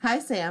Hi,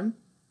 Sam.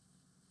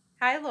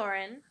 Hi,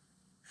 Lauren.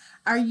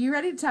 Are you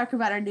ready to talk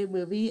about our new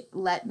movie,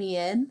 Let Me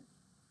In?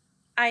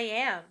 I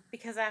am,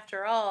 because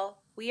after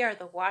all, we are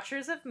the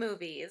watchers of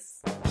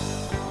movies.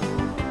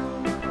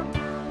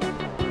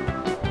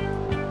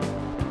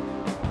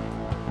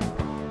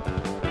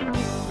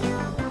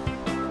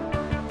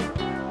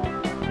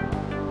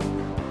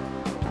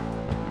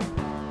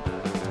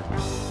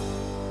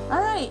 All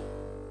right.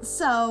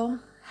 So,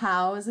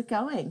 how is it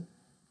going?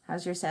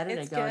 How's your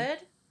Saturday It's going? good.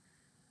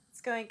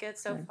 It's going good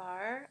so Good.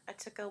 far. I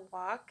took a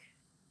walk,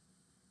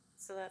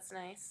 so that's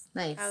nice.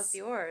 How's Nice.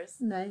 yours?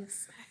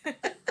 Nice.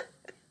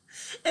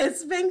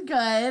 It's been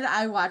good.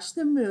 I watched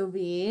the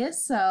movie.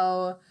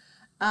 Oh,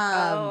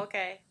 Um,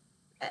 okay.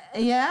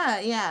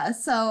 yeah.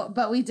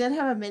 But we did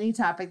have a mini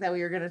topic that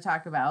we were going to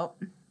talk about.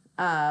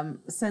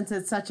 Since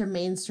it's such a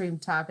mainstream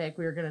topic,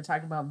 we were going to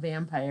talk about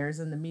vampires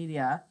in the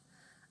media,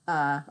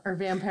 or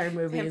vampire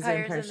movies,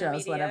 Vampires vampire in the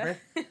shows, media. whatever,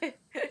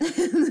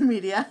 in the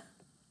media.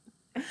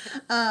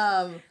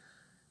 Um,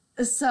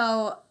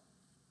 so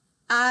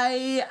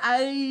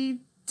I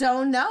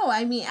don't know.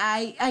 I mean,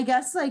 I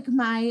guess like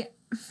my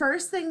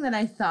first thing that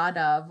I thought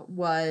of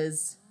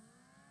was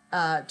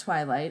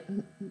Twilight,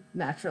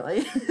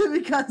 naturally,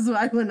 because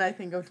why wouldn't I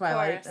think of Of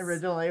Twilight course.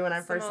 originally when I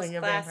It's the first most think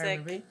of vampire classic.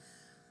 movie?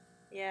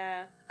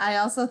 Yeah. I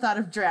also thought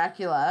of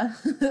Dracula.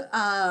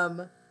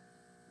 um,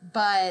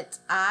 but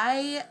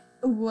I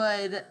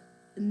would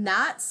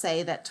not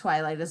say that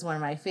Twilight is one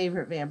of my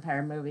favorite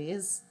vampire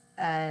movies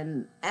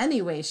in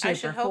any way, I shape,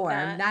 should or hope form.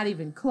 not. Not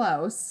even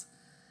close.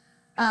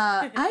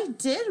 I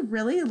did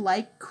really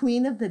like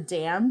Queen of the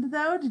Damned,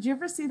 though. Did you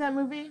ever see that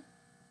movie?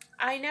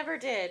 I never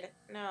did.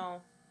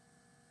 No.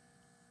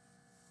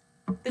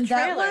 The That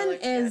trailer one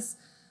looked good. is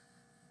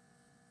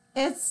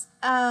it's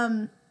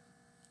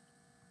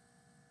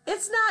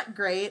it's not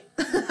great.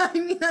 I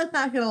mean, I'm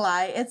not gonna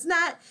lie. It's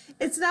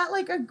not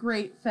like a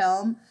great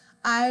film.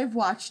 I've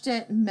watched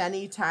it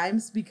many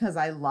times because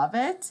I love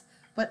it,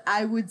 but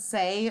I would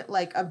say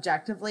like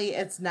objectively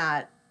it's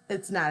not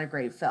a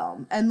great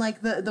film. And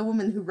like the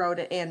woman who wrote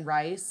it, Anne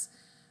Rice,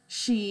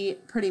 she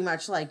pretty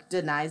much like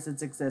denies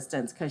its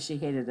existence cuz she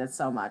hated it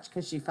so much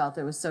cuz she felt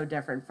it was so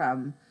different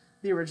from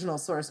the original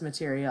source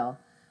material.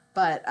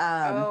 But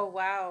Oh,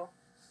 wow.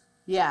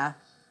 yeah.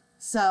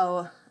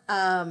 So,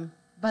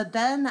 but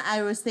then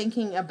I was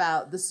thinking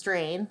about The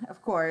Strain,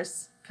 of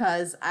course,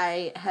 because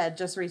I had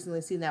just recently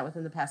seen that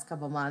within the past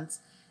couple months.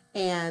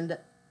 And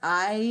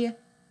I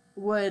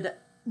would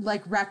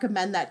like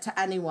recommend that to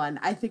anyone.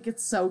 I think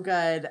it's so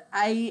good.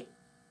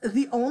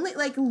 The only,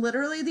 like,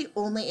 literally the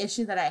only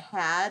issue that I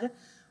had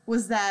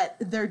was that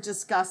they're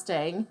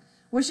disgusting,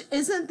 which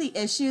isn't the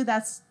issue.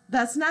 That's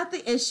not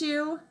the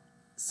issue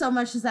so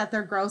much as that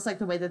they're gross, like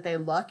the way that they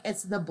look.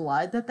 It's the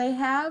blood that they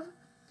have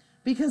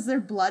because their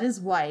blood is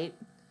white.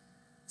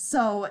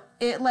 So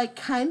it like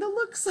kind of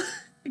looks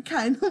it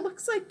kind of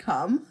looks like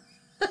cum.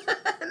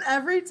 And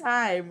every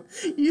time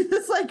you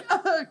just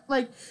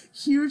like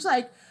huge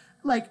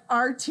like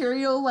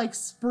arterial like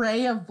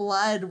spray of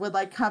blood would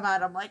like come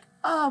out. I'm like,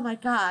 "Oh my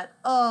god.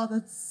 Oh,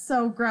 that's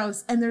so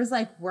gross." And there's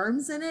like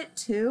worms in it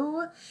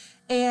too.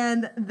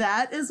 And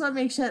that is what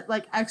makes it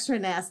like extra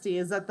nasty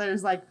is that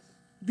there's like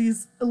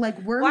these like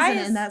worms Why in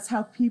it, and is. that's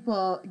how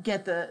people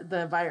get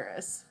the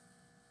virus.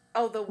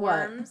 Oh, the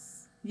What? worms?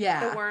 The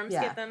Yeah, worms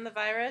yeah, get them the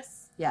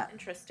virus? yeah,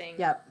 Interesting.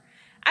 yep.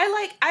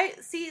 I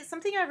see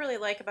something I really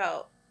like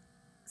about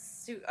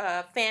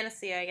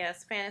fantasy, I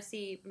guess,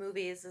 fantasy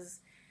movies is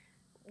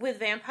with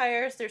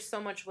vampires, there's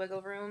so much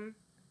wiggle room,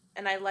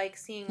 and I like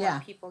seeing what Yeah.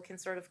 people can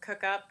sort of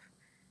cook up.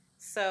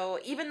 So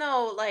even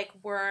though like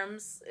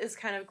worms is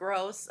kind of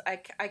gross, I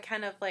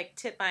kind of like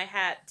tip my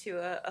hat to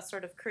a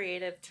sort of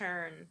creative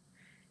turn,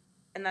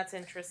 and that's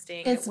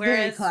interesting. It's very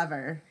Whereas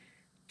clever.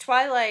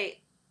 Twilight,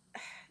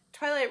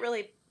 Twilight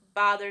really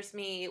bothers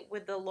me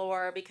with the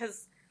lore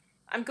because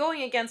I'm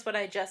going against what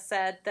I just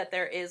said that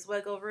there is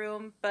wiggle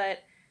room, but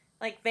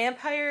like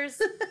vampires,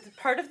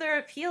 part of their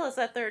appeal is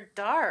that they're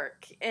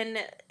dark and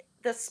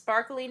the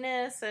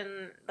sparkliness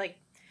and like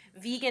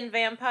vegan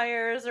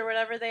vampires or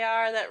whatever they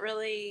are that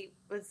really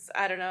was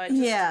I don't know,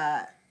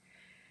 Yeah.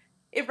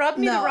 it rubbed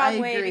me the No, I wrong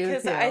way agree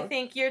with because I you.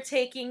 think you're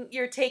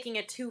taking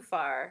it too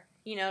far.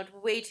 You know,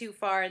 way too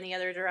far in the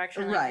other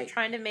direction. Like you're Right.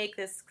 trying to make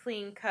this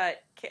clean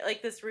cut,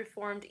 like this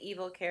reformed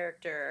evil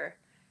character,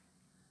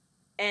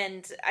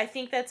 and I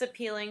think that's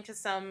appealing to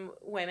some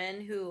women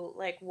who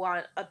like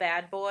want a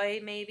bad boy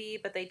maybe,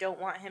 but they don't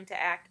want him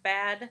to act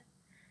bad.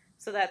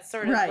 So that's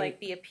sort of Right. like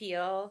the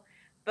appeal.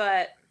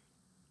 But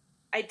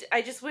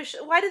I just wish,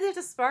 why did they have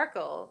to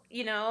sparkle?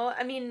 You know,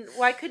 I mean,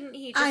 why couldn't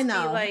he I just be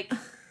know. like,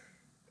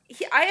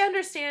 I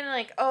understand,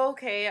 like, oh,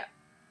 okay,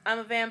 I'm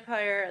a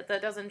vampire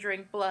that doesn't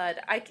drink blood.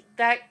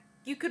 That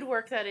you could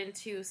work that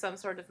into some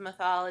sort of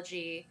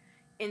mythology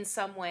in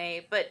some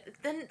way, but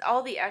then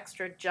all the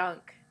extra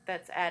junk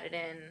that's added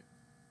in,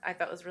 I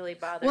thought was really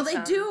Well, they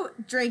bothersome. do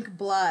drink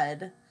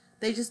blood.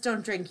 They just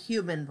don't drink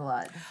human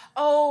blood.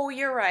 Oh,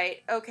 you're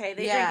right. Okay,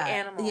 they drink Yeah.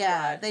 animal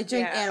Yeah. blood. They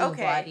drink Yeah. animal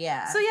blood. Okay.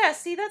 Yeah. So yeah,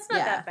 see, that's not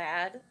Yeah. that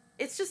bad.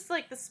 it's just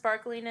like the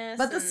sparkliness.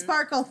 But the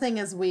sparkle thing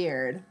is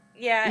weird.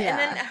 Yeah, and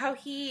then how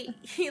he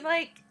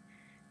like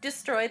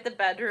destroyed the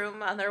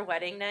bedroom on their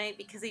wedding night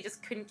because he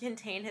just couldn't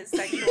contain his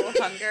sexual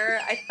hunger.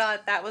 I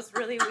thought that was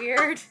really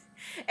weird.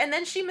 And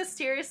then she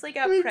mysteriously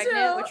got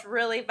pregnant, which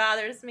really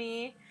bothers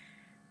me.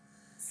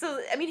 So,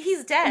 I mean,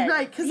 he's dead.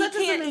 Right, because that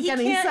doesn't make any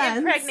sense. He can't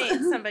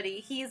impregnate somebody.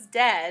 He's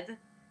dead.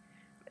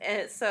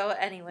 So,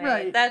 anyway,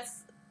 right.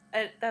 that's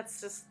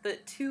just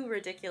too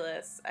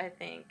ridiculous, I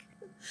think.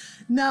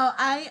 No,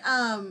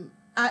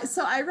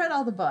 so I read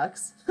all the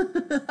books.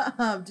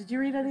 Did you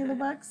read any of the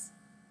books?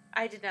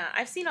 I did not.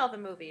 I've seen all the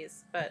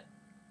movies, but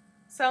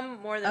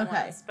some more than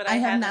once. But I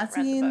have haven't not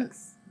read seen the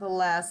books. The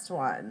last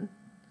one.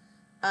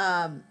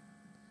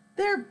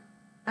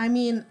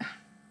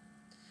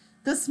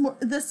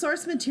 The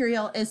source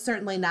material is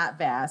certainly not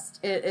vast.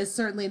 It is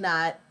certainly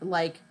not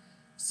like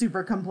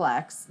super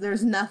complex.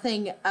 There's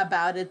nothing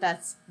about it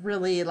that's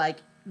really like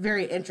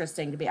very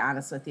interesting, to be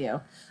honest with you.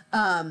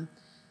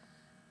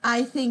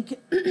 I think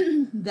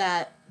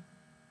that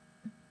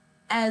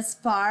as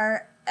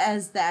far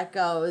as that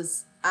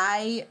goes,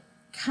 I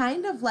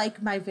kind of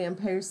like my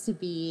vampires to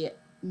be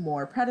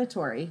more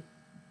predatory,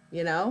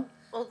 you know?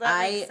 Well,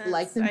 that makes sense.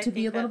 Like them to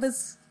be a little bit...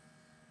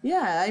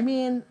 Yeah, I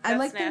mean, I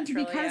like them to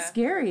be kind of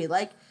scary.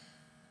 Like,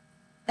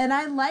 and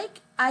I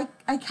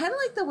kind of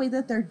like the way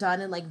that they're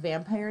done in, like,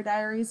 Vampire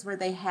Diaries, where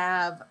they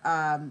have,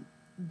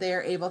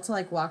 they're able to,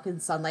 like, walk in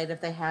sunlight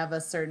if they have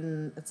a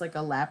certain, it's like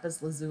a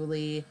lapis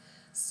lazuli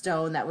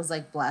stone that was,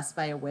 like, blessed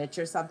by a witch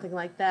or something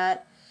like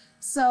that.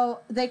 So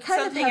they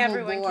kind of have a lore. Something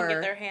everyone can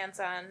get their hands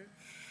on.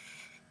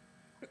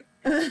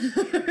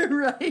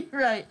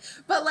 Right.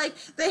 But, like,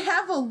 they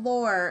have a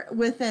lore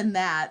within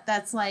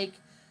that's, like,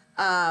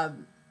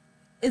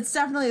 it's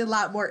definitely a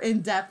lot more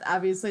in-depth,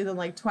 obviously, than,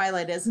 like,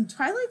 Twilight is. And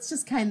Twilight's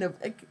just kind of...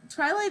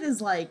 Twilight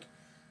is like...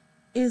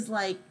 It's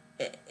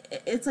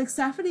like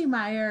Stephenie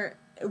Meyer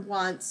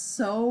wants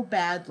so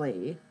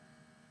badly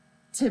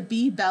to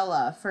be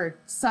Bella for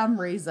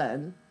some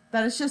reason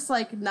that it's just,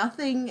 like,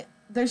 nothing...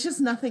 There's just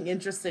nothing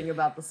interesting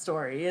about the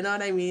story. You know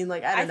what I mean?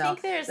 Like, I don't know.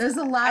 There's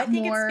a lot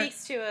more it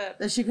speaks to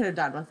that she could have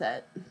done with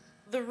it.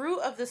 The root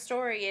of the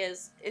story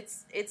is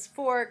it's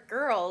for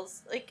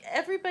girls. Like,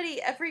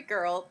 every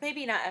girl,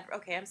 maybe not every,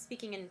 okay, I'm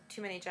speaking in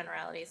too many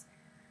generalities.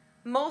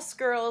 Most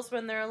girls,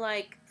 when they're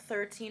like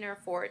 13 or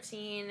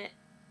 14,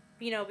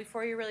 you know,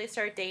 before you really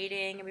start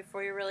dating and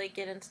before you really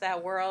get into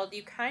that world,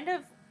 you kind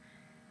of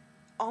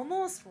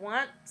almost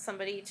want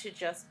somebody to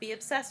just be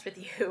obsessed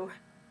with you,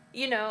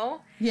 you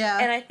know? Yeah.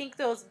 And I think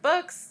those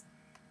books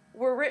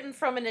were written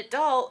from an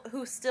adult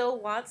who still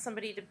wants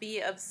somebody to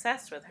be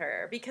obsessed with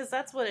her, because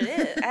that's what it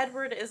is.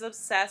 Edward is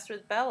obsessed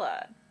with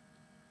Bella.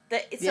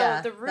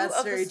 So the root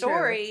of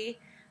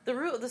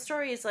the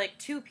story, is like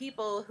two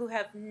people who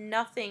have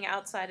nothing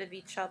outside of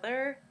each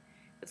other.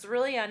 It's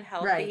really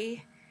unhealthy.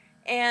 Right.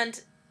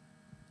 And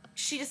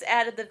she just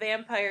added the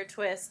vampire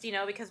twist, you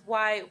know, because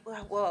why?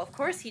 Well, of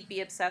course he'd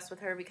be obsessed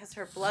with her because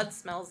her blood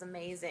smells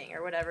amazing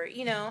or whatever,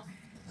 you know.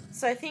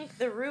 So I think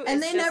the root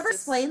and they never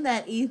explain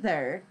that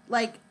either.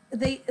 Like,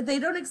 they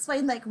don't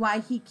explain, like, why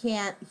he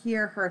can't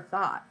hear her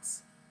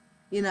thoughts,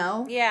 you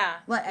know? Yeah,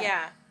 like,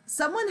 yeah.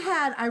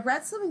 I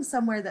read something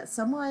somewhere that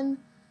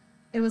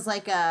it was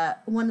like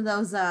one of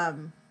those,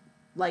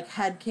 like,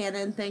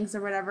 headcanon things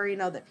or whatever, you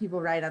know, that people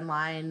write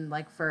online,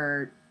 like,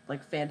 for,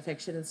 like, fan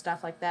fiction and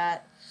stuff like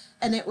that.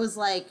 And it was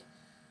like,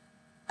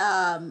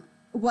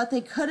 what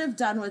they could have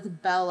done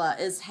with Bella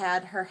is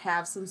had her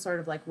have some sort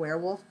of, like,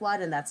 werewolf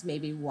blood, and that's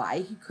maybe why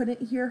he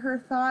couldn't hear her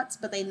thoughts,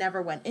 but they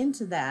never went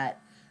into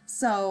that.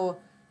 So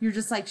you're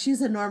just like,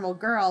 she's a normal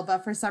girl,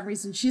 but for some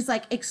reason she's,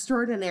 like,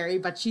 extraordinary,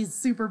 but she's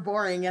super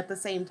boring at the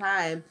same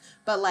time.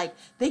 But, like,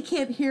 they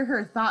can't hear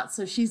her thoughts,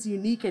 so she's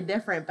unique and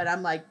different. But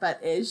I'm like,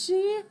 but is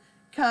she?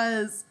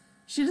 Because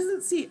she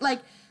doesn't see, like,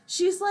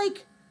 she's,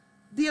 like,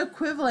 the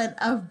equivalent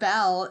of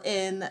Belle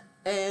in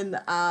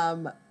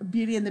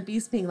Beauty and the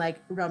Beast being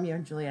like, Romeo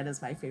and Juliet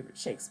is my favorite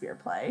Shakespeare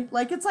play.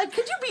 Like, it's like,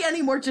 could you be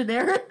any more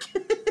generic?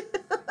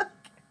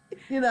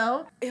 You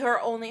know?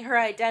 Her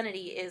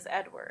identity is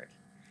Edward.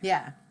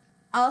 Yeah.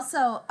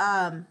 Also,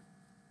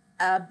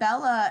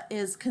 Bella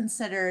is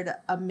considered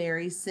a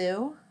Mary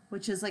Sue,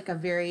 which is like a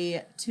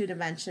very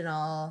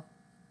two-dimensional,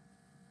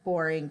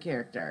 boring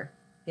character.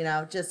 You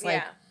know, just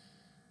like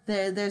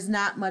there's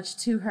not much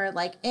to her.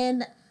 Like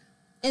in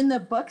the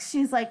books,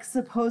 she's like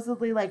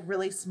supposedly like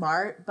really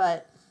smart,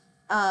 but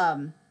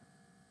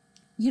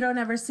you don't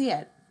ever see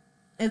it.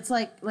 It's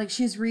like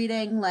she's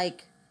reading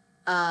like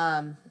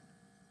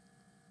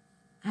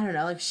I don't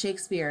know, like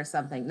Shakespeare or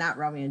something, not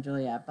Romeo and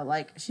Juliet, but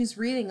like she's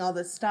reading all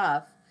this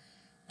stuff.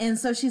 And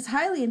so she's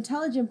highly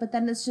intelligent, but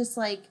then it's just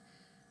like,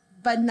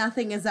 but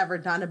nothing is ever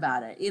done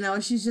about it. You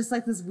know, she's just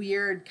like this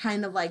weird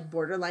kind of like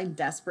borderline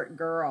desperate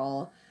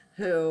girl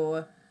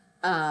who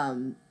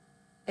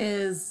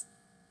is,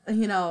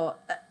 you know,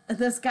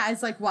 this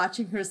guy's like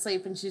watching her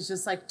sleep and she's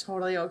just like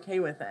totally okay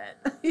with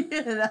it.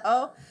 You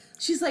know?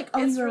 She's like,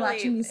 oh, you're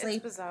watching me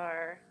sleep. It's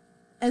bizarre.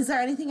 Is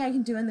there anything I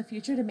can do in the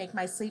future to make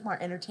my sleep more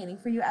entertaining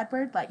for you,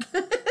 Edward? Like,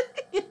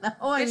 You know,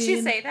 I Did she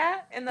mean, say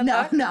that in the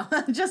no, book? no,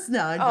 I'm just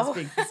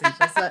being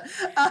facetious. But,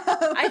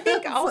 I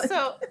think it's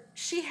also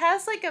she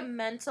has like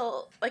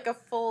a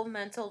full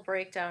mental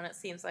breakdown, it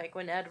seems like,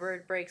 when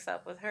Edward breaks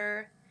up with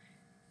her.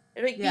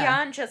 Like, yeah.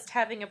 beyond just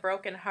having a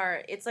broken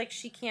heart, it's like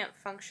she can't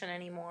function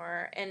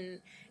anymore. And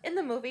in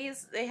the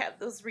movies, they have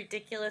those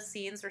ridiculous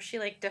scenes where she,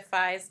 like,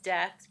 defies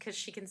death because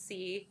she can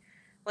see,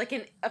 like,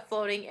 a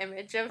floating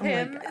image of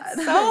him. My God.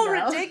 It's so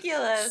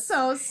ridiculous.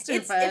 So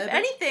stupid.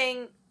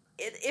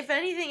 If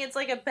anything, it's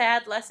like a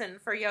bad lesson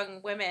for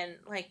young women.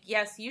 Like,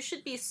 yes, you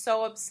should be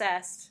so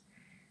obsessed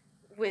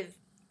with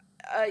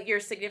your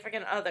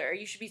significant other.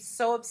 You should be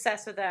so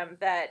obsessed with them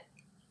that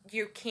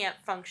you can't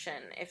function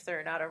if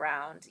they're not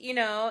around. You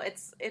know,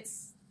 it's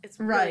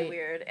really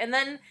weird. And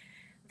then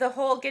the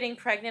whole getting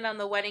pregnant on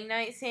the wedding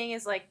night thing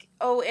is like,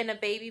 oh, and a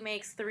baby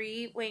makes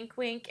 3, wink,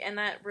 wink, and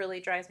that really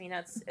drives me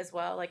nuts as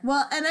well. Like,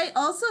 well, and I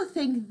also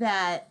think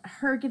that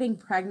her getting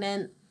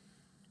pregnant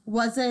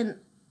wasn't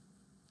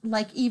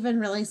like even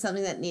really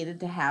something that needed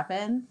to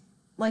happen.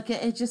 Like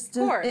it just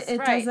it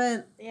right.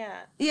 doesn't.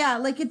 Yeah,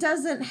 like it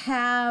doesn't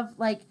have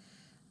like.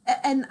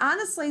 And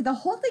honestly, the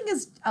whole thing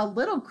is a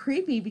little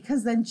creepy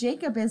because then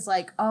Jacob is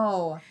like,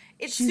 "Oh,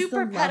 it's she's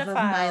super the pedophile. love of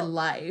my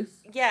life."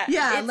 Yeah,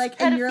 yeah, like,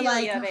 and you're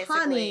like, basically.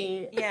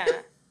 "Honey." Yeah,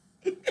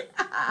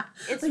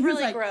 it's like,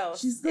 really like,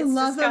 gross. She's the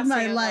love of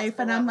my life,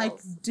 and I'm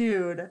levels. like,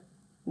 dude,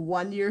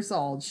 1 year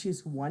old.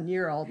 She's 1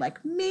 year old.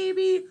 Like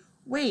maybe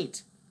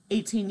wait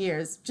 18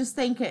 years. Just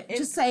think it.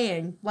 Just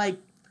saying. Like,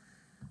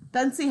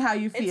 then see how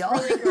you feel.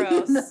 It's really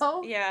gross. You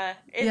know? Yeah.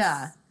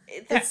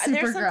 It's super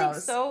there's something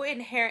gross. so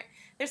inherent.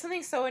 There's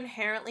something so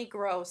inherently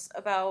gross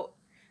about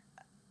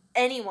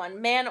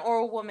anyone, man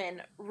or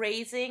woman,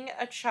 raising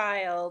a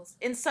child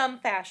in some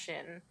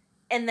fashion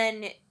and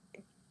then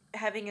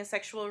having a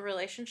sexual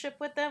relationship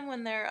with them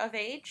when they're of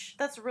age.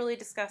 That's really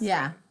disgusting.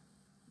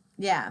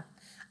 Yeah.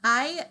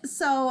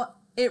 So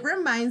it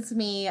reminds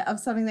me of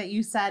something that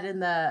you said in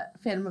the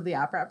Phantom of the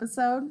Opera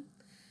episode.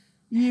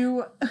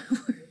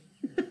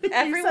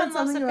 Everyone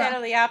loves a Phantom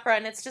of the Opera,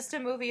 and it's just a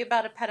movie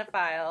about a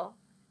pedophile.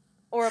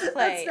 Or a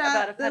play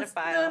about a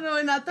pedophile.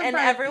 No, not the and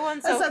part.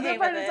 Everyone's that's okay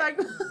not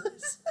with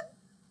it.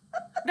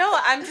 No,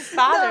 I'm just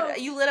bothered. No.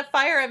 You lit a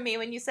fire in me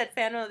when you said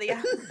Phantom of the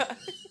Opera.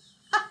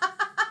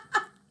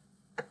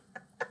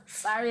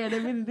 Sorry, I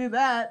didn't mean to do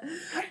that.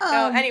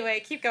 No, anyway,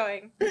 keep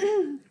going.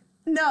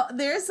 No,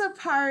 there's a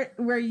part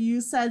where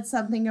you said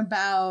something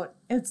about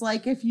it's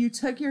like if you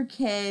took your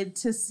kid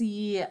to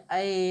see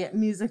a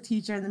music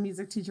teacher and the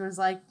music teacher was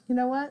like, you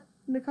know what?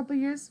 In a couple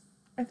of years,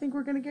 I think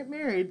we're going to get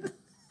married.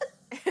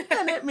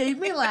 And it made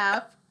me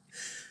laugh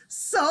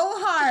so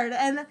hard.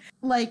 And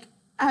like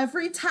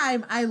every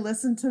time I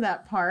listen to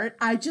that part,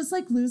 I just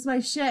like lose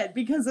my shit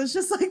because it's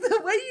just like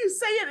the way you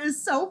say it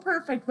is so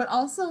perfect, but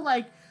also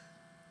like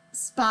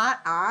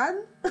spot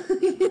on.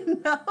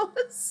 You know?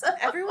 So.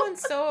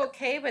 Everyone's so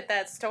okay with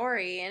that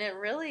story, and it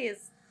really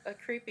is a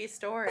creepy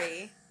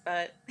story.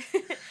 But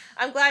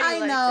I'm glad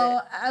you liked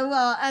it.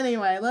 Well,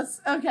 anyway,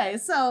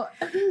 so.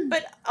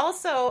 But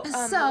also,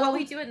 What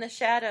We Do in the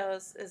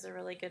Shadows is a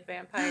really good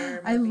vampire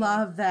movie. I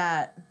love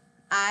that.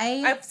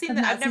 I've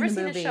never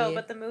seen the show,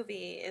 but the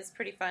movie is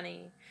pretty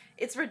funny.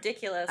 It's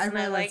ridiculous, and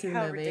I like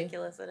how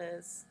ridiculous it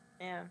is.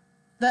 Yeah.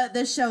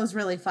 The show's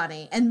really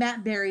funny, and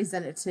Matt Berry's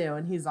in it too,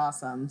 and he's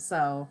awesome.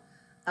 So,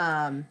 he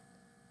was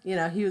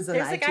in There's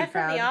the a guy from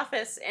crowd. The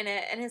Office in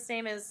it, and his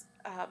name is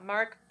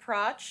Mark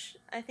Proch,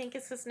 I think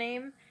is his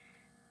name.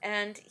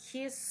 And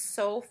he is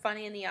so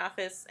funny in The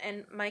Office.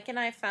 And Mike and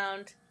I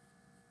found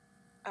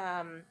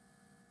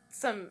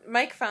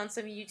Mike found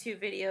some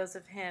YouTube videos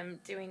of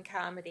him doing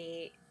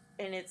comedy,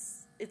 and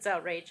it's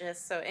outrageous.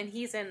 So, and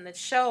he's in the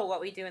show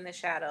What We Do in the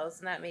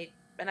Shadows, and I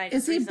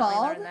just recently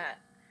learned that.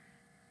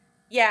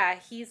 Yeah,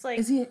 he's like,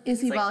 is he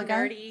like bald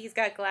nerdy? guy? He's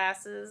got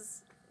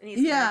glasses. And he's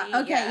nerdy.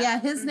 Okay, yeah.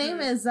 His mm-hmm.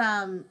 name is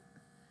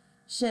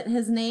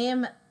his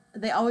name.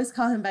 They always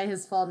call him by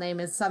his full name.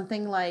 Is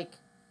something like.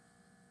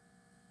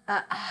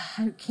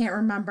 I can't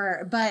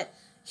remember, but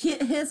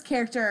his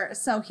character,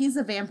 so he's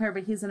a vampire,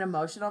 but he's an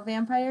emotional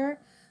vampire.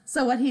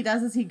 So what he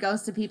does is he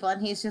goes to people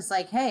and he's just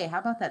like, hey, how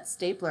about that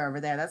stapler over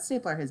there? That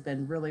stapler has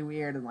been really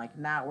weird and like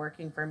not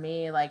working for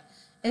me. Like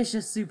it's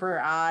just super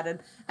odd.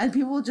 And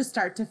people will just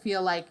start to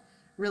feel like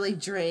really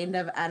drained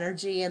of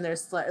energy and they're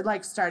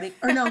like starting,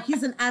 or no,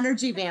 he's an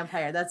energy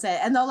vampire. That's it.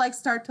 And they'll like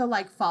start to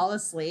like fall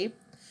asleep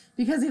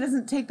because he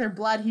doesn't take their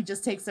blood. He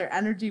just takes their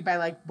energy by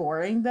like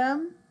boring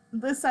them.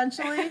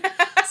 Essentially.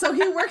 So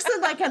he works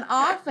in like an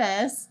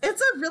office.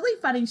 It's a really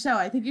funny show.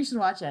 I think you should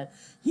watch it.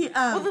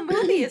 Well, the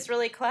movie is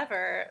really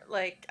clever.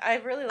 Like I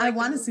really like. I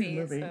want to see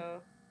the movie.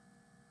 So.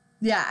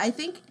 Yeah, I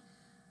think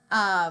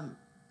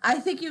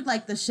you'd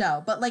like the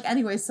show. But like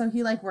anyway, so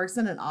he like works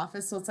in an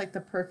office, so it's like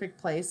the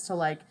perfect place to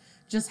like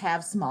just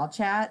have small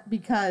chat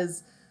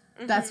because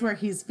that's where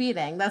he's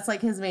feeding. That's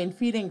like his main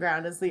feeding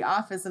ground is the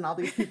office, and all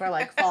these people are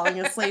like falling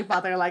asleep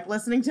while they're like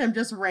listening to him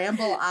just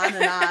ramble on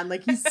and on.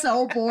 Like he's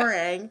so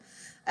boring,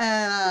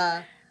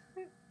 and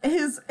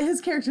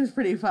his character's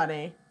pretty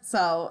funny.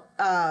 So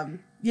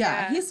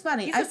Yeah, he's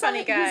funny. He's a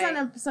funny guy. He's on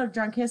an episode of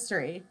Drunk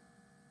History.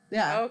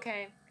 Yeah.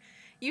 Okay.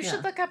 You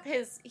should look up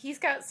he's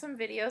got some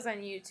videos on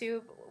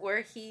YouTube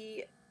where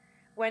he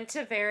went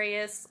to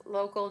various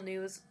local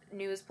news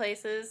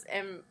places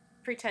and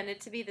pretended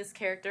to be this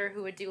character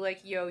who would do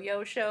like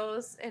yo-yo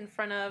shows in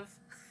front of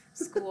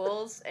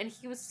schools, and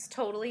he was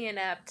totally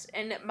inept.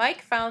 And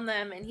Mike found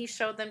them and he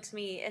showed them to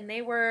me, and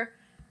they were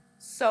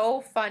so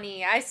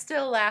funny. I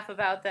still laugh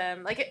about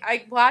them. Like, I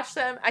could watch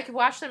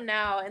them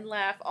now and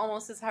laugh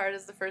almost as hard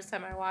as the first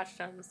time I watched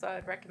them, so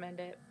I'd recommend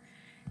it.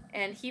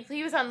 And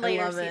he was on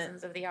later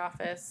seasons of The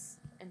Office,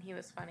 and he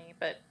was funny.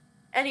 But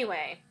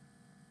anyway,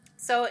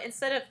 so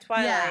instead of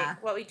Twilight,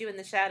 What We Do in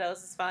the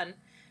Shadows is fun.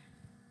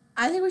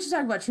 I think we should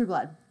talk about True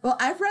Blood. Well,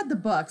 I've read the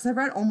books. I've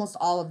read almost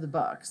all of the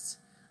books.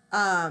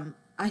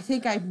 I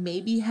think I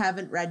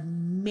haven't read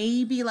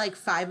like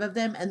 5 of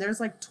them, and there's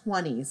like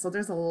 20. So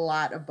there's a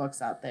lot of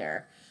books out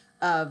there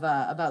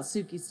about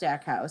Sookie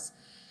Stackhouse.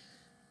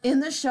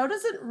 And the show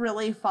doesn't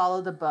really follow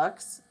the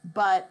books,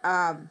 but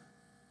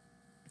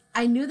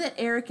I knew that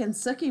Eric and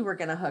Sookie were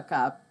going to hook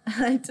up,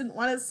 and I didn't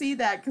want to see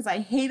that because I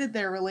hated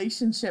their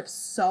relationship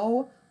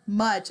so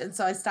much, and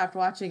so I stopped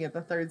watching it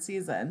the 3rd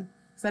season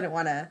because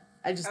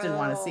I just didn't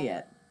want to see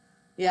it.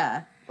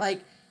 Yeah,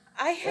 like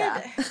I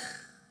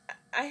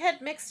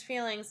had mixed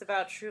feelings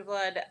about True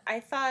Blood.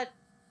 I thought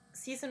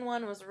season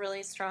 1 was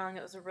really strong.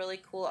 It was a really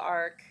cool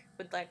arc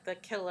with like the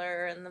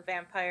killer and the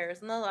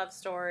vampires and the love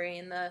story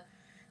and the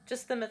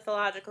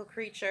mythological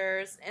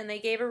creatures, and they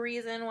gave a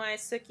reason why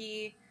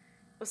Sookie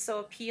was so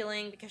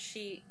appealing, because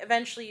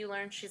eventually you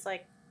learn she's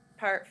like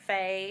part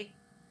fae,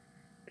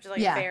 which is like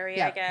fairy,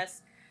 I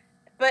guess.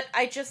 But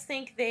I just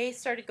think they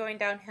started going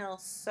downhill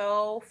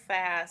so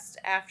fast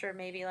after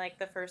maybe like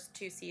the first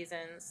 2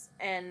 seasons,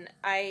 and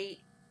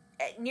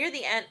near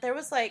the end there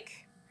was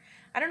like,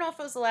 I don't know if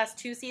it was the last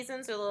 2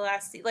 seasons or the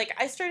last like,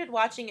 I started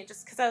watching it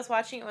just because I was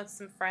watching it with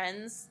some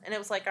friends and it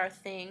was like our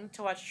thing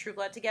to watch True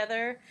Blood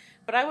together,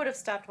 but I would have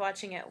stopped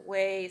watching it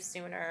way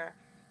sooner.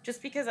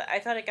 Just because I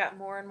thought it got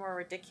more and more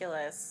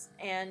ridiculous.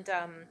 And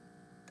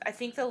I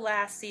think the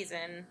last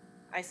season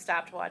I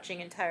stopped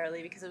watching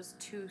entirely because it was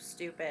too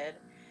stupid.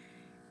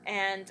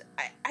 And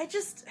I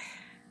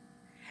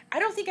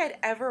don't think I'd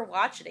ever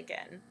watch it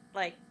again.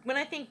 Like, when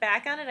I think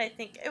back on it, I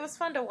think it was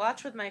fun to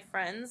watch with my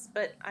friends,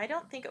 but I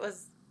don't think it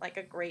was like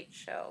a great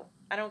show.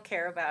 I don't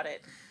care about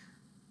it.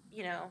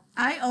 You know,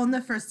 I own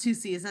the first 2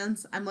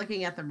 seasons. I'm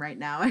looking at them right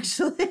now,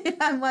 actually.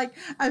 I'm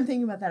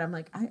thinking about that. I'm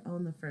like, I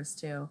own the first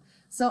 2.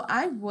 So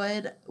I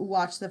would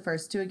watch the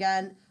first 2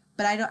 again,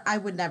 but I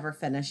would never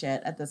finish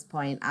it at this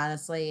point,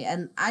 honestly.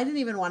 And I didn't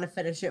even want to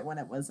finish it when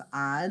it was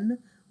on,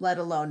 let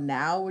alone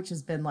now, which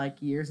has been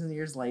like years and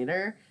years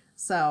later.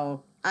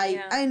 So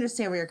I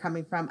understand where you're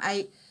coming from.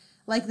 I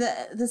like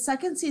the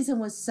second season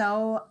was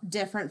so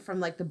different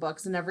from like the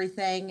books and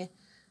everything.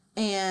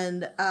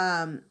 And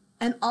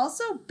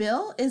also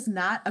Bill is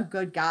not a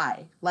good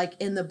guy, like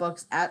in the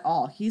books at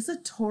all. He's a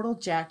total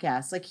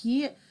jackass. Like,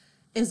 he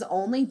is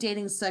only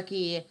dating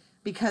Sookie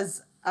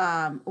because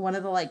one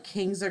of the like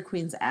kings or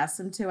queens asked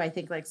him to. I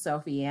think like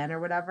Sophie Ann or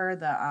whatever,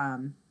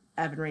 the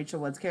Evan Rachel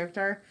Wood's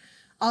character.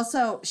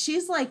 Also,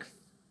 she's like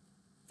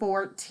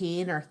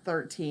 14 or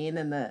 13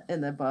 in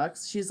the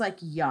books. She's like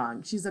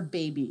young. She's a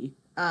baby.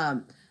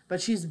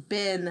 But she's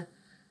been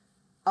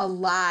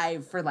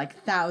alive for like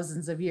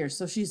thousands of years.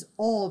 So she's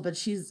old, but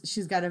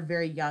she's got a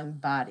very young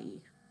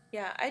body.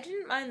 Yeah, I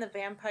didn't mind the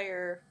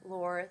vampire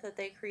lore that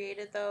they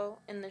created though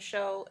in the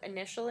show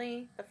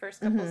initially, the first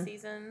couple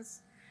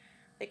seasons.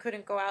 They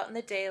couldn't go out in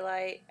the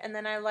daylight, and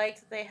then I liked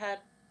that they had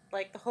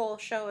like the whole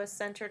show is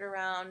centered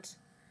around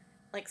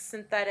like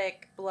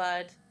synthetic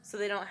blood, so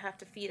they don't have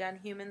to feed on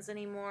humans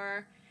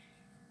anymore.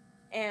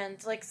 And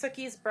like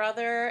Sookie's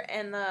brother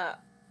and the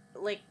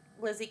like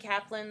Lizzie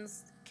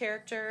Kaplan's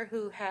character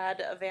who had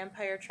a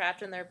vampire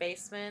trapped in their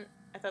basement,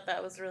 I thought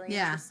that was really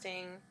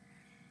interesting.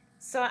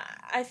 So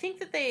I think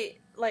that they,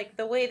 like,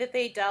 the way that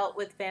they dealt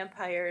with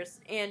vampires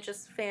and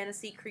just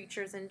fantasy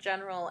creatures in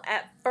general,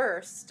 at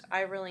first,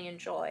 I really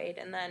enjoyed.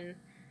 And then,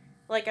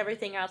 like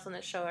everything else on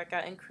the show, it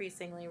got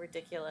increasingly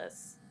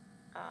ridiculous.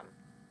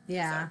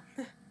 Yeah.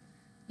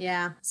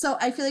 Yeah. So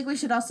I feel like we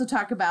should also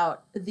talk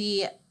about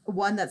the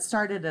one that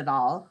started it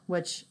all,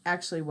 which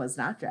actually was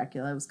not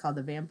Dracula. It was called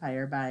The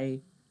Vampire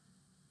by,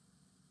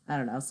 I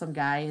don't know, some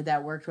guy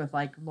that worked with,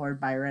 like, Lord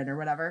Byron or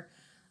whatever.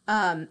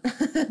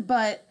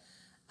 But...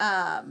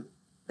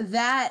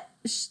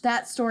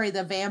 that story,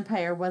 The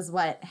Vampire, was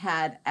what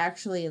had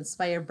actually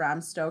inspired Bram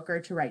Stoker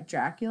to write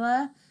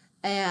Dracula.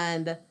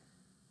 And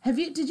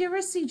did you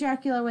ever see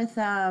Dracula with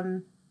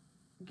Gary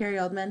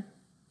Oldman?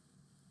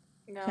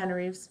 No. Keanu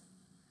Reeves?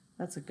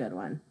 That's a good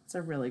one. It's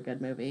a really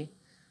good movie.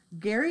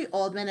 Gary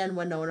Oldman and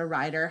Winona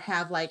Ryder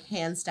have, like,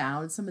 hands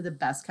down some of the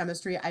best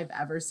chemistry I've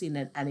ever seen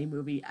in any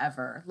movie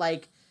ever.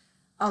 Like,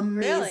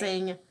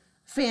 amazing. Really?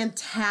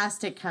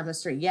 Fantastic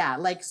chemistry. Yeah,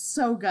 like,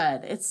 so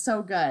good. It's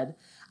so good.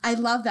 I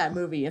love that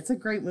movie. It's a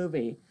great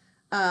movie.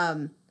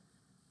 I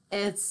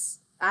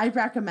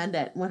recommend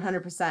it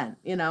 100%.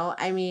 You know,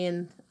 I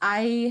mean,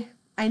 I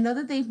I know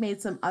that they've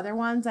made some other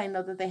ones. I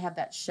know that they have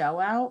that show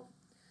out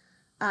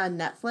on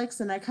Netflix,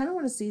 and I kind of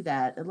want to see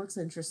that. It looks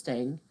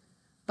interesting.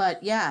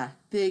 But yeah,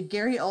 the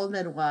Gary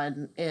Oldman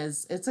one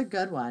it's a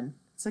good one.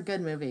 It's a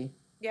good movie.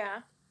 Yeah.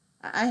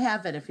 I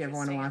have it if you ever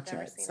want to Interesting. I've watch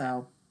never it. seen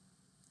So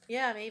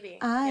yeah, maybe.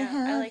 I Yeah, I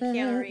have like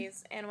Keanu it.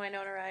 Reeves and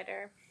Winona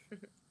Ryder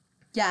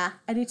Yeah,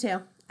 I do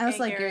too. I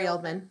also and like Gary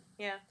Oldman.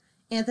 Yeah,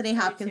 Anthony I do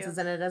Hopkins too. is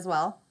in it as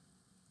well.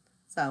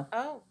 So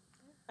Oh,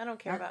 I don't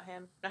care yeah. about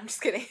him. No, I'm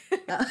just kidding.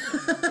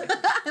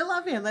 I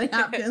love Anthony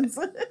Hopkins.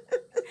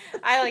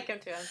 I like him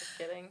too. I'm just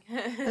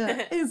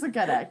kidding. He's a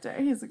good actor.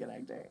 He's a good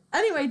actor.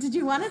 Anyway, did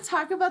you want to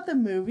talk about the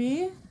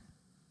movie?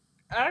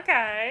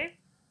 Okay.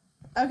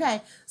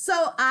 Okay,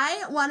 so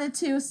I wanted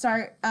to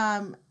start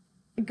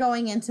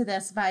going into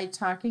this by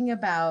talking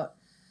about.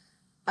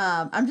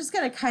 I'm just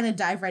going to kind of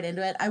dive right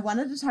into it. I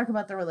wanted to talk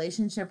about the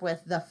relationship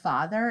with the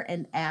father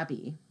and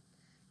Abby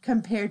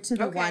compared to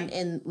the one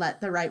in Let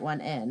the Right One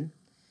In.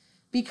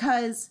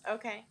 Because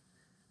Okay.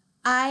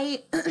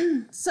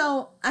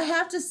 so I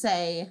have to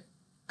say,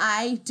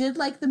 I did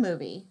like the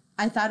movie.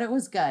 I thought it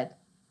was good.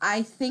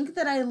 I think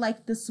that I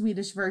liked the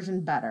Swedish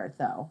version better,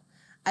 though.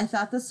 I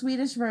thought the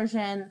Swedish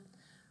version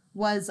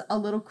was a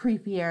little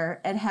creepier.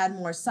 It had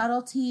more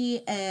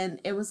subtlety,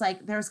 and it was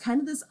like there was kind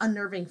of this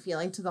unnerving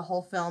feeling to the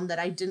whole film that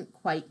I didn't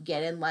quite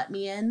get in Let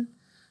Me In.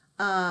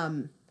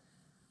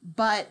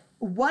 But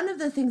one of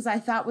the things I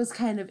thought was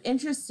kind of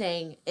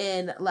interesting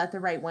in Let the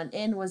Right One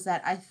In was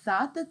that I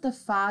thought that the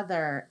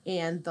father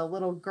and the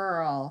little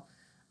girl,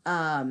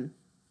 her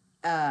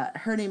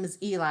name is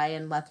Eli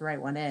in Let the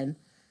Right One In,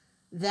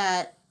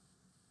 that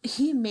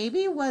he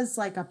maybe was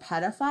like a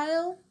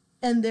pedophile,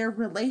 and their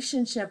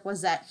relationship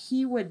was that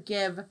he would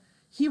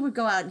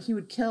go out and he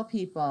would kill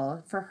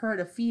people for her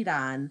to feed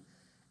on,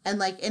 and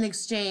like in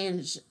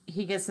exchange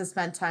he gets to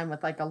spend time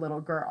with like a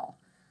little girl.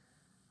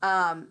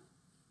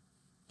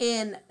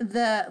 In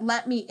the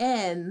Let Me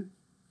In,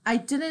 I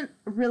didn't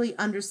really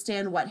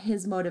understand what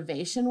his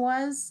motivation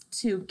was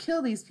to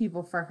kill these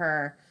people for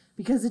her,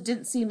 because it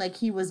didn't seem like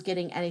he was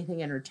getting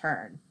anything in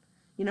return.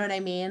 You know what I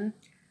mean?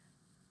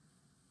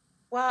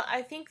 Well,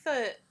 I think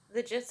the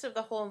gist of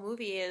the whole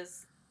movie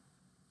is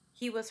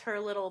he was her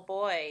little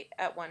boy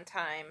at one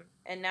time,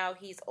 and now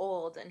he's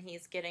old and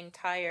he's getting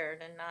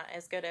tired and not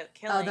as good at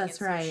killing. Oh, that's and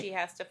so right. she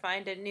has to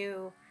find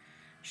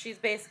she's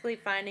basically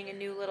finding a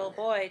new little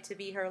boy to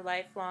be her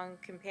lifelong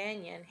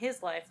companion,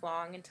 his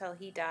lifelong, until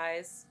he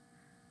dies.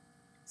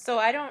 So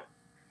I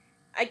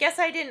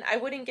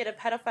wouldn't get a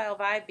pedophile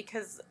vibe,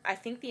 because I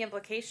think the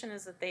implication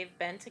is that they've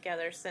been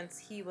together since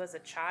he was a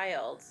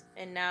child,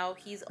 and now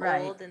he's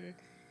Right. old and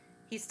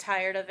he's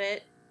tired of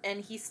it,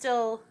 and he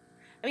still,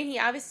 he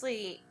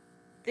obviously,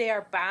 they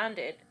are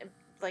bonded,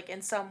 like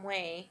in some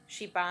way,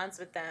 she bonds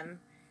with them,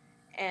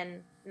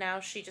 and now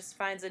she just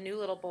finds a new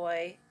little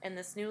boy, and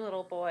this new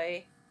little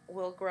boy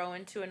will grow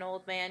into an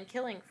old man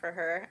killing for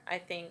her, I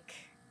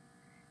think.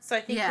 So I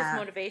think his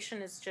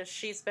motivation is just,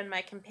 she's been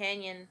my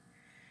companion.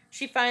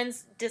 She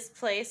finds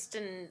displaced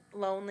and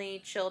lonely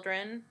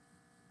children,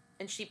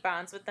 and she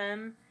bonds with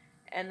them,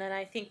 and then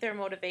I think their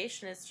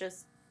motivation is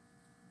just,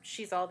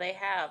 she's all they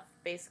have,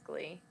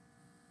 basically.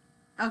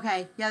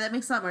 Okay, yeah, that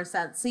makes a lot more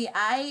sense. See,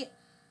 I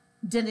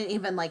didn't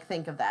even like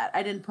think of that.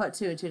 I didn't put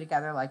two and two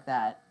together like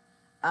that.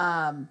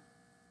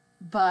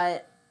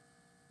 But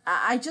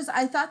I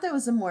thought that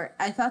was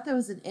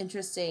an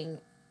interesting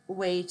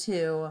way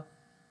to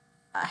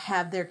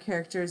have their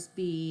characters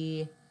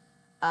be,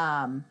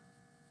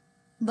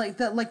 like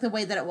the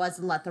way that it was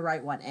in Let the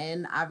Right One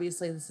In.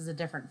 Obviously, this is a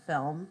different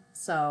film,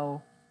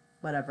 so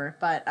whatever.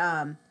 But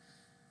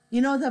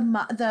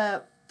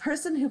the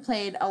person who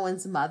played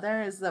Owen's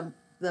mother is the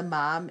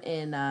mom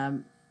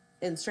in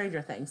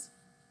Stranger Things.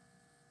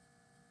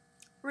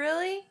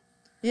 Really?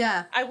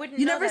 Yeah. I wouldn't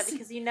know that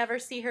because you never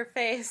see her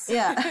face.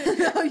 Yeah.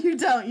 No, you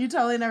don't. You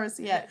totally never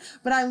see it.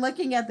 But I'm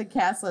looking at the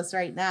cast list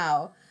right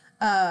now.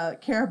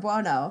 Cara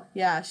Buono.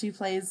 Yeah, she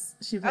plays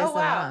the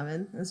mom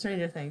in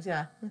Stranger Things.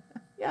 Yeah.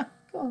 Yeah,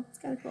 cool. It's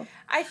kind of cool.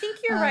 I think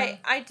you're right.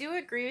 I do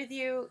agree with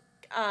you.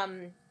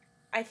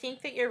 I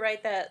think that you're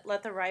right that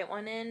Let the Right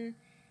One In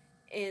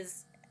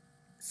is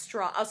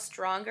a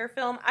stronger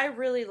film. I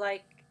really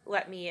like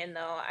Let Me In,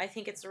 though. I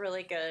think it's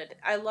really good.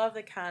 I love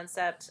the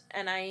concept,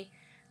 and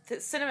the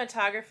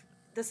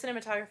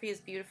cinematography is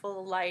beautiful.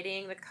 The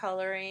lighting, the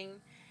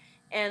coloring,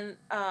 and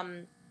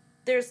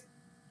there's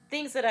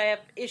things that I have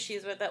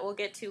issues with that we'll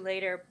get to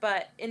later.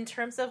 But in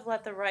terms of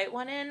Let the Right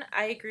One In,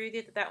 I agree with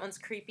you that one's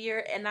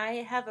creepier, and I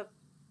have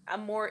a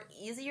more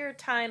easier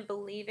time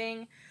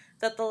believing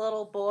that the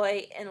little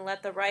boy in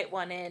Let the Right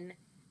One In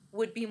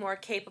would be more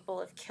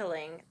capable of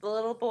killing. The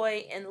little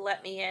boy in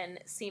Let Me In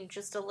seemed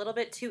just a little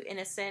bit too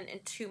innocent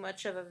and too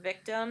much of a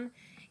victim.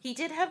 He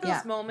did have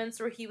those moments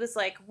where he was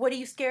like, "What are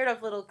you scared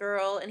of, little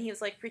girl?" And he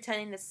was like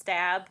pretending to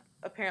stab,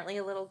 apparently,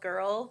 a little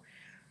girl.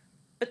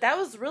 But that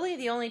was really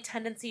the only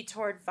tendency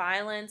toward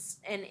violence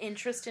and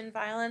interest in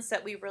violence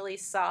that we really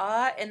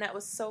saw, and that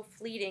was so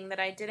fleeting that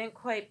I didn't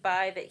quite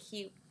buy that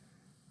he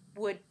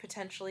would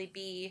potentially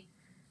be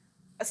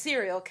a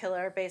serial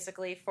killer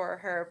basically for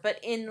her. But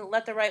in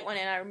Let the Right One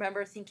In, I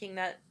remember thinking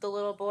that the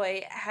little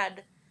boy had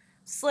a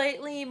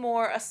slightly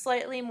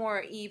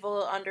more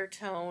evil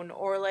undertone,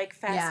 or like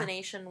Yeah.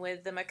 fascination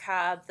with the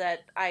macabre,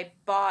 that I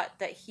bought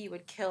that he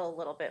would kill a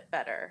little bit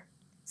better.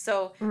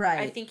 So I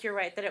Right. think you're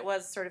right that it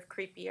was sort of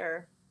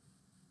creepier.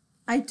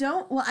 I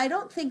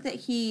don't think that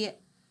he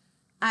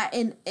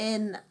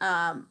in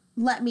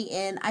Let Me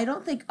In, I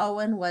don't think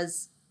Owen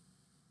was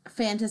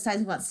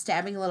fantasizing about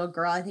stabbing a little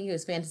girl. I think he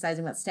was fantasizing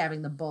about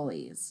stabbing the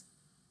bullies,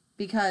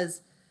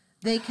 because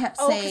they kept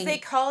Oh, because saying, they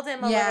called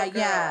him a yeah, little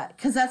girl. yeah,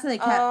 because that's what they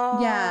kept,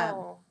 yeah,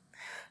 Oh,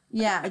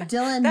 yeah,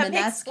 Dylan that Minette's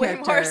makes way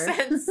character. more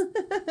sense.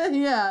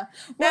 Yeah,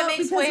 That makes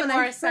because way when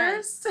more I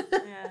sense. first,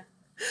 Yeah.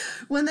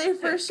 when they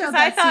first 'Cause showed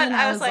I that thought- scene,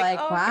 I I was was like, like,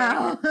 oh, okay.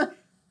 wow.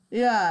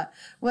 Yeah.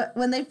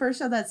 When they first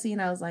showed that scene,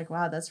 I was like,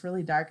 wow, that's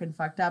really dark and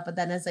fucked up. But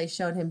then as they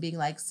showed him being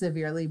like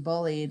severely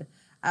bullied,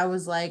 I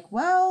was like,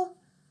 well,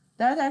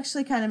 that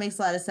actually kind of makes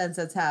a lot of sense.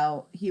 That's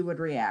how he would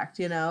react,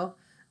 you know?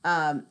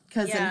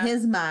 Because in Yeah.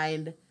 his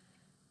mind,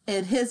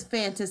 in his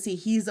fantasy,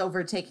 he's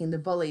overtaking the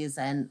bullies,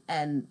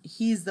 and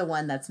he's the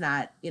one that's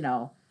not, you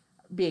know,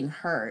 being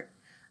hurt.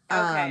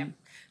 Okay.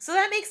 So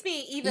that makes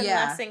me even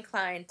yeah. less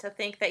inclined to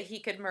think that he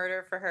could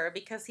murder for her,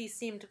 because he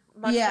seemed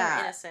much Yeah.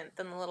 more innocent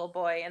than the little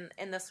boy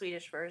in the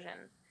Swedish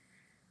version.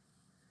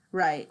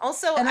 Right.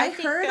 Also, And I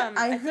think him...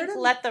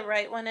 Let the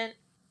Right One In.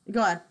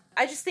 Go on.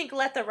 I just think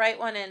Let the Right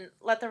One In.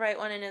 Let the Right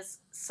One In is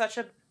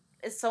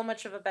so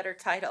much of a better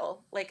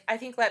title. Like, I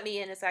think Let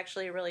Me In is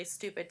actually a really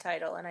stupid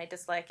title, and I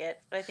dislike it.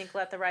 But I think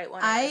Let the Right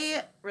One In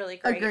is really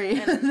great.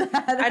 Agree. And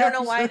I don't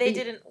know why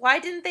actually. why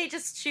didn't they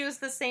just choose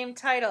the same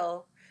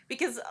title?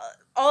 Because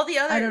all the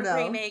other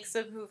remakes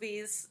of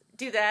movies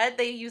do that.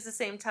 They use the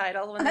same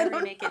title when they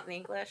remake it in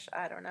English.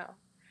 I don't know.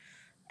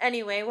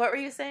 Anyway, what were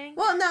you saying?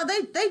 Well, no,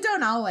 they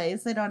don't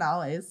always. They don't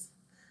always.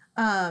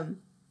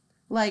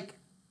 Like,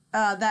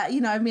 that, you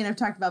know, I mean, I've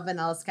talked about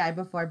Vanilla Sky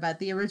before, but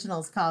the original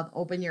is called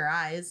Open Your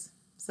Eyes.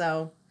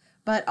 So,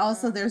 but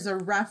also there's a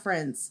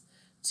reference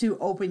to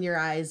Open Your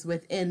Eyes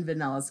within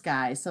Vanilla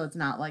Sky. So it's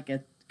not like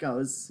it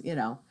goes, you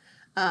know.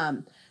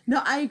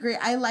 No, I agree.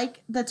 I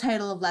like the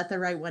title of Let the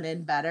Right One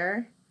In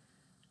better.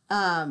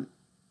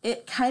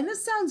 It kind of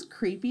sounds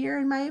creepier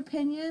in my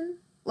opinion.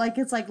 Like,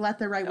 it's like Let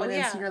the Right One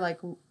In. So you're like,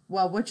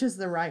 well, which is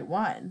the right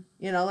one?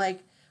 You know,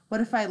 like,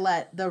 what if I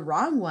let the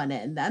wrong one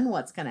in? Then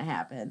what's going to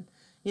happen?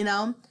 You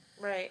know?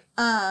 Right.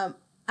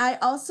 I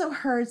also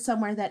heard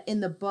somewhere that in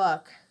the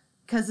book,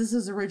 because this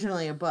is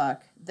originally a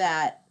book,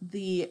 that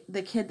the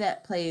kid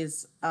that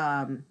plays,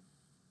 or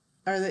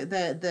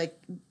the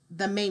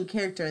main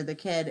character, the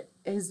kid,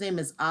 his name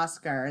is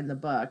Oscar in the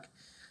book.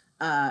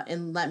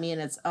 In Let Me In,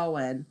 it's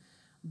Owen.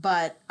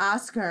 But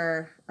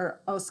Oscar,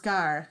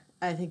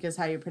 I think is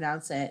how you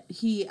pronounce it.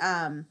 He's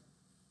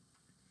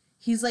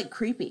like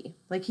creepy.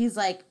 Like, he's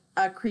like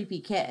a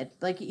creepy kid.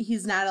 Like,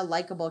 he's not a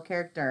likable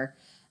character.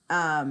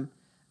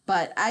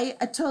 But I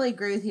totally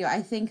agree with you.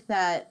 I think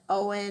that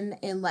Owen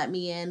in Let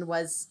Me In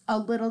was a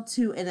little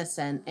too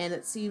innocent, and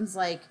it seems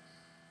like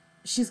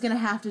she's going to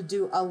have to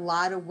do a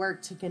lot of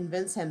work to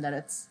convince him that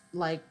it's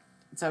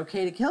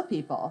okay to kill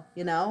people,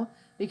 you know?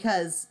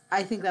 Because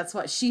I think that's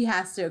what she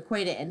has to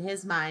equate it in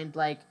his mind.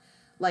 Like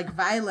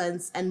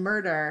violence and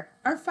murder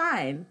are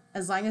fine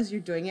as long as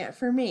you're doing it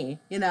for me,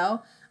 you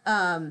know?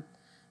 And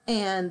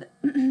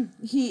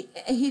he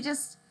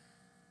just,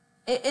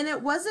 and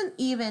it wasn't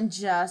even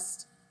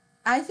just,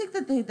 I think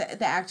that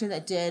the actor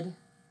that did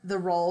the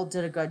role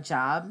did a good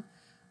job,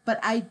 but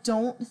I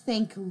don't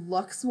think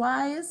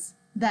looks-wise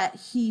that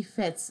he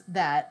fits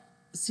that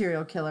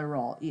serial killer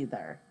role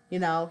either. You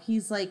know,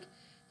 he's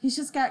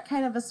just got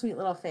kind of a sweet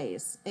little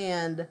face.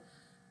 And,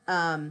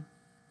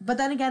 but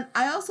then again,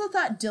 I also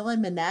thought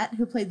Dylan Minnette,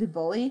 who played the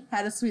bully,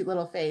 had a sweet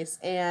little face,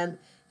 and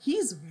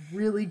he's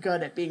really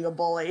good at being a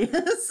bully.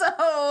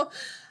 So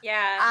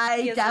yeah,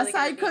 I guess really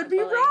I could be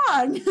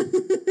wrong.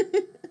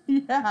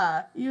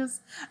 Yeah, he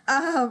was.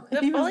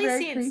 The bully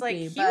very scenes,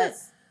 creepy, like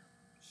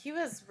he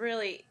was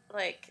really,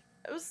 like,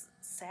 it was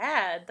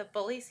sad. The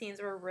bully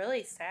scenes were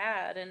really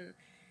sad, and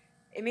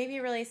it made me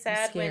really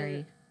sad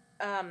when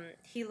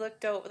he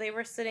looked over. They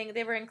were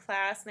in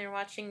class and they were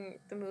watching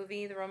the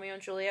movie, the Romeo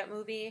and Juliet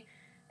movie,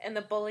 and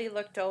the bully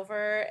looked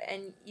over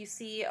and you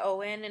see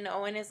Owen, and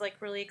Owen is like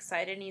really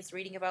excited and he's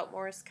reading about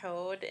Morse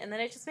code, and then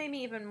it just made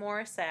me even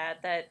more sad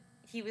that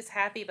he was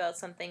happy about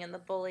something and the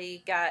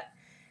bully got,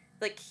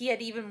 like, he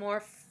had even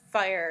more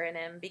fire in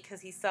him because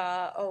he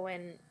saw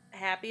Owen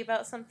happy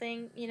about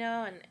something, you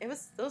know, and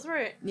those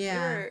were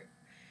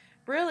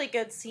really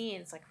good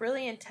scenes, like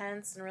really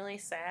intense and really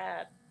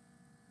sad.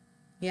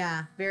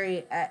 Yeah,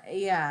 very,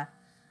 yeah.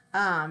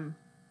 And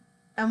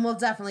we'll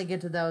definitely get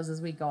to those as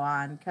we go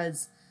on,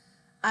 because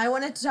I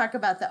wanted to talk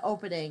about the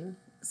opening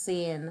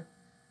scene.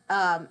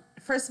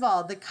 First of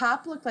all, the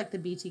cop looked like the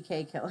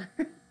BTK killer.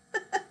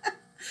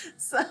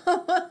 So,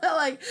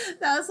 like,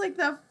 that was, like,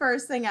 the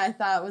first thing I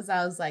thought was,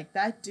 I was like,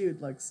 that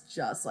dude looks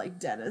just like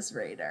Dennis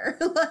Rader.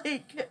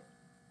 Like,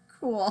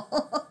 cool.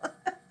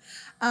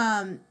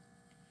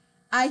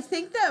 I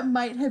think that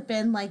might have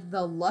been like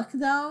the look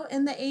though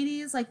in the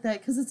 80s, like the,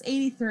 because it's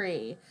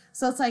 83.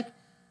 So it's like,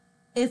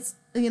 it's,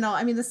 you know,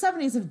 I mean, the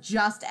 70s have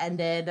just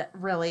ended,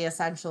 really,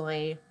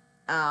 essentially.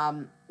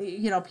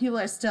 You know, people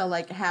are still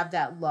like have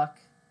that look,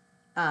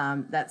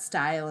 that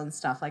style and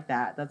stuff like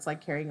that. That's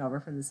like carrying over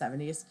from the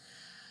 70s.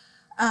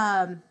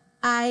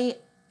 I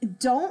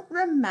don't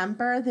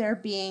remember there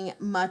being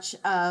much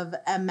of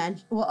a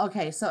well,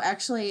 okay, so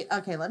actually,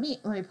 okay, let me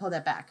pull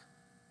that back.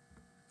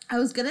 I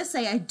was gonna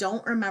say I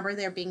don't remember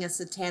there being a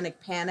satanic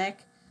panic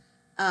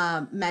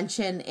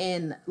mention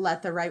in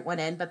Let the Right One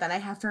In, but then I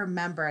have to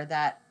remember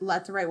that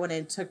Let the Right One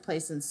In took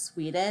place in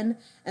Sweden,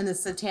 and the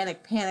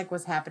satanic panic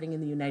was happening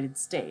in the United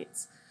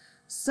States.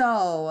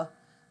 So,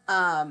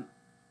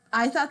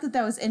 I thought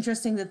that was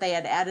interesting that they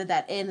had added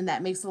that in, and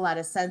that makes a lot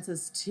of sense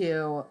as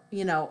to,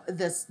 you know,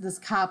 this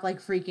cop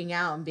like freaking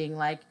out and being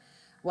like,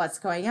 what's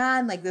going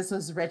on? Like, this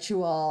was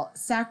ritual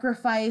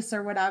sacrifice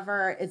or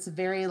whatever. It's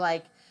very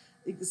like,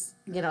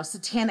 you know,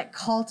 satanic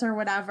cult or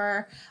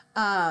whatever.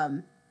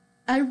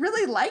 I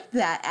really liked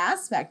that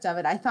aspect of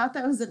it. I thought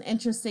that was an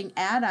interesting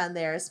add on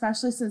there,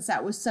 especially since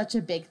that was such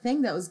a big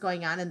thing that was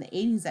going on in the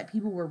 80s, that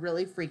people were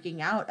really freaking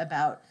out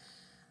about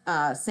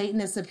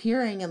Satanists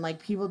appearing and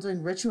like people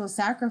doing ritual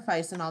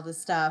sacrifice and all this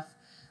stuff,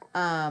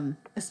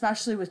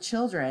 especially with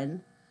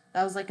children.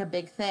 That was like a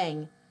big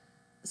thing.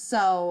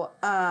 So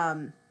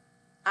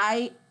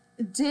I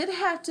did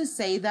have to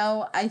say,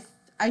 though,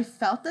 I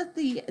felt that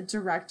the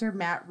director,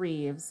 Matt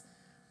Reeves,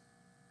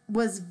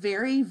 was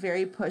very,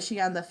 very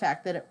pushy on the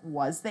fact that it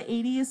was the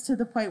 80s, to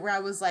the point where I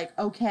was like,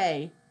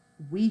 okay,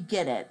 we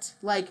get it.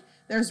 Like,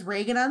 there's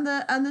Reagan on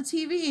the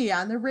TV,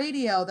 on the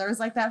radio. There's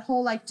like that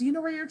whole like, do you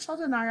know where your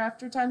children are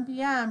after 10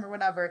 p.m. or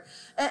whatever.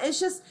 It's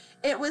just,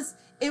 it was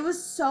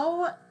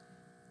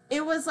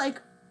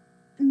like,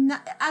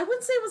 not, I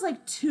wouldn't say it was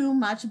like too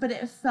much, but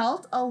it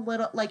felt a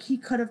little like he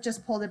could have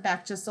just pulled it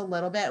back just a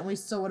little bit and we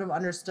still would have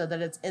understood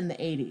that it's in the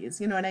 80s.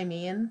 You know what I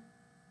mean?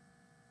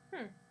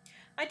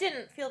 I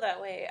didn't feel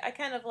that way. I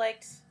thought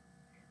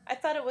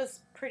it was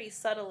pretty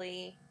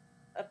subtly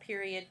a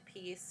period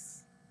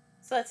piece.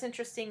 So that's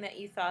interesting that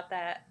you thought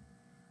that.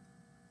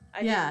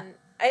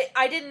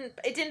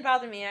 It didn't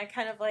bother me. I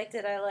kind of liked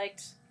it. I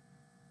liked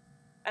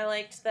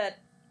that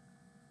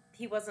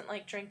he wasn't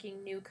like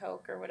drinking New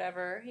Coke or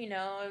whatever, you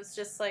know. It was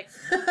just like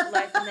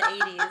life in the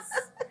 80s.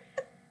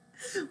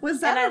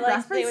 Was that a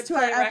reference to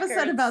our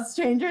episode about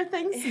Stranger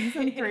Things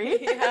season 3?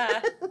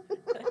 Yeah.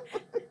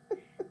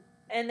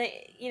 And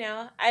they, you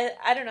know,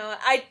 I don't know.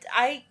 I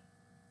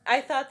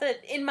thought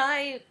that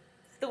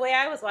the way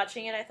I was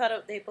watching it, I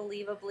thought they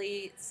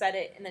believably said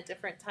it in a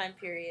different time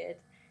period,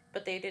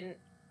 but I didn't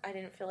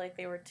feel like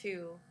they were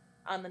too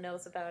on the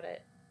nose about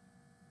it.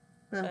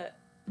 But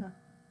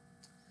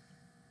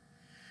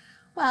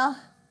well,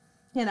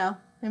 you know,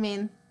 I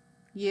mean,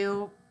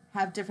 you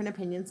have different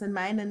opinions than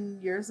mine,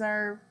 and yours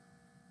are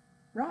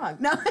wrong.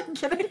 No, I'm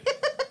kidding.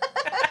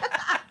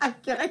 I'm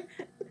kidding.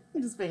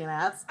 I'm just being an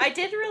ass. I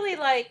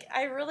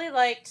really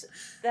liked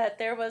that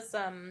there were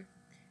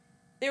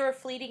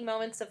fleeting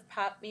moments of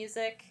pop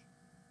music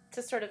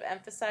to sort of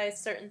emphasize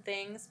certain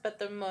things, but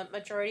the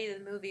majority of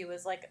the movie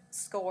was like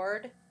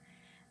scored.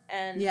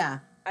 And yeah,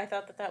 I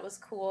thought that was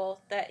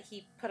cool that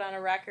he put on a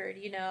record,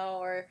 you know,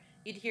 or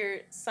you'd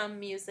hear some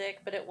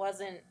music, but it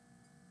wasn't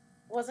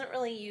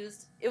really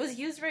used. It was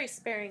used very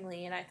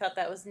sparingly, and I thought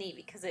that was neat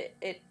because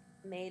it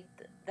made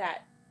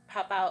that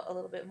pop out a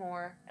little bit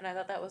more, and I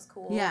thought that was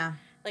cool. Yeah.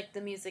 Like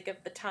the music of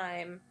the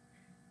time.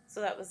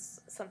 So that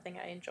was something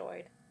I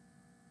enjoyed.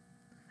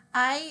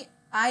 I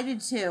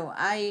did too.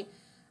 I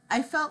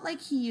felt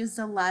like he used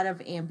a lot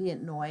of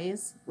ambient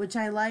noise, which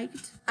I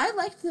liked. I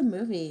liked the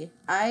movie.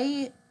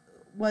 I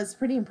was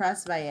pretty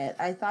impressed by it.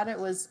 I thought it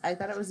was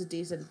a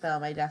decent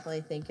film. I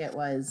definitely think it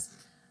was,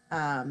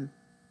 you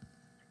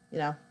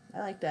know, I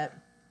liked it.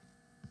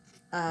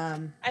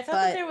 I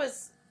thought that it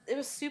was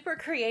super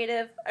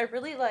creative. I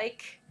really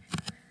like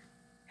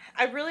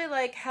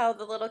how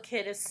the little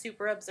kid is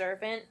super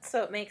observant,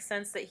 so it makes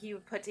sense that he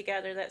would put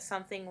together that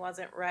something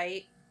wasn't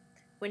right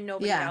when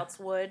nobody else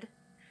would.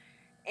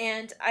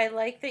 And I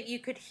like that you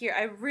could hear,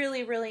 I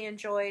really, really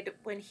enjoyed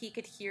when he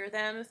could hear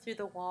them through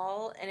the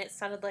wall, and it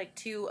sounded like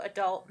two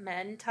adult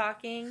men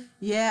talking.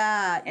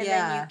 Yeah, and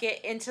then you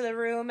get into the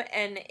room,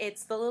 and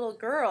it's the little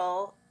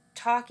girl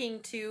talking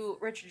to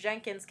Richard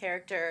Jenkins'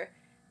 character,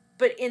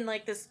 but in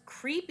like this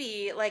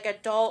creepy, like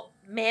adult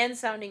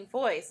man-sounding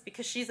voice,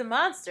 because she's a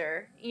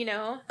monster, you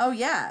know? Oh,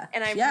 yeah.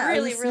 And I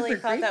really, really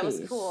thought creepy. That was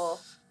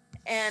cool.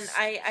 And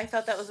I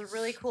thought that was a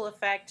really cool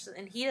effect,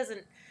 and he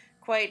doesn't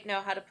quite know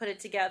how to put it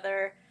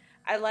together.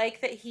 I like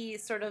that he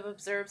sort of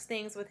observes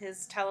things with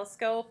his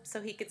telescope,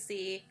 so he could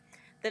see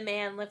the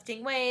man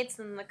lifting weights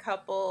and the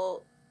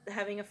couple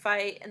having a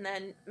fight and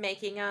then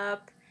making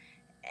up.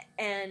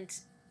 And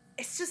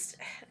it's just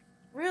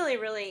really,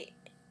 really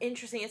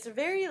interesting. It's a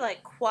very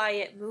like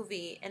quiet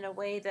movie in a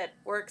way that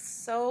works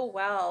so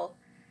well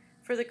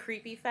for the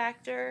creepy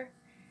factor.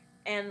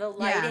 And the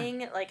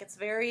lighting, like, it's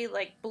very,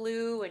 like,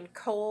 blue and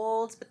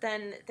cold, but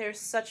then there's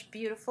such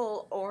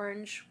beautiful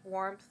orange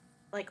warmth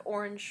like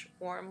orange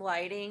warm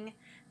lighting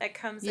that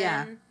comes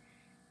Yeah. in.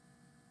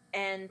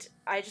 And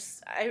I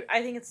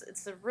think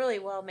it's a really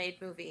well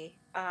made movie.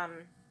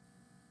 And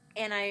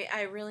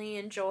I really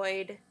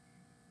enjoyed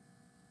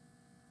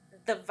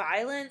the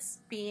violence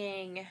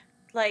being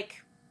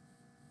like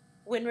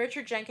when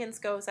Richard Jenkins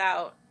goes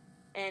out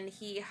and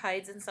he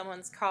hides in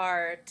someone's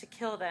car to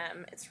kill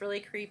them. It's really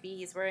creepy.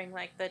 He's wearing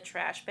like the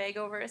trash bag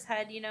over his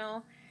head, you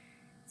know?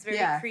 It's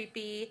very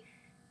creepy.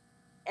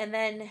 And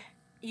then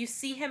you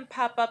see him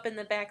pop up in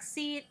the back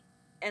seat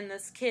and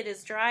this kid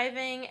is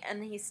driving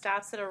and he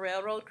stops at a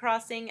railroad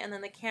crossing and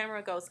then the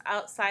camera goes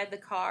outside the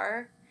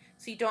car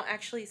so you don't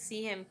actually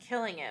see him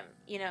killing him,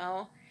 you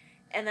know?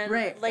 And then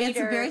right. later... It's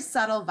a very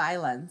subtle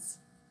violence.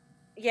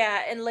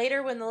 Yeah, and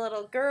later when the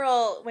little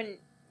girl, when,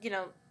 you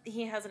know,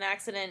 he has an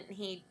accident and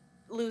he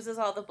loses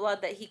all the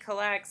blood that he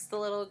collects, the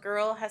little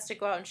girl has to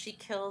go out and she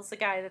kills the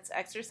guy that's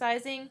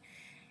exercising.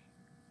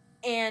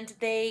 And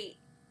they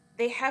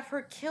have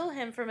her kill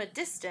him from a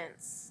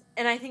distance.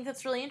 And I think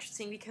that's really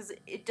interesting because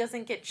it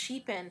doesn't get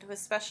cheapened with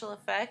special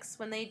effects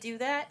when they do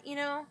that, you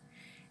know?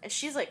 And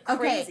she's like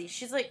crazy. Okay.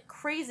 She's like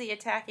crazy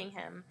attacking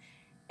him.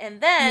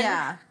 And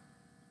then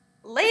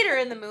later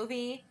in the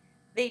movie,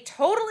 they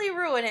totally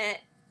ruin it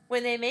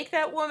when they make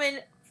that woman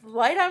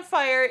light on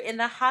fire in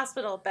the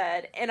hospital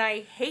bed. And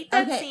I hate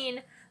that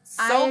scene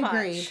so much. I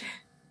agree.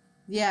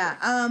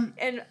 Yeah.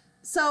 And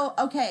so,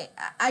 okay,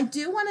 I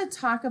do want to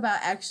talk about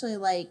actually,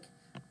 like,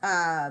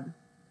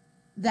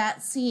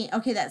 that scene.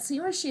 Okay, that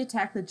scene where she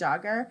attacked the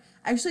jogger,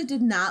 I actually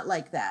did not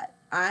like that.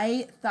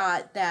 I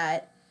thought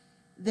that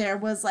there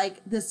was, like,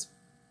 this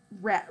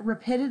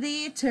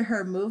rapidity to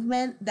her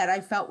movement that I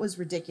felt was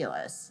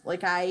ridiculous.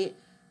 Like, I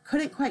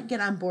couldn't quite get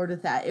on board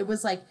with that. It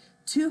was, like,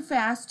 too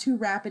fast, too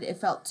rapid. It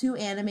felt too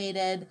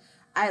animated.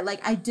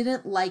 I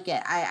didn't like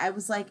it. I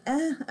was like,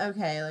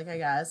 okay, like, I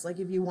guess, like,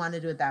 if you want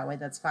to do it that way,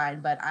 that's fine.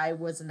 But I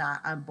was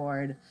not on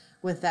board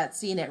with that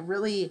scene. It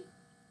really,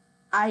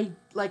 I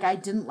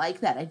didn't like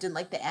that. I didn't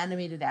like the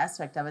animated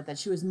aspect of it, that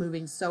she was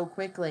moving so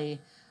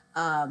quickly.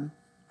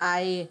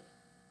 I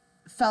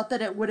felt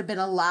that it would have been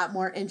a lot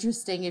more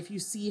interesting if you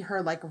see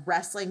her, like,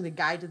 wrestling the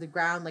guy to the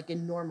ground, like,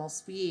 in normal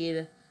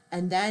speed,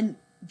 and then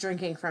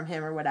drinking from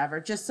him or whatever,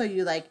 just so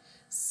you, like,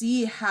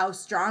 see how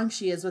strong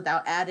she is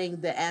without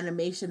adding the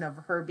animation of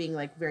her being,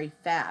 like, very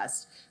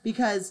fast.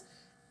 Because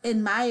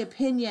in my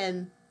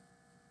opinion,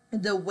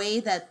 the way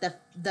that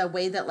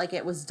like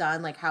it was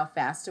done, like how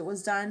fast it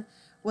was done,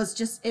 was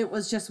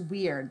just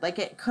weird. Like,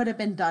 it could have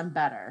been done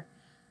better.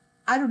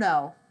 I don't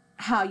know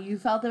how you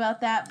felt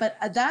about that, but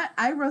that,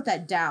 I wrote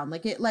that down.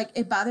 Like,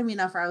 it bothered me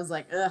enough where I was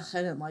like, ugh, I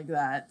didn't like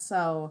that.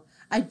 So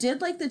I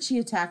did like that she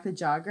attacked the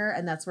jogger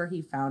and that's where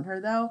he found her,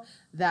 though.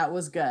 That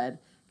was good.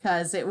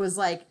 Because it was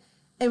like,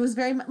 it was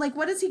very, like,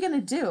 what is he going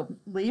to do?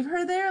 Leave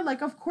her there?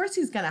 Like, of course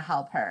he's going to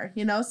help her,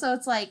 you know? So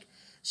it's like,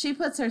 she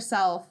puts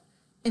herself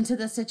into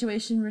the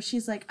situation where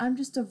she's like, I'm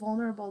just a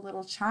vulnerable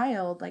little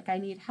child. Like, I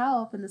need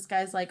help. And this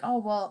guy's like, oh,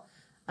 well,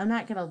 I'm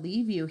not going to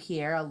leave you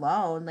here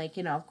alone. Like,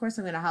 you know, of course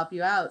I'm going to help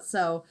you out.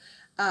 So,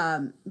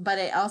 but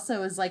it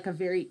also is like a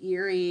very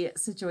eerie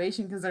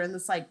situation because they're in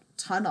this, like,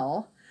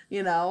 tunnel,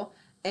 you know?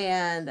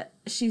 And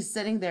she's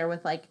sitting there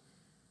with, like,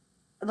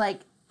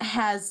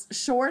 has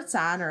shorts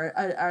on or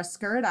a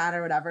skirt on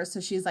or whatever. So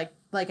she's like,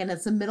 and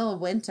it's the middle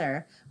of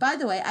winter. By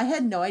the way, I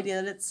had no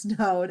idea that it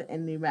snowed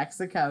in New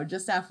Mexico.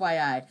 Just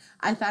FYI.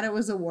 I thought it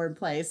was a warm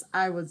place.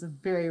 I was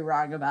very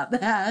wrong about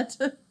that.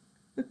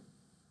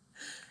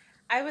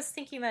 I was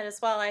thinking that as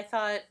well. I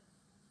thought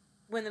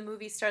when the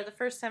movie started, the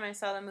first time I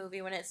saw the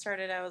movie, when it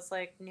started, I was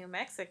like, New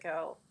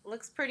Mexico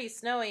looks pretty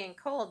snowy and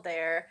cold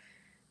there.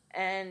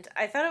 And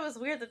I thought it was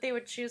weird that they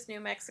would choose New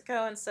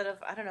Mexico instead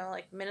of, I don't know,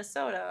 like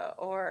Minnesota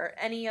or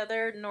any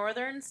other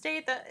northern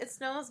state that it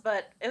snows.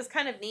 But it was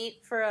kind of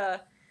neat for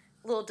a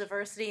little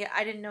diversity.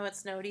 I didn't know it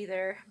snowed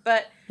either.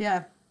 But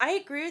yeah, I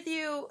agree with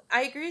you.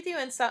 I agree with you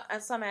in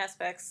some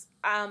aspects.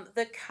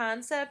 The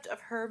concept of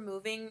her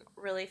moving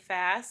really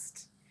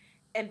fast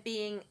and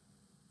being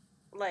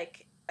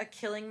like a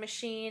killing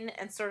machine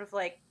and sort of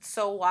like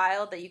so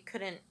wild that you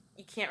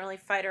can't really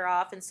fight her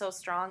off and so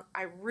strong,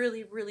 I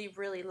really, really,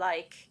 really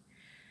like.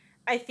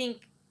 I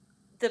think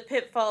the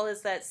pitfall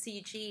is that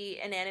CG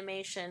and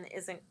animation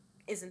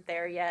isn't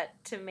there yet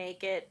to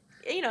make it,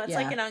 you know, it's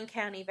like an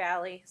uncanny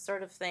valley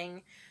sort of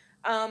thing.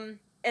 And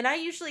I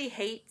usually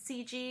hate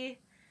CG,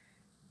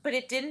 but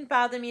it didn't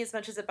bother me as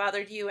much as it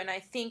bothered you, and I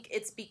think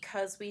it's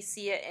because we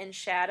see it in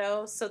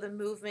shadow, so the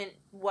movement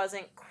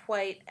wasn't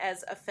quite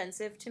as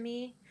offensive to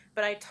me,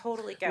 but I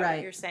totally get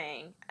what you're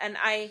saying. And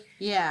I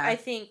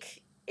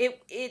think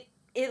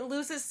it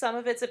loses some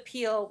of its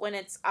appeal when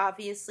it's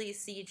obviously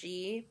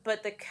CG,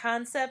 but the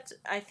concept,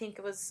 I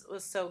think, was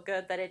so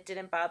good that it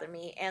didn't bother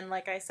me. And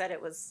like I said,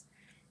 it was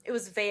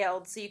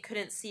veiled, so you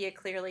couldn't see it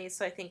clearly,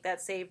 so I think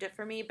that saved it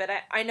for me. But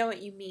I know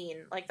what you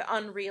mean, like the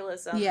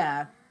unrealism.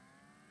 Yeah.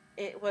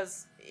 You know,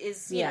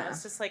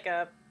 it's just like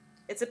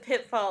it's a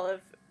pitfall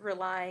of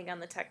relying on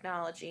the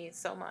technology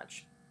so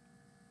much.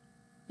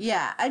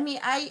 Yeah, I mean,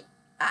 I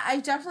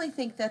definitely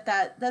think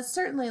that's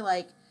certainly,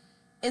 like,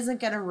 isn't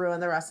going to ruin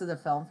the rest of the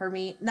film for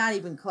me. Not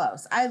even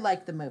close. I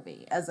like the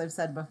movie, as I've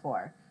said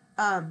before.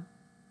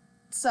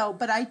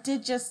 But I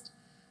did just,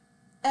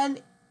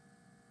 and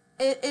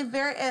it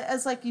very,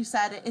 as like you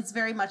said, it's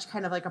very much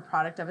kind of like a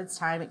product of its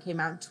time. It came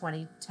out in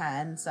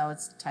 2010, so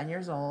it's 10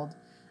 years old.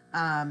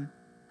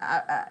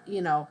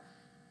 You know,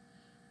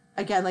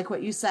 again, like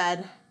what you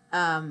said,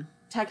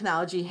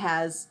 technology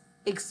has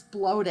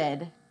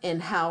exploded in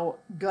how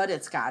good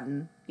it's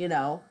gotten, you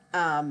know,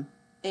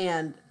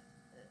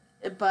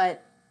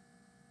 but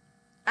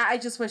I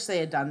just wish they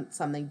had done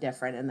something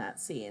different in that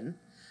scene.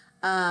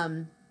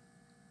 I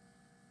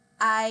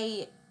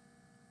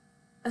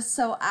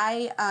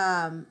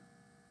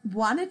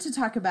wanted to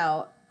talk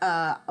about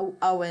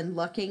Owen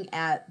looking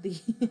at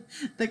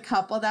the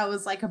couple that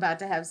was like about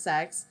to have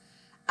sex.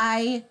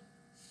 I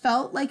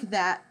felt like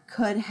that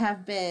would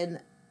have been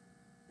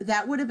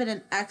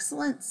an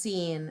excellent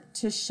scene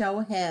to show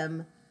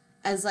him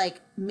as like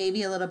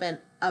maybe a little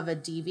bit of a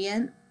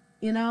deviant,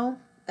 you know,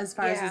 as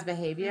far as his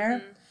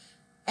behavior. Mm-hmm.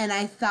 And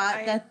I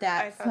thought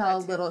that fell a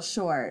little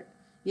short.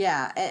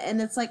 Yeah.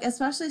 And it's like,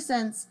 especially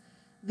since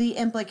the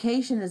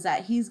implication is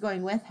that he's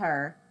going with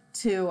her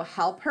to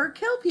help her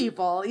kill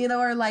people, you know,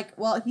 or like,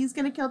 well, he's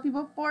going to kill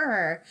people for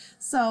her.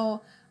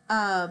 So,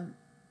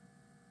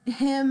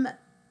 him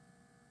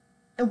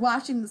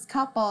watching this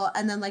couple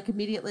and then like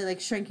immediately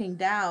like shrinking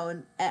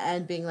down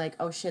and being like,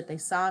 oh shit, they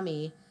saw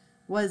me,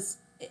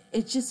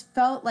 it just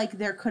felt like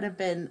there could have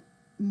been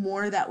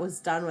more that was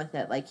done with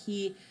it. Like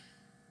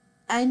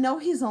I know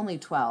he's only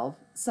 12,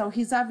 so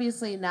he's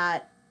obviously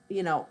not,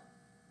 you know,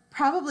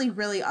 probably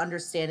really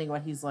understanding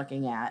what he's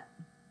looking at,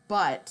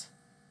 but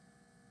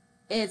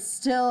it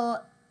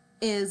still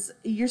is,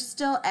 you're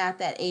still at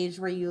that age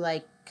where you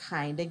like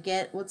kind of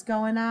get what's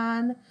going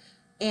on.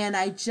 And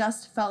I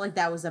just felt like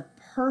that was a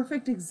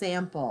perfect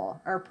example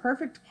or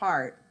perfect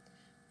part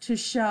to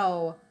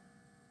show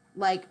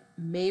like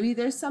maybe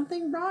there's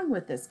something wrong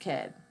with this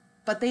kid,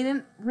 but they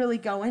didn't really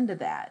go into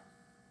that.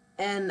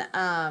 And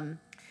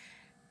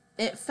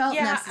it felt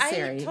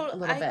necessary a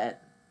little bit.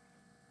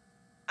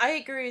 I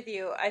agree with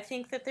you. I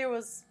think that there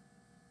was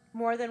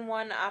more than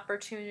one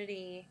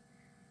opportunity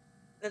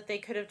that they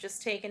could have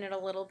just taken it a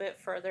little bit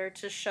further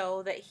to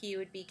show that he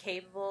would be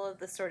capable of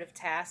the sort of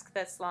task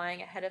that's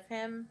lying ahead of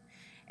him.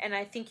 And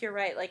I think you're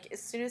right. Like,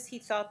 as soon as he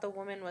thought the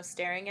woman was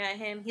staring at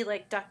him, he,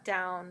 like, ducked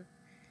down.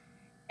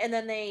 And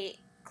then they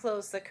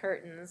closed the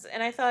curtains.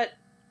 And I thought,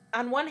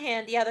 on one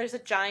hand, yeah, there's a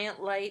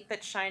giant light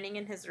that's shining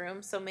in his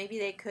room, so maybe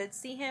they could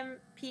see him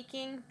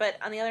peeking. But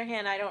on the other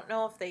hand, I don't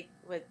know if they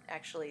would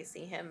actually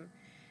see him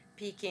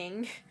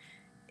peeking,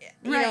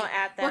 you know,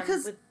 at them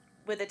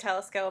with a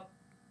telescope.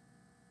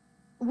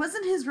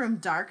 Wasn't his room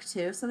dark,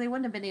 too? So they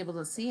wouldn't have been able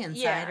to see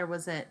inside, or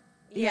was it?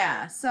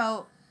 Yeah.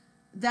 So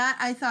that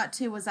I thought,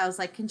 too, was I was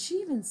like, can she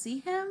even see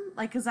him?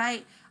 Like, because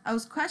I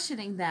was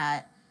questioning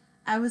that.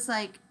 I was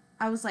like,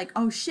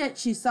 oh, shit,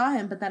 she saw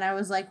him. But then I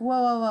was like,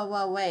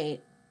 whoa,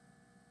 wait.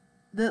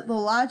 The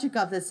logic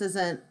of this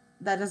that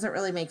doesn't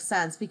really make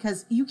sense,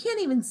 because you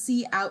can't even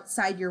see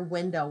outside your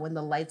window when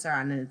the lights are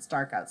on and it's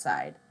dark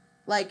outside.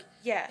 Like,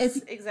 yes,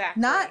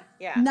 exactly. Not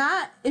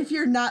if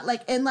you're not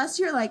like, unless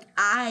you're like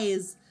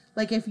eyes,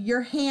 like if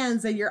your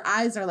hands and your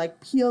eyes are like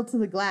peeled to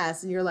the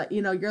glass and you're like,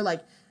 you know, you're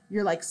like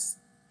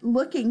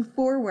looking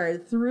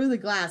forward through the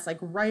glass, like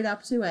right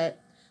up to it,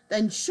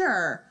 then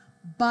sure.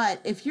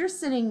 But if you're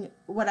sitting,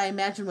 what I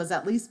imagine was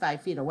at least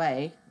 5 feet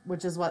away,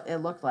 which is what it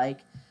looked like,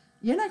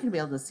 you're not going to be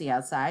able to see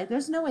outside.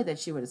 There's no way that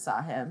she would have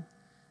saw him.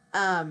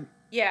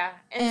 Yeah.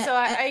 And so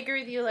I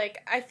agree with you.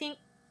 Like, I think,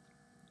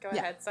 go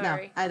ahead.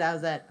 Sorry. No, that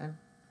was it.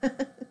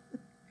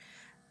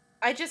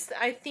 I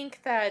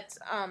think that,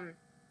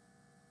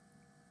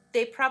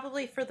 they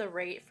probably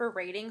for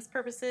ratings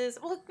purposes,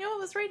 well, no,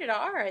 it was rated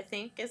R, I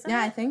think, isn't it?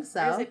 Yeah, I think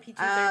so. Or is it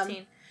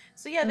PG-13?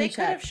 So yeah, they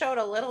could have showed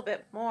a little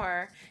bit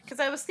more.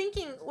 Because I was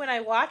thinking, when I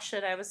watched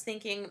it, I was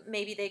thinking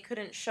maybe they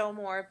couldn't show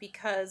more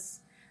because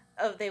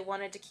of they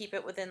wanted to keep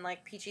it within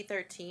like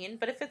PG-13.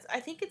 But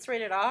I think it's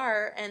rated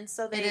R, and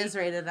so it is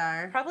rated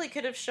R. Probably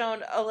could have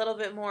shown a little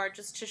bit more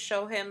just to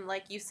show him,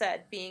 like you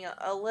said, being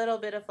a little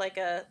bit of like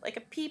a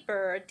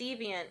peeper, a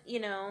deviant, you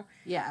know.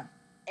 Yeah.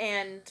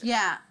 And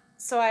yeah.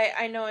 So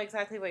I know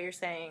exactly what you're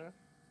saying.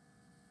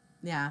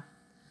 Yeah.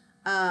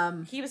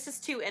 He was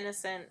just too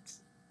innocent,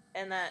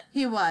 and that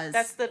he was.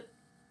 That's the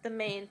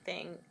main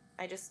thing.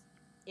 I just,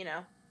 you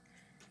know.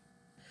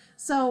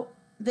 So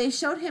they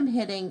showed him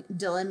hitting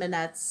Dylan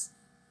Minette's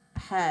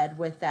head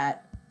with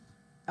that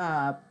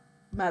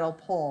metal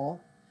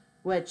pole,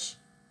 which,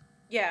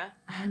 yeah.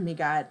 Oh my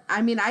God.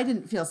 I mean, I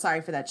didn't feel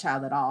sorry for that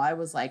child at all. I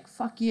was like,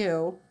 fuck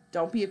you.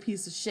 Don't be a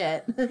piece of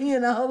shit. You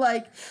know,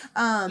 like.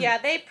 Yeah,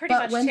 they pretty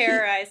much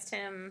terrorized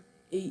him.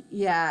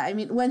 Yeah, I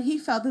mean, when he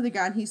fell to the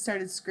ground, he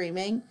started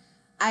screaming.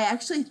 I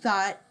actually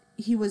thought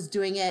he was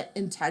doing it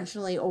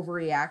intentionally,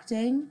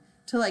 overreacting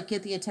to like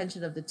get the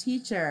attention of the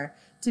teacher,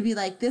 to be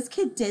like, this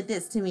kid did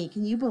this to me.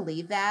 Can you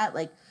believe that?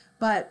 Like,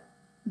 but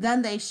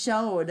then they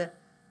showed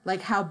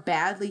like how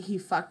badly he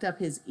fucked up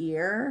his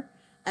ear.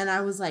 And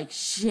I was like,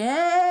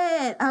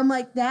 shit. I'm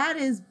like, that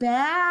is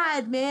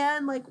bad,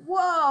 man. Like,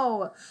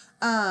 whoa.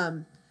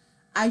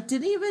 I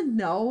didn't even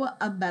know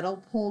a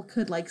metal pole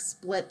could like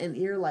split an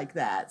ear like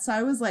that. So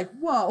I was like,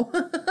 whoa.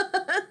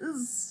 This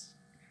is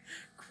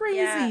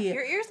Yeah, crazy.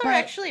 your ears are But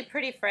actually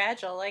pretty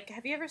fragile. Like,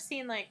 have you ever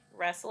seen like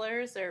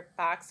wrestlers or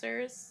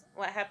boxers?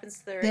 What happens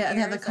to their they have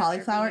the ears after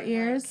cauliflower being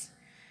like? ears.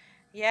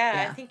 Yeah,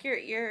 I Yeah. think your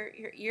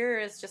ear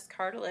is just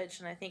cartilage,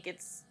 and I think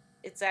it's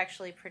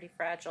actually pretty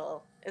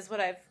fragile. Is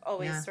what I've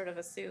always Yeah. sort of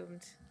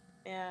assumed.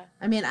 Yeah.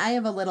 I mean, I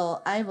have a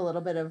little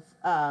bit of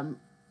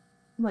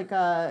like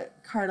a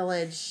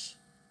cartilage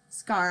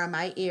scar on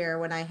my ear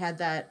when I had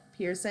that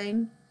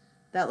piercing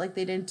that like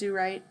they didn't do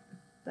right,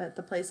 that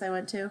the place I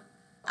went to.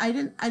 I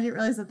didn't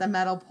realize that the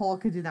metal pole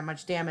could do that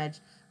much damage.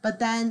 But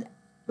then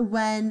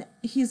when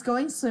he's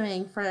going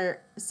swimming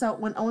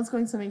when Owen's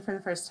going swimming for the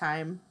first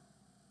time,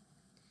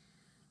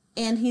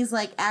 and he's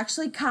like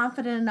actually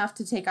confident enough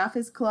to take off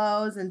his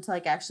clothes and to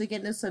like actually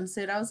get in a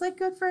swimsuit, I was like,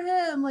 good for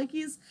him. Like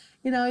he's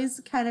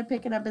kind of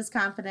picking up his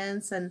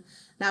confidence, and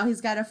now he's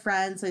got a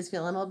friend, so he's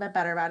feeling a little bit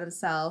better about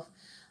himself.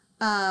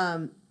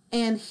 And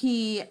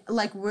he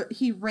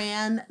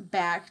ran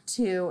back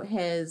to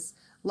his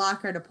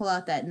locker to pull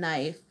out that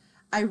knife.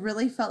 I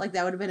really felt like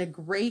that would have been a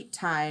great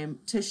time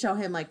to show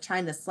him like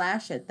trying to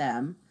slash at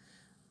them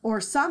or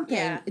something.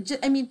 Yeah.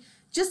 I mean,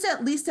 just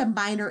at least a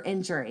minor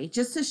injury,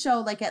 just to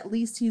show like at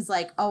least he's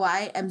like, oh,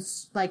 I'm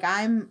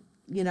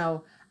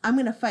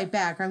gonna fight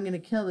back, or I'm gonna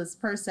kill this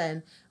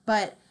person.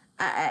 But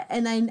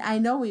I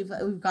know we've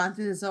gone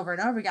through this over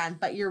and over again.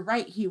 But you're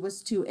right, he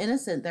was too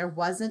innocent. There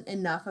wasn't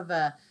enough of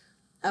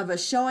a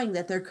showing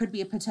that there could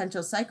be a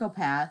potential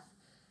psychopath.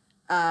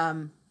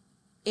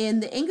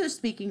 In the English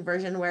speaking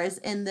version, whereas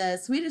in the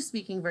Swedish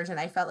speaking version,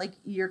 I felt like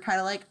you're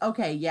kind of like,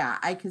 okay, yeah,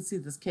 I could see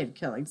this kid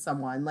killing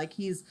someone. Like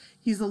he's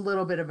a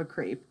little bit of a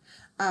creep.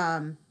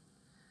 And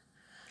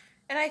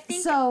I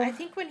think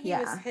when he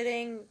was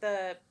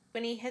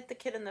when he hit the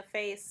kid in the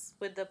face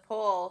with the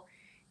pole,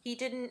 he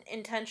didn't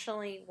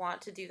intentionally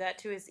want to do that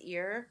to his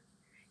ear.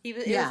 It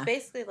was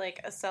basically like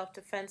a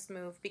self-defense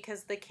move,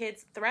 because the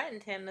kids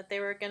threatened him that they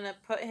were going to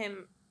put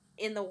him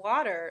in the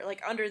water,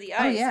 like under the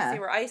ice, because they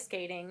were ice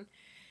skating.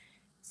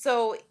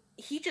 So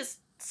he just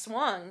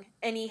swung,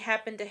 and he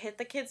happened to hit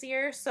the kid's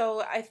ear.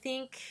 So I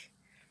think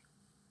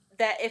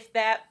that if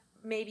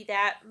maybe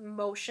that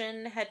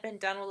motion had been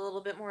done with a little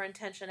bit more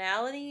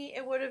intentionality,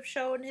 it would have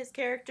shown his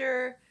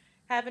character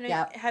having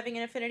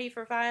an affinity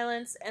for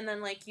violence. And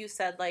then, like you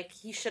said, like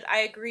I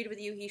agreed with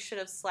you, he should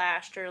have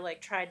slashed or like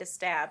tried to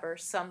stab or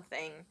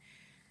something.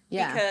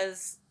 Yeah.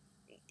 Because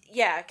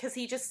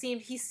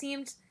he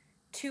seemed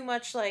too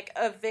much like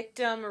a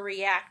victim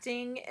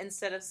reacting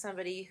instead of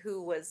somebody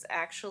who was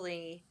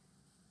actually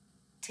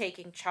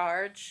taking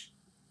charge.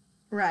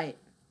 Right.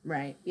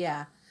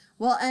 Yeah.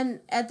 Well, and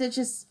that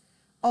just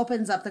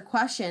opens up the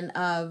question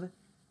of,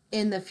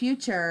 in the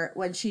future,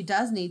 when she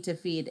does need to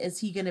feed, is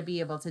he going to be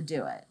able to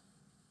do it?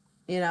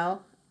 You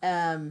know?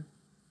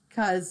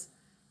 Because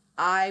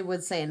I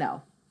would say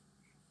no.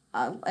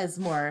 Is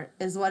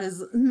what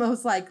is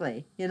most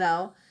likely, you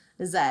know?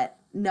 Is that,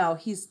 no,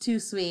 he's too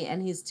sweet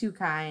and he's too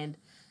kind.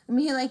 I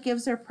mean, he like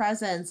gives her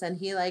presents, and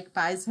he like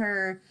buys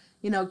her,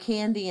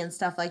 candy and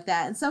stuff like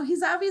that. And so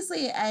he's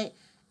obviously a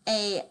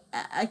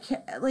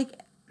like,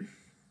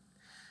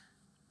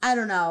 I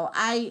don't know.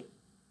 I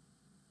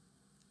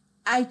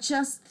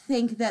just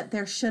think that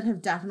there should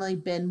have definitely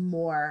been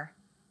more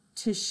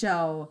to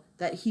show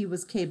that he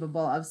was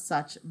capable of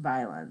such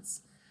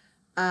violence.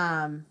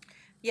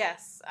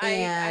 Yes,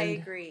 I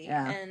agree.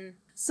 Yeah. And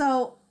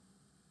so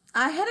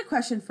I had a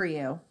question for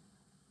you.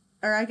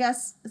 Or I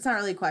guess it's not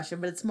really a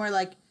question, but it's more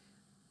like,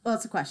 well,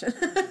 it's a question.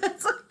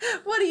 It's like,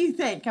 what do you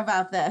think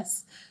about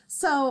this?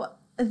 So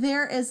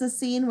there is a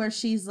scene where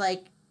she's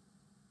like,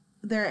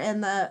 they're on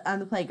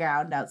the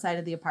playground outside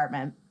of the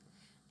apartment,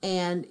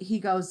 and he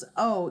goes,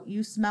 "Oh,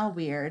 you smell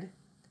weird."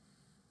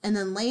 And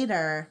then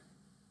later,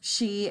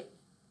 she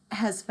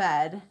has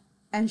fed,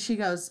 and she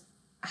goes,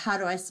 "How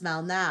do I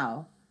smell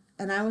now?"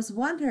 And I was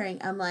wondering,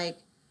 I'm like,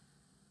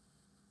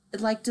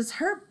 does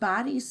her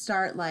body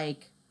start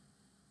like,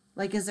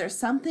 is there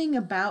something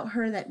about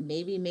her that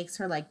maybe makes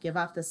her like give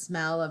off the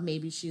smell of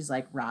maybe she's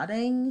like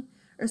rotting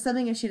or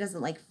something if she doesn't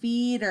like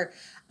feed? Or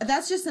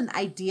that's just an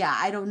idea.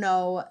 I don't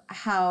know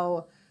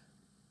how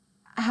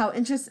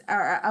interested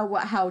or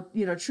how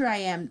true I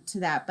am to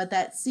that, but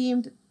it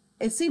seemed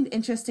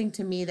interesting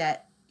to me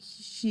that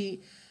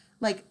she,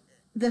 like,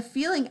 the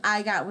feeling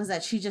I got was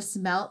that she just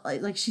smelled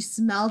like she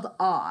smelled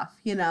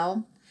off,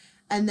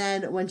 and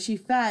then when she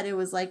fed, it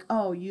was like,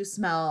 oh, you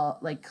smell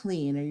like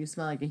clean, or you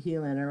smell like a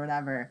human, or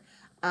whatever.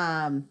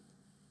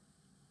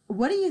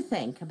 What do you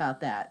think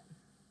about that?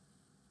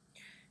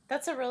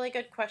 that's a really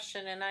good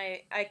question, and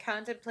I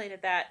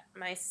contemplated that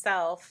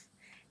myself,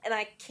 and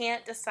I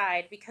can't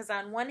decide, because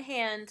on one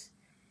hand,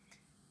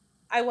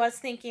 I was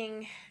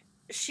thinking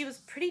she was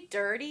pretty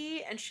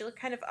dirty, and she looked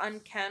kind of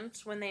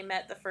unkempt when they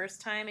met the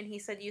first time, and he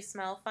said, "You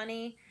smell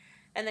funny."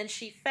 And then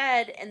she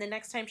fed, and the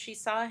next time he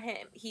saw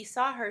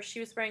her, she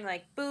was wearing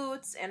like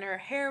boots and her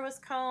hair was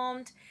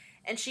combed,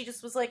 and she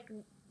just was like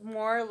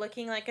more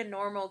looking like a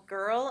normal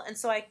girl. And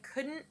so I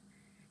couldn't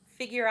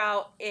figure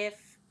out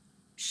if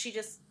she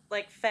just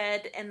like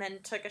fed and then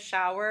took a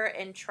shower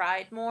and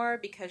tried more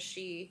because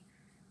she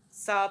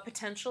saw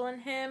potential in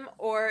him,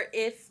 or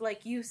if,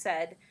 like you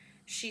said,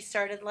 she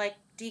started like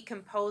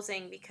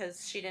decomposing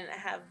because she didn't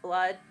have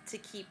blood to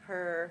keep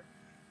her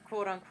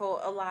quote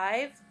unquote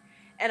alive.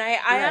 And I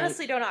Right.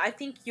 honestly don't know. I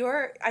think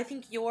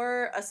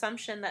your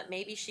assumption that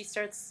maybe she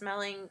starts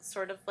smelling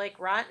sort of like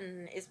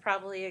rotten is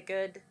probably a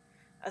good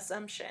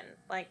assumption.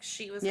 Like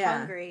she was Yeah.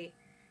 hungry,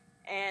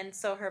 and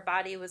so her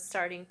body was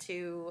starting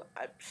to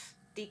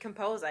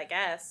decompose, I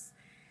guess.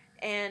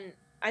 And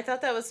I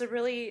thought that was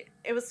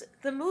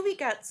the movie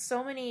got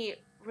so many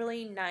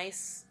really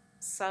nice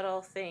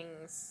subtle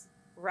things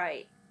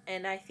right.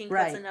 And I think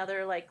that's Right.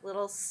 another like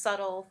little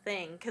subtle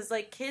thing, cuz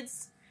like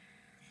kids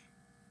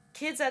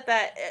at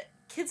that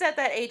kids at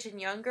that age and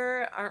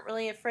younger aren't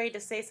really afraid to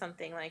say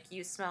something like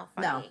you smell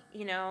No. funny,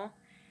 you know?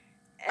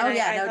 And Oh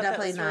yeah, I no, thought that definitely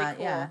was really not. Yeah.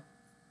 cool.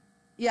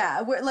 Yeah,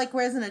 like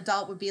whereas an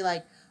adult would be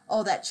like,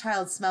 "Oh, that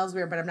child smells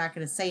weird, but I'm not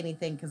going to say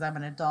anything because I'm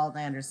an adult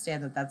and I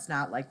understand that that's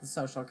not like the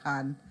social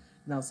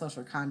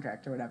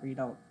contract or whatever. You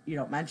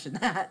don't mention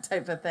that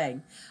type of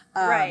thing."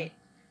 Um, Right.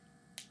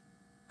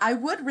 I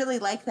would really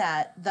like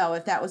that though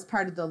if that was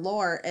part of the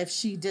lore. If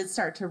she did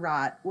start to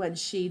rot when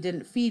she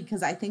didn't feed,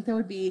 because I think that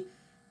would be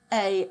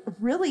a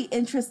really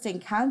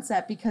interesting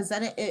concept. Because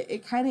then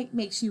it kind of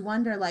makes you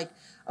wonder, like,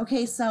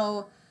 okay,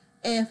 so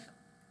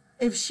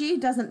if she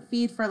doesn't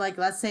feed for like,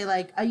 let's say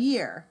like a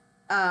year,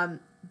 um,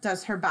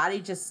 does her body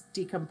just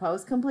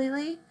decompose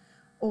completely,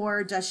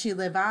 or does she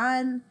live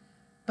on,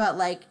 but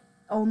like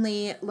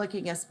only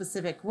looking a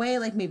specific way,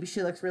 like maybe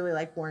she looks really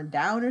like worn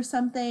down or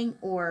something,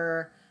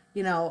 or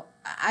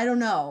I don't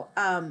know,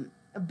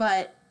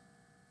 but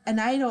and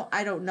I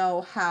don't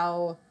know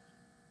how.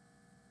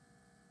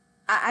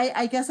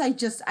 I guess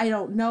I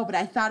don't know, but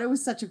I thought it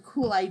was such a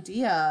cool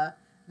idea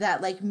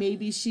that like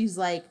maybe she's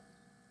like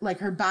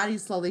her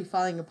body's slowly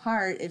falling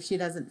apart if she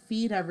doesn't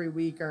feed every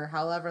week or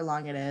however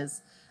long it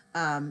is.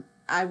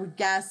 I would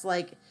guess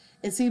like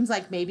it seems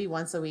like maybe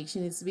once a week she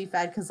needs to be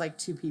fed because like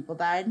two people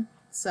died.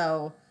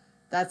 So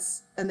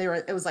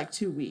it was like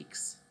 2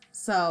 weeks.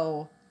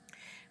 So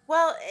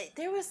Well,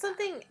 there was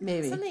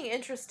maybe. something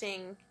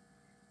interesting.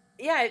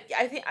 Yeah,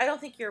 I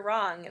don't think you're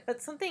wrong,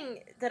 but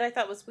something that I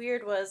thought was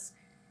weird was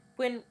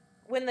when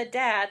when the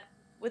dad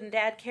when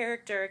dad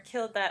character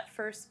killed that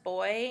first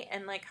boy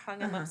and like hung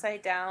him Uh-huh.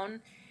 upside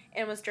down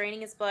and was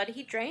draining his blood,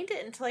 he drained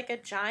it into like a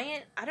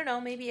giant, I don't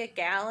know, maybe a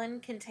gallon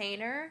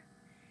container.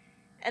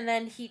 And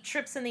then he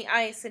trips in the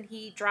ice and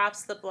he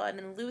drops the blood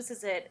and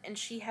loses it, and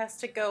she has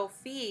to go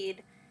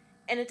feed,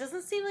 and it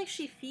doesn't seem like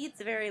she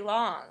feeds very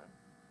long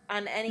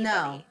on No.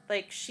 anybody.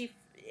 Like she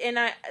and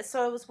I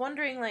so I was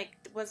wondering, like,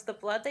 was the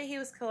blood that he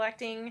was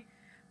collecting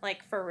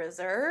like for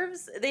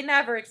reserves? They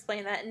never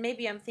explain that, and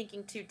maybe I'm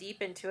thinking too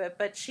deep into it,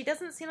 but she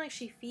doesn't seem like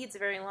she feeds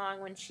very long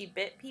when she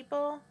bit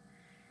people.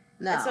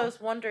 And so I No. was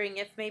wondering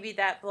if maybe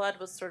that blood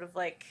was sort of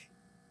like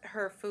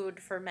her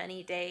food for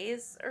many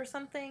days or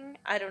something.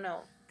 I don't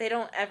know. They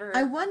don't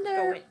I ever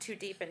go wonder. too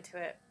deep into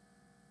it.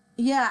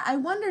 Yeah, I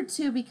wonder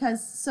too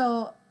because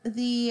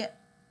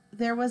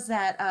there was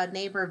that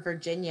neighbor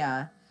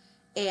Virginia,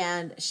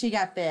 and she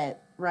got bit,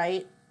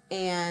 right,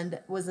 and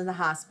was in the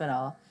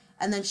hospital,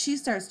 and then she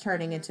starts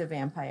turning Hmm. into a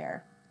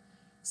vampire.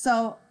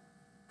 So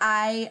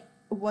I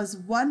was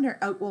wondering.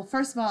 Well,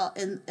 first of all,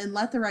 and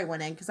Let the Right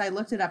One In, because I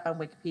looked it up on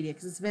Wikipedia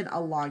because it's been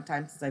a long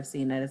time since I've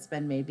seen it.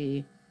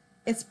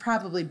 It's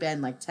probably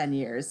been like 10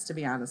 years to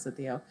be honest with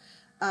you.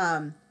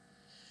 Um,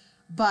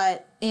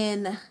 but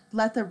in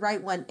Let the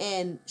Right One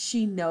In,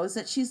 she knows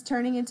that she's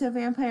turning into a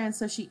vampire, and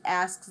so she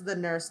asks the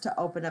nurse to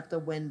open up the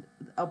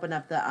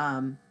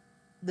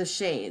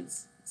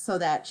shades so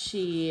that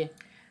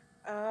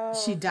Oh,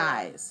 she okay.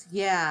 dies.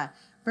 Yeah.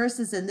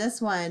 Versus in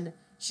this one,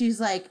 she's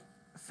like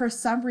for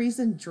some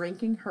reason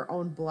drinking her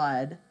own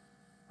blood,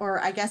 or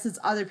I guess it's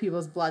other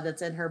people's blood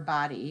that's in her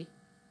body,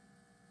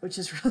 which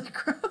is really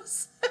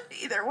gross.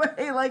 Either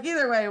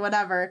way,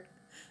 whatever.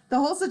 The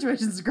whole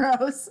situation's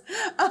gross.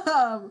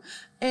 Um,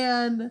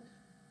 and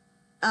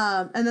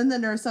and then the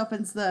nurse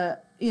opens the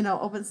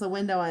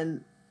window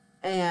and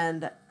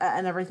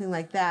everything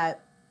like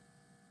that.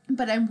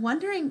 But I'm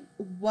wondering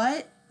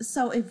what.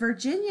 So if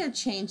Virginia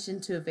changed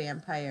into a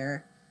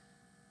vampire,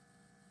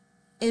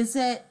 is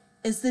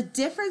the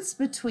difference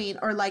between,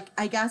 or like,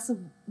 I guess,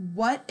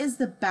 what is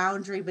the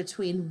boundary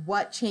between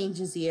what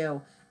changes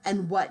you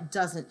and what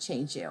doesn't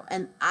change you?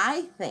 And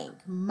I think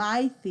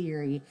my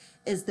theory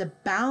is the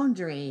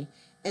boundary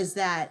is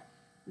that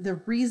the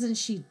reason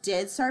she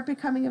did start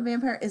becoming a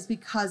vampire is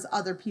because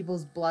other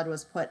people's blood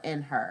was put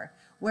in her,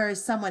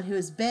 whereas someone who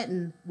is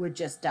bitten would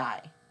just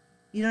die.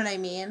 You know what I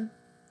mean?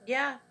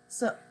 Yeah,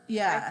 So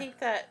I yeah. think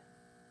that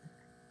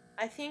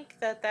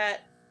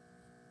that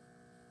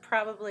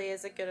probably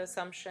is a good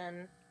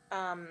assumption.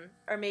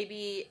 Or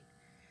maybe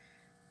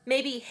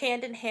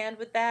hand in hand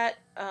with that.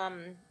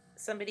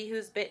 somebody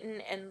who's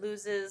bitten and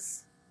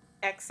loses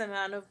X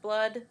amount of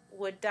blood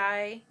would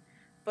die,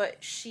 but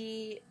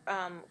she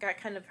got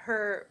kind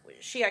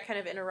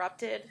of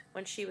interrupted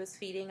when she was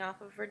feeding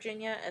off of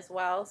Virginia as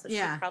well, so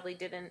she probably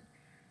didn't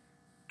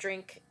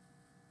drink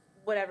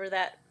whatever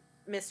that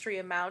mystery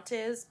amount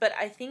is. But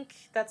I think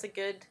that's a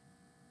good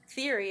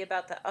theory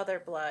about the other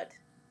blood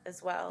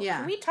as well. Yeah.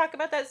 Can we talk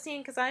about that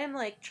scene? Because I am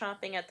like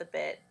chomping at the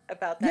bit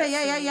about that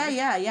scene.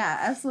 Yeah.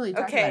 Absolutely.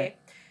 Talk about it.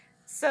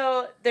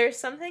 So there's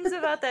some things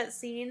about that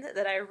scene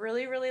that I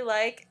really, really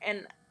like,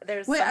 and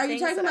there's some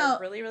things that I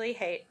really, really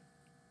hate.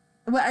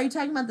 What are you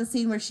talking about? The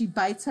scene where she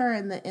bites her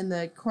in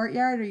the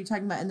courtyard, or are you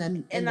talking about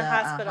in the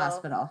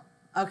hospital?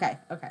 Okay.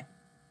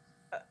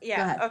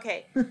 Yeah.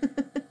 Okay.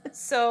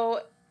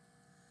 So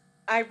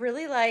I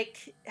really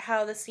like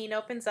how the scene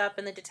opens up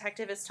and the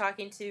detective is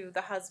talking to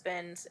the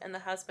husband, and the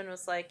husband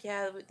was like,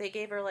 yeah, they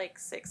gave her like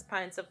 6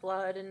 pints of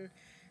blood, and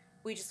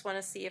we just want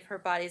to see if her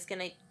body's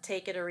going to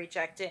take it or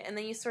reject it. And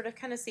then you sort of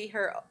kind of see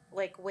her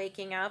like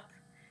waking up,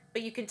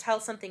 but you can tell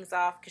something's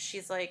off because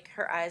she's like,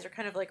 her eyes are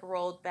kind of like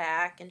rolled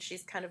back and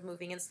she's kind of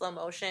moving in slow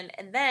motion.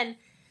 And then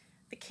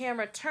the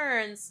camera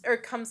turns or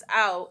comes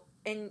out,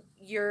 and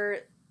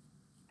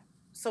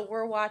so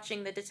we're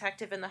watching the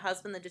detective and the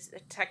husband. The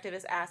detective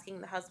is asking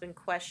the husband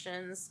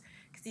questions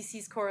because he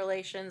sees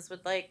correlations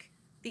with like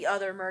the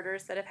other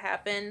murders that have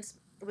happened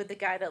with the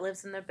guy that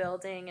lives in the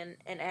building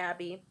and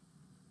Abby.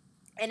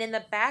 And in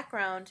the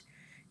background,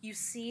 you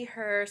see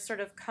her sort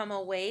of come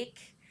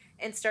awake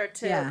and start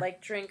to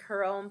like drink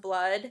her own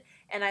blood.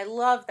 And I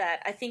love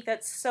that. I think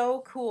that's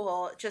so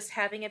cool, just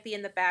having it be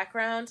in the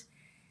background.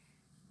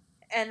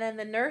 And then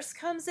the nurse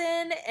comes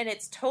in, and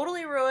it's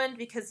totally ruined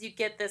because you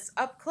get this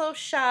up-close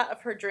shot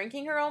of her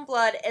drinking her own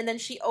blood, and then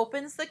she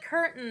opens the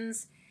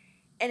curtains,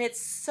 and it's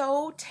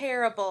so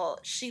terrible.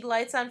 She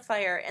lights on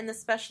fire, and the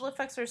special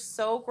effects are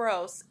so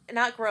gross.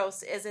 Not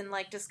gross as in,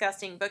 like,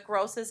 disgusting, but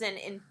gross as in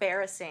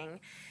embarrassing.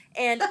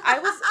 And I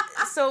was...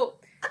 So,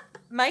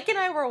 Mike and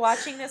I were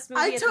watching this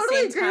movie at the same time. I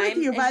totally agree with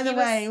you, by the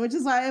way, which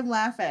is why I'm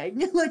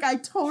laughing. Like, I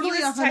totally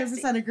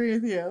 100% agree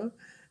with you.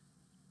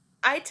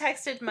 I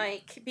texted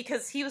Mike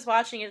because he was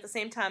watching it at the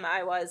same time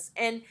I was,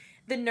 and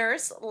the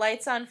nurse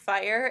lights on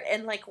fire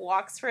and like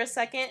walks for a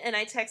second, and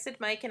I texted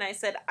Mike and I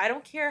said, I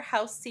don't care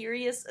how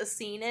serious a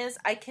scene is,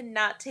 I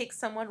cannot take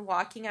someone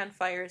walking on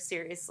fire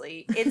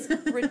seriously. It's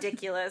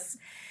ridiculous.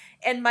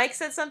 And Mike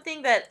said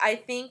something that I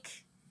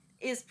think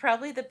is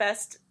probably the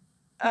best,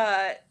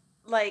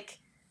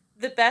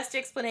 the best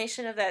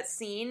explanation of that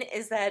scene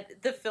is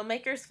that the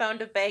filmmakers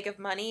found a bag of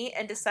money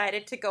and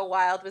decided to go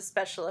wild with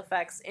special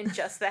effects in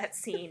just that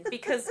scene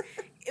because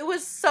it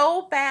was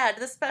so bad.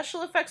 The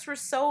special effects were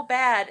so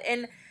bad,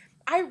 and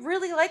I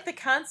really like the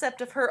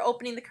concept of her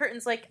opening the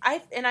curtains. Like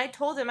I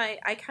told him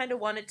I kind of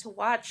wanted to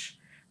watch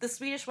the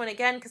Swedish one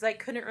again because I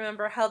couldn't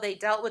remember how they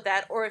dealt with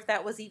that or if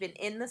that was even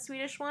in the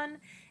Swedish one.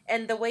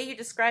 And the way you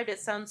described it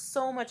sounds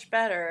so much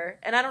better.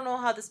 And I don't know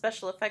how the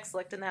special effects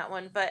looked in that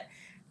one, but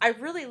I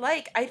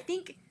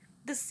think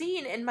the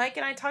scene, and Mike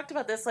and I talked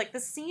about this, like the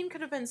scene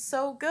could have been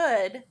so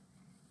good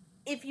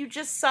if you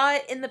just saw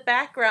it in the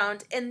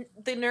background and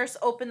the nurse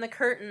opened the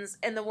curtains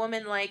and the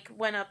woman like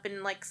went up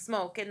in like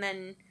smoke and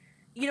then,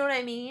 you know what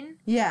I mean?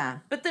 Yeah.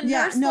 But the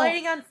nurse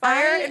lighting on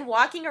fire and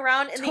walking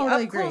around and the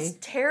up close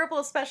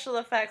terrible special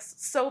effects,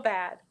 so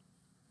bad.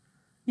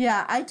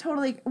 Yeah,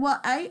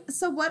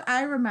 so what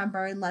I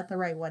remember in Let the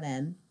Right One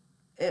In,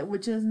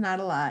 which is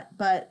not a lot,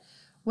 but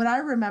what I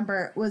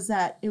remember was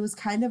that it was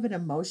kind of an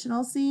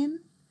emotional scene,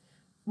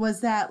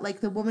 was that like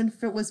the woman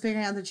was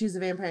figuring out that she was a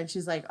vampire and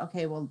she's like,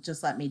 okay, well,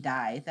 just let me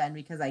die then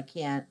because I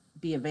can't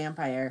be a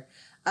vampire.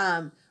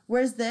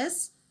 Whereas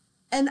this,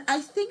 and I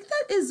think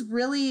that is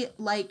really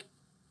like,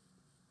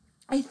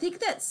 I think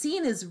that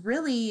scene is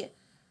really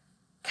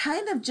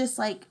kind of just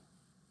like,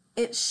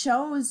 it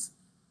shows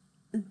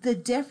the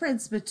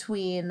difference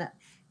between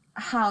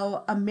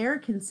how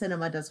American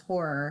cinema does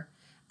horror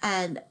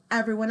and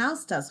everyone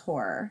else does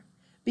horror.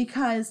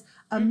 Because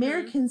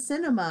American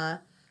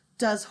cinema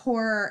does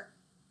horror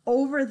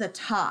over the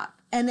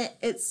top, and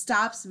it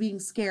stops being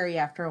scary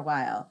after a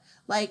while.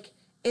 Like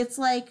it's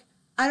like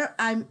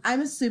I'm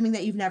assuming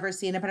that you've never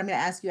seen it, but I'm going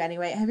to ask you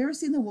anyway. Have you ever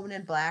seen The Woman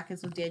in Black?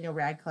 It's with Daniel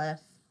Radcliffe.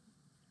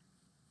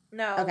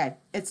 No. Okay,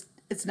 it's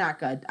not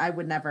good. I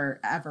would never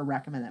ever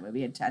recommend that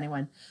movie to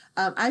anyone.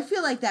 I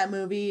feel like that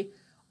movie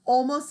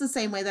almost the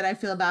same way that I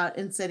feel about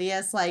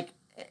Insidious. Like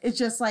it's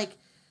just like.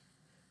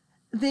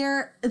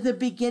 The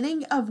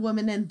beginning of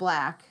Woman in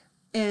Black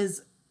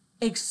is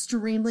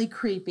extremely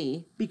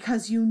creepy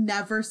because you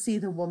never see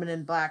the woman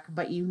in black,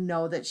 but you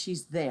know that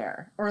she's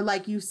there, or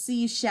like you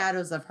see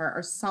shadows of her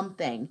or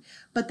something,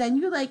 but then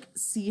you like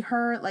see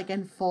her like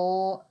in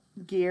full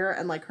gear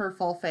and like her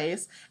full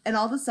face, and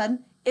all of a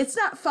sudden it's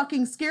not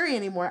fucking scary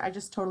anymore. I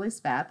just totally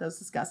spat. That was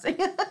disgusting.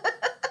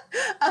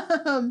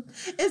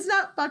 It's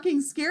not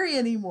fucking scary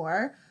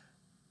anymore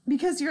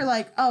because you're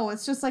like, oh,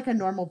 it's just like a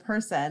normal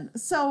person.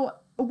 So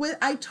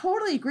I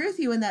totally agree with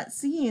you in that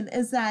scene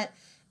is that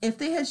if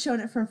they had shown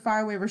it from far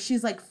away where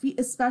she's like,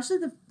 especially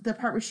the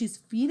part where she's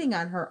feeding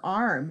on her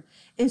arm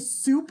is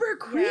super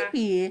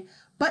creepy,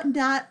 but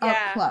not up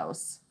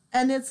close.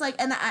 And it's like,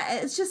 and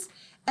it's just,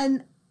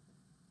 and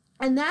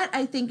that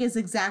I think is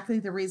exactly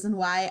the reason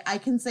why I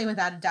can say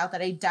without a doubt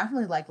that I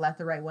definitely like Let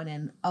the Right One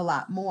In a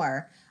lot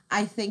more.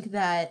 I think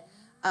that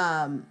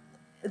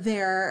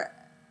there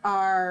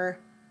are,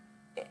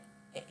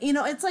 you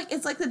know, it's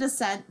like The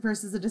Descent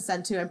versus The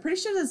Descent 2. I'm pretty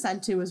sure The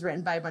Descent 2 was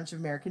written by a bunch of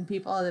American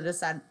people, and The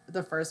Descent,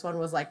 the first one,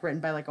 was like written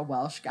by like a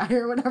Welsh guy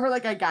or whatever,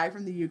 like a guy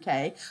from the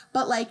UK.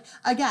 But like,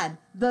 again,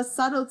 the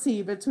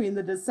subtlety between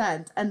The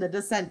Descent and The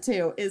Descent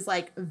 2 is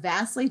like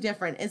vastly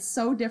different. It's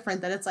so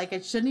different that it's like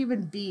it shouldn't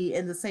even be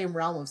in the same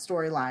realm of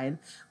storyline.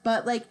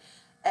 But like,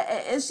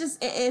 it's just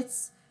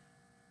it's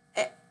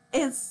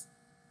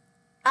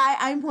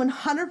I'm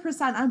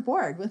 100% on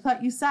board with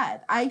what you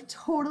said. I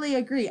totally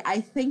agree.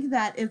 I think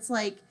that it's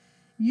like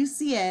you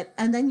see it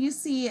and then you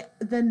see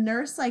the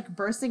nurse like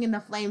bursting into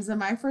flames. And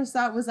my first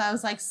thought was, I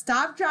was like,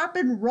 stop, drop,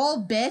 and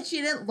roll, bitch.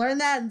 You didn't learn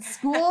that in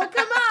school?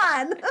 Come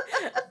on.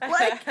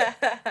 Like,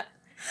 and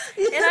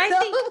I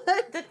think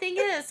like, the thing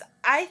is,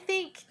 I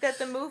think that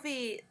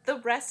the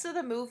rest of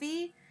the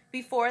movie,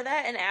 before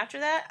that and after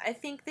that, I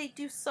think they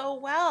do so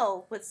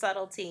well with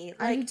subtlety.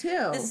 Like, I do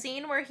too. The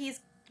scene where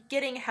he's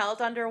getting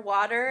held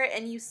underwater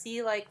and you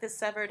see like the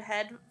severed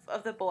head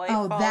of the boy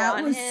fall that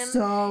on was him,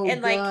 so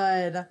and like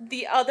good.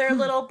 The other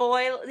little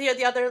boy,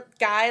 the other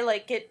guy,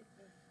 like get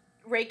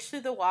raked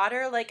through the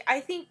water. Like, I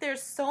think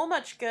there's so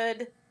much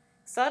good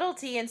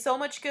subtlety and so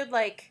much good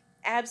like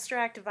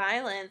abstract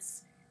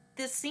violence.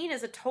 This scene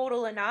is a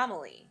total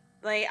anomaly.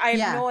 Like, I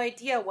have no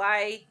idea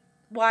why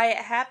it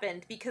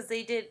happened, because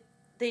they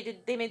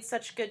made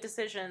such good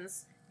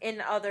decisions in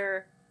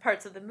other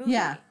parts of the movie.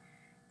 Yeah.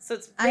 So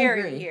it's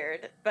very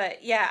weird.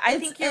 But yeah, I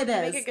think you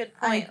make a good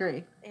point. I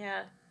agree.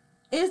 Yeah.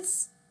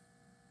 It's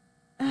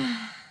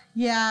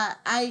yeah,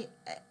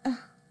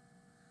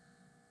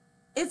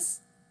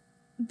 it's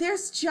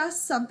there's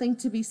just something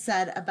to be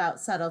said about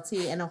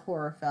subtlety in a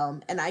horror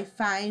film, and I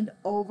find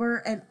over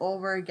and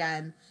over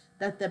again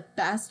that the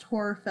best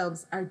horror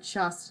films are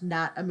just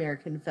not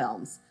American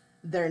films.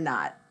 They're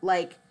not.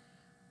 Like,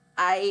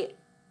 I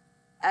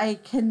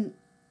don't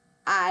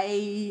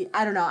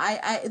know.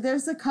 I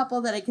there's a couple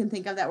that I can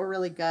think of that were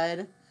really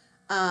good.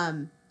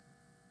 I'm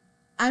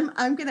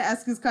gonna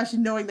ask this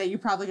question knowing that you're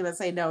probably gonna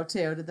say no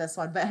too to this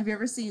one, but have you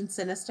ever seen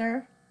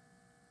Sinister?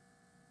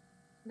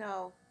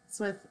 No. It's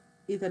with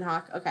Ethan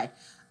Hawke. Okay.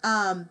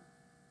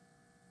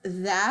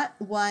 That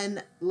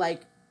one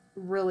like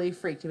really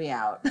freaked me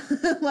out.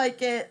 Like,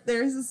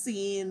 there's a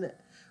scene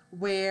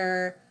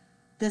where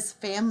this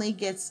family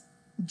gets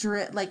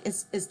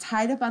is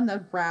tied up on the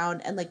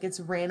ground and like gets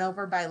ran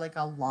over by like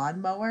a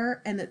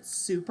lawnmower, and it's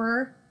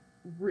super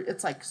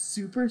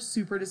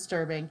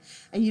disturbing,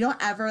 and you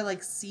don't ever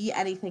like see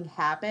anything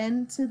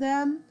happen to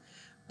them,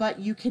 but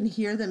you can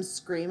hear them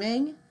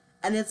screaming,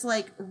 and it's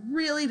like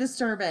really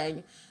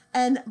disturbing.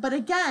 But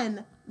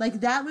again,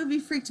 like, that movie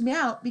freaked me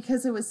out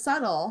because it was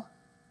subtle.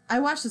 I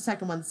watched the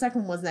second one. The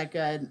second one wasn't that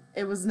good.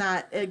 It was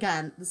not,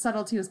 again, the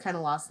subtlety was kind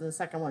of lost in the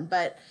second one,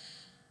 but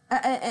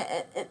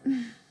I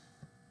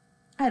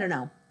don't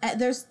know.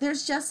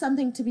 There's just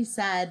something to be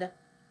said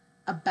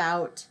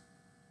about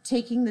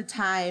taking the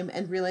time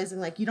and realizing,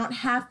 like, you don't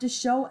have to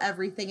show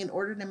everything in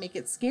order to make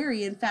it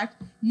scary. In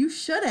fact, you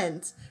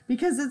shouldn't,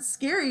 because it's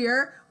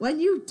scarier when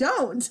you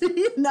don't,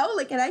 you know?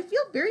 Like, and I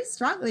feel very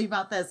strongly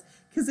about this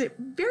because it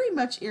very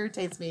much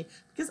irritates me,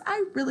 because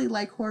I really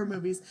like horror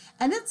movies,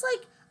 and it's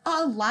like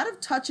a lot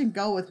of touch and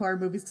go with horror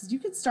movies, because you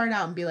could start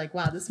out and be like,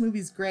 wow, this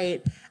movie's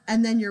great,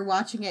 and then you're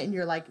watching it and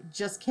you're like,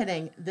 just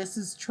kidding, this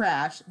is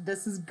trash,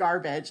 this is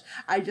garbage,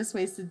 I just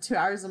wasted 2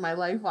 hours of my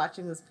life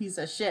watching this piece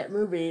of shit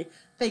movie,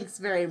 thanks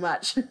very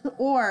much.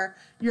 Or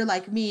you're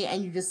like me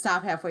and you just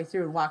stop halfway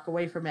through and walk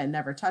away from it and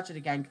never touch it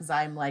again, because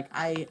I'm like,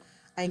 I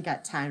ain't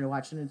got time to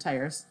watch an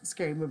entire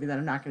scary movie that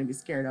I'm not going to be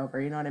scared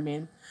over, you know what I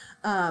mean?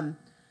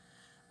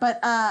 But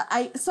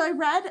I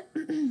read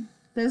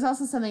there's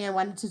also something I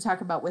wanted to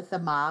talk about with the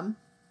mom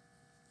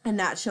and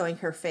not showing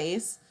her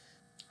face.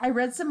 I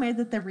read somewhere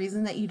that the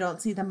reason that you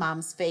don't see the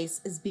mom's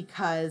face is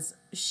because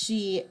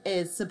she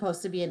is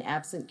supposed to be an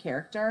absent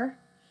character,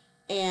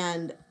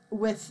 and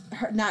with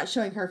her not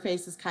showing her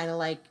face is kind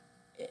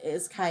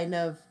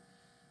of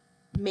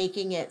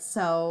making it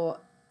so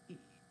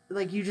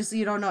like you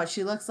don't know what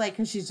she looks like,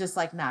 because she's just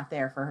like not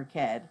there for her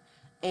kid.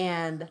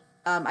 And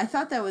I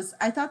thought that was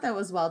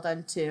well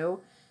done too.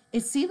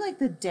 It seemed like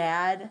the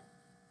dad,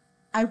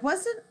 I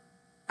wasn't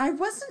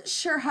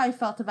sure how I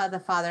felt about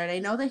the father, and I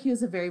know that he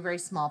was a very, very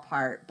small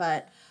part,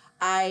 but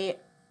I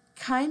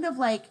kind of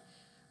like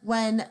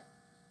when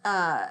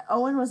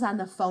Owen was on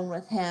the phone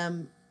with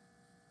him,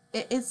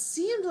 it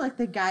seemed like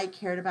the guy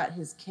cared about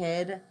his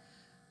kid,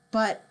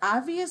 but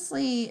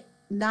obviously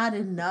not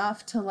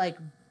enough to like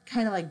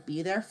kind of like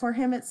be there for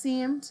him, it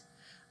seemed.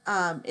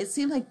 It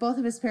seemed like both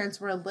of his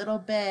parents were a little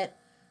bit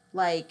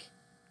like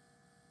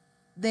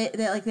they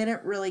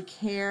didn't really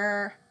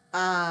care.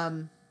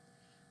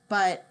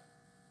 But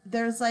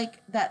there's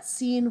like that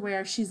scene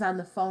where she's on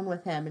the phone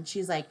with him and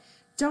she's like,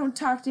 don't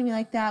talk to me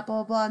like that, blah,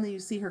 blah, blah. And then you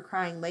see her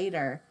crying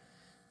later.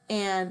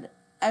 And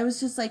I was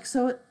just like,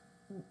 so,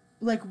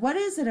 like, what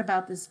is it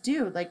about this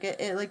dude? Like,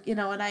 like, you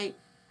know, and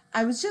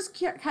I was just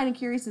kind of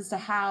curious as to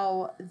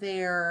how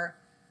their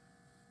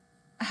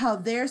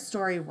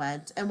story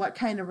went and what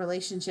kind of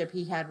relationship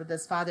he had with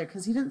his father,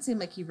 because he didn't seem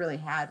like he really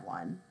had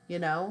one, you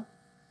know?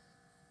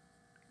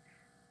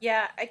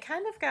 Yeah, I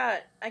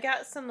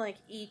got some like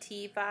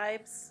E.T.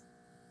 vibes.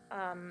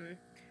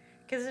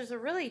 Because there's a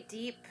really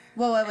deep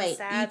Whoa, and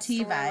sad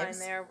E.T. storyline vibes?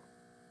 there.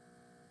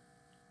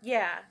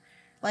 Yeah,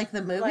 Like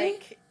the movie?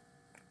 like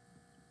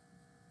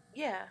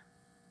yeah.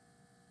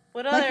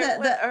 What Like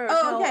other?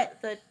 okay.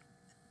 The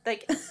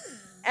like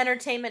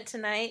Entertainment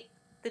Tonight,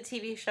 the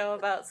TV show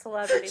about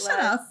celebrity Shut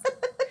lives. up.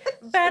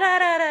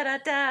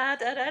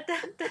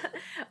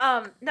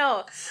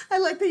 No. I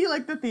like that you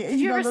like the theme. Did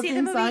you ever the see the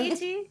theme movie song?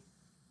 E.T.?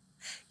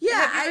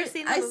 Yeah, Have you ever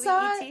seen the movie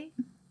saw E.T.?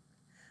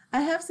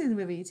 I have seen the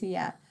movie E.T.,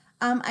 yeah.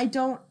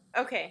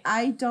 Okay.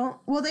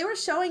 Well, they were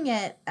showing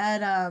it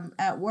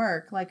at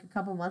work like a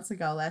couple months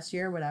ago, last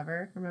year or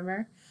whatever,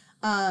 remember?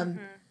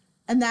 Mm-hmm.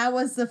 And that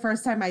was the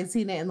first time I'd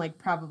seen it in like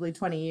probably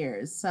 20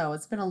 years. So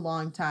it's been a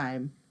long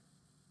time.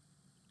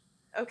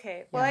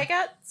 Okay. Well, I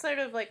got sort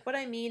of like what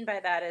I mean by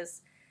that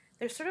is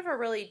there's sort of a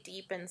really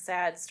deep and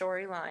sad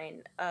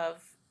storyline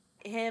of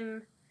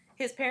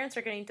his parents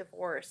are getting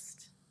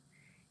divorced.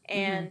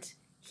 And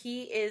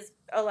he is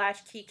a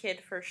latchkey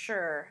kid for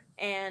sure.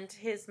 And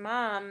his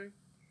mom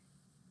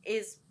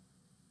is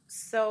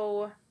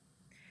so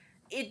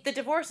the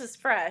divorce is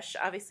fresh.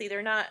 Obviously,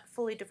 they're not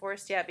fully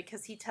divorced yet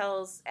because he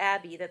tells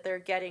Abby that they're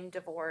getting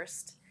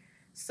divorced.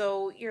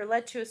 So you're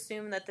led to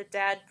assume that the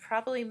dad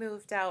probably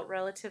moved out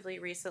relatively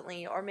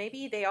recently, or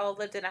maybe they all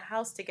lived in a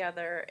house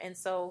together, and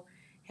so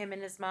him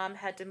and his mom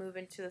had to move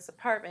into this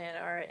apartment,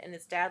 and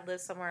his dad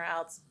lives somewhere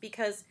else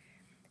because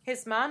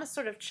his mom is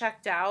sort of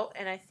checked out,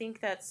 and I think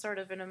that's sort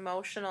of an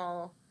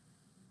emotional.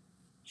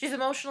 She's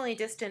emotionally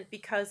distant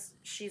because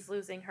she's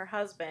losing her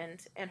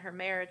husband and her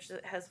marriage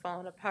has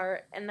fallen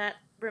apart. And that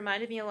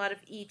reminded me a lot of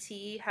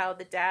E.T., how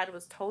the dad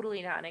was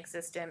totally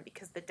non-existent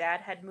because the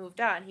dad had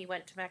moved on. He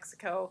went to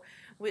Mexico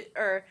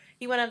or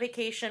he went on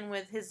vacation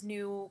with his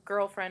new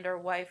girlfriend or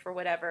wife or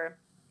whatever.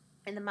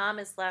 And the mom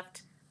is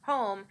left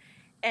home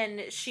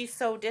and she's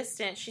so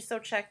distant, she's so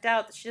checked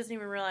out that she doesn't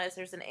even realize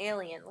there's an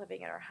alien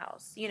living in her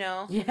house, you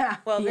know? Yeah.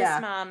 Well,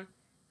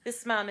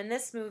 this mom in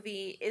this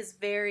movie is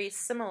very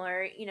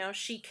similar. You know,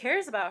 she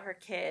cares about her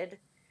kid,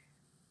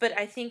 but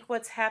I think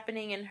what's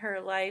happening in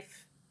her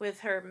life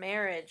with her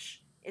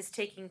marriage is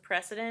taking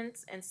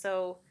precedence, and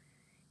so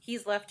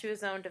he's left to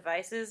his own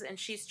devices, and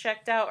she's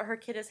checked out. Her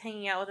kid is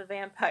hanging out with a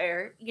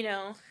vampire, you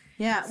know?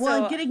 Yeah,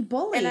 well, and getting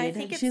bullied,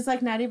 and she's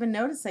like not even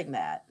noticing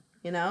that,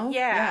 you know?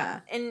 Yeah.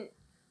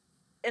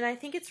 And I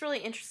think it's really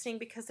interesting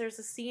because there's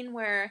a scene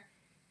where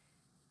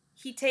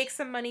he takes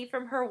some money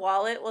from her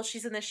wallet while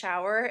she's in the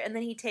shower, and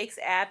then he takes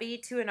Abby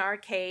to an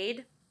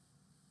arcade,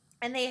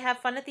 and they have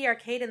fun at the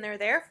arcade, and they're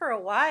there for a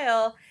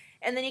while,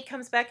 and then he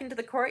comes back into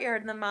the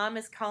courtyard, and the mom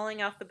is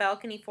calling off the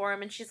balcony for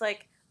him, and she's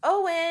like,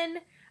 Owen,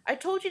 I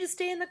told you to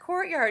stay in the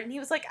courtyard, and he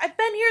was like, I've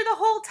been here the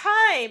whole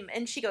time,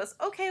 and she goes,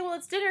 okay, well,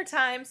 it's dinner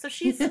time, so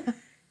she's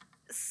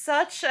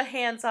such a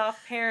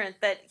hands-off parent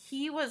that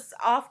he was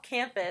off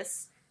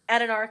campus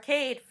at an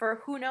arcade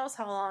for who knows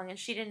how long, and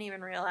she didn't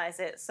even realize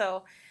it,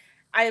 so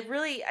I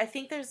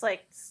think there's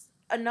like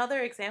another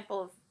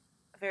example of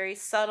a very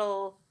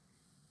subtle,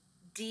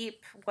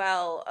 deep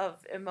well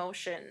of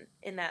emotion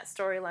in that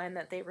storyline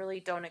that they really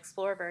don't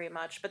explore very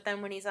much. But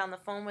then when he's on the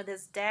phone with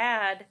his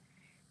dad,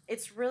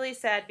 it's really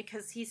sad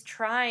because he's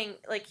trying,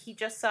 like he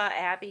just saw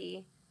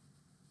Abby.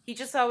 He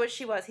just saw what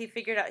she was. He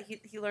figured out,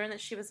 he learned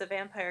that she was a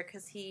vampire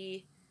because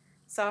he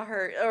saw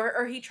her,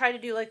 or he tried to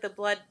do like the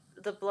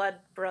blood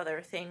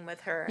brother thing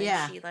with her,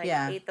 and she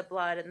ate the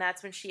blood, and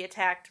that's when she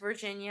attacked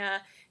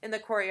Virginia in the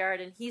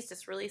courtyard, and he's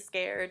just really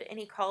scared, and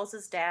he calls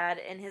his dad,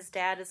 and his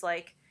dad is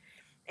like,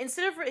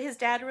 instead of his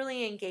dad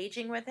really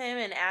engaging with him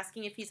and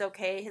asking if he's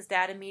okay, his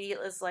dad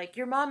immediately is like,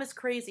 your mom is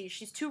crazy,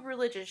 she's too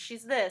religious,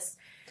 she's this,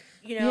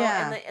 you know,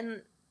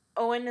 and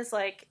Owen is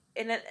like,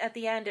 and at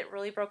the end it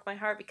really broke my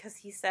heart because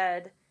he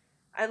said,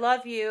 I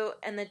love you,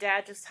 and the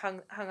dad just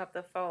hung up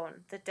the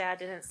phone. The dad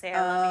didn't say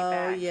I love you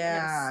back. Yeah,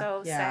 and it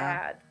was so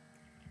sad.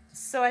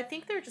 So I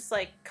think they're just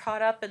like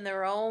caught up in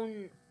their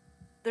own.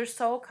 They're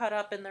so caught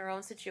up in their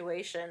own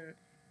situation,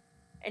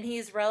 and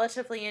he's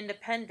relatively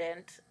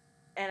independent,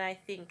 and I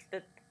think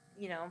that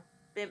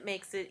it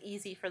makes it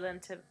easy for them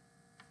to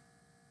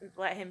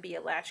let him be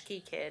a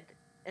latchkey kid,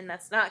 and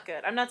that's not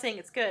good. I'm not saying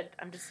it's good.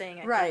 I'm just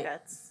saying I think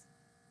that's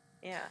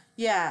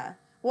yeah.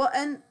 Well,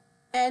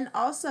 and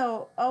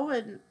also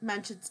Owen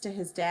mentions to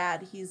his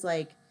dad, he's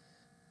like,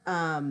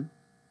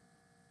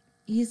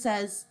 he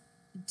says,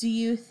 do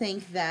you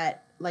think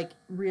that like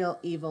real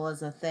evil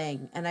is a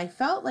thing? And I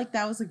felt like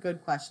that was a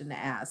good question to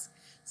ask,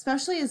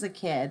 especially as a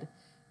kid,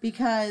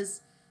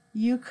 because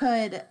you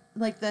could,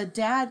 like, the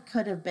dad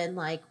could have been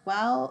like,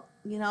 well,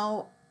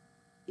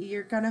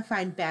 you're gonna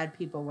find bad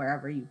people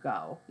wherever you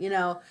go, you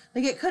know?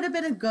 Like, it could have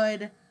been a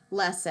good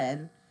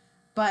lesson,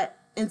 but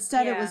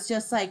instead it Yeah. was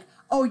just like,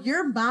 oh,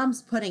 your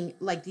mom's putting,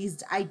 like,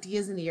 these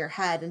ideas into your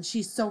head, and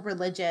she's so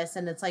religious,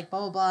 and it's like, blah,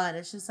 blah, blah, and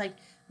it's just like,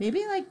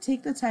 maybe, like,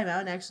 take the time out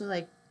and actually,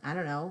 like, I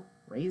don't know,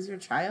 raise your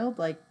child?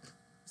 Like,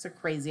 it's a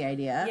crazy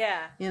idea,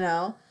 Yeah. you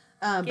know?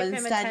 But Give him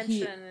instead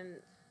attention and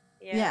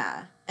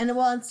yeah. And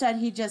well, instead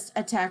he just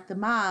attacked the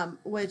mom,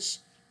 which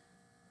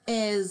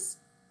is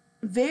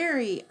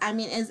very, I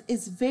mean,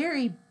 is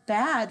very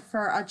bad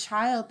for a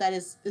child that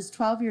is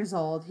 12 years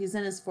old. He's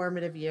in his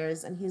formative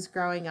years and he's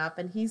growing up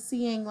and he's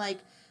seeing like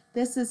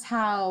this is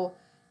how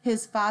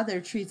his father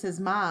treats his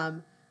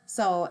mom.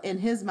 So in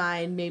his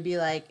mind, maybe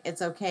like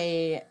it's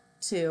okay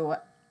to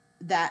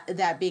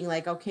that being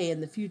like okay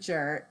in the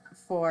future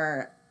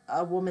for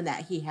a woman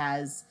that he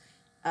has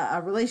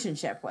a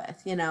relationship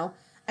with, you know?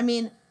 I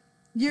mean,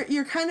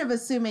 you're kind of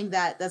assuming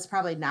that that's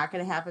probably not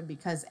going to happen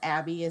because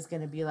Abby is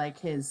going to be like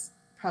his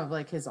probably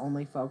like his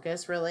only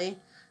focus really,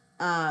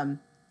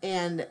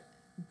 and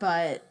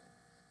but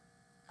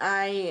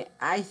I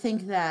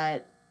think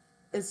that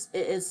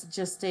it's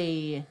just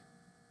a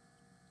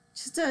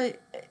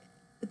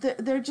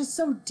they're just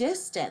so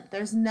distant.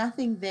 There's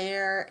nothing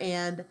there,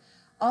 and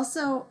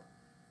also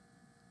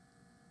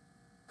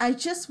I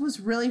just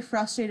was really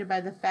frustrated by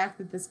the fact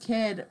that this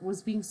kid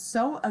was being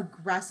so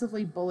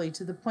aggressively bullied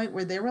to the point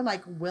where they were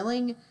like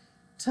willing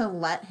to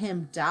let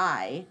him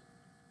die,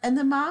 and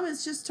the mom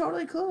is just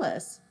totally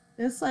clueless.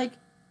 It's like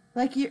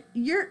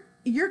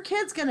your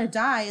kid's gonna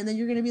die, and then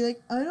you're gonna be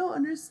like, I don't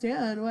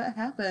understand what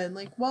happened.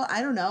 Like, well,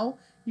 I don't know.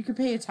 You could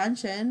pay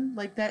attention.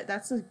 Like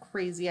that's a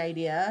crazy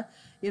idea,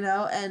 you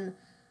know? And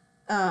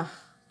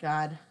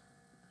God,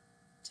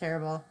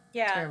 terrible.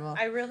 Yeah. Terrible.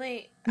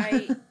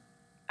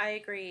 I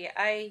agree.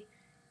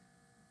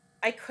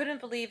 I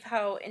couldn't believe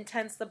how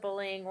intense the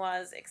bullying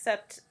was,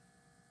 except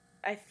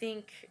I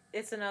think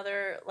it's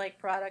another like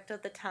product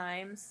of the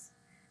times.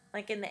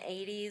 Like in the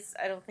 80s,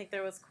 I don't think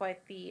there was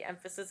quite the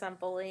emphasis on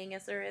bullying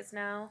as there is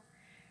now.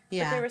 But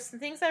there Yeah. were some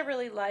things I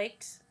really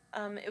liked.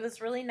 It was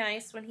really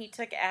nice when he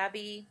took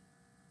Abby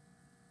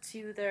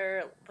to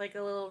their like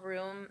a little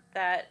room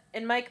that,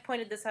 and Mike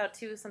pointed this out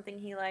too, something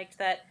he liked,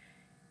 that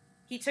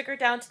he took her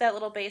down to that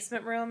little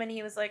basement room and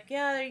he was like,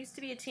 yeah, there used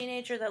to be a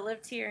teenager that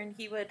lived here and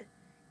he would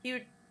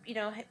you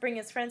know bring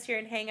his friends here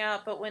and hang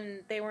out, but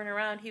when they weren't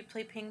around he'd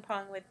play ping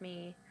pong with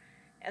me,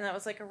 and that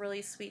was like a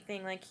really sweet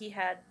thing. Like he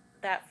had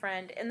that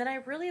friend. And then I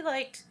really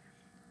liked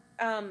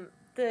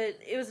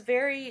it was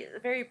very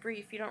very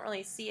brief, you don't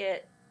really see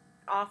it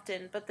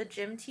often, but the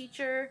gym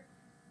teacher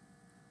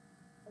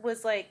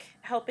was like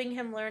helping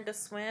him learn to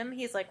swim.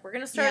 He's like, we're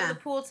going to start at the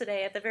pool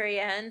today at the very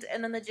end.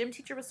 And then the gym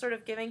teacher was sort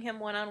of giving him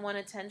one-on-one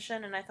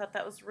attention. And I thought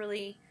that was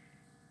really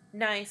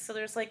nice. So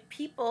there's like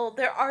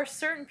there are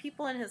certain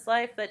people in his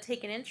life that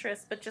take an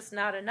interest, but just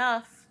not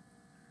enough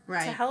to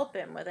help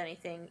him with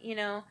anything, you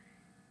know?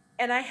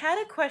 And I had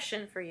a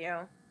question for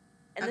you.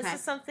 And this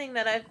is something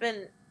that I've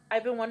been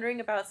wondering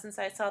about since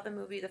I saw the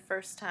movie the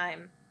first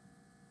time,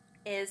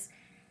 is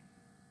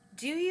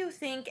do you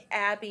think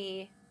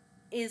Abby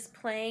is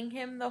playing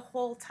him the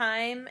whole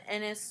time,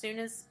 and as soon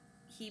as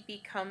he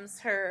becomes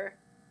her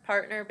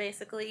partner,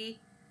 basically,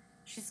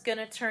 she's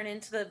gonna turn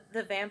into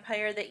the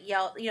vampire that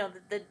yelled, you know,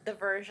 the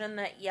version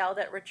that yelled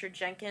at Richard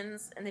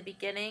Jenkins in the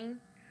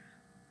beginning?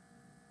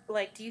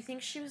 Like, do you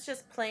think she was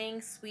just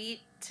playing sweet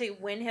to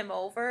win him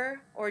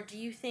over, or do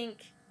you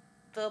think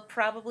they'll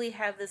probably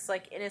have this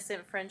like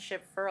innocent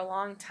friendship for a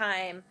long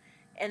time,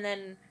 and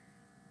then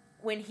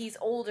when he's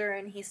older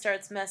and he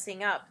starts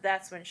messing up,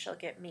 that's when she'll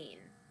get mean?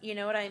 You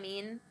know what I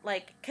mean?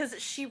 Like,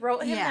 because she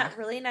wrote him that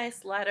really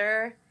nice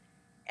letter,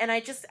 and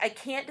I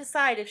can't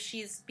decide if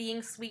she's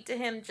being sweet to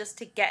him just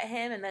to get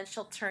him and then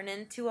she'll turn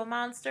into a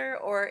monster,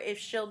 or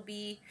if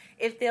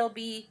they'll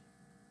be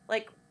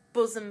like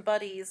bosom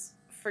buddies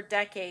for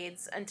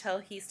decades until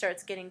he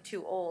starts getting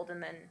too old,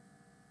 and then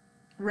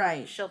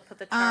she'll put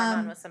the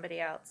charm on with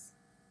somebody else.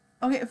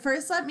 Okay,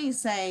 first let me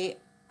say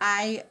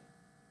I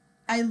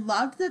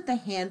loved that the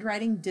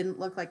handwriting didn't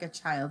look like a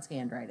child's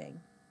handwriting.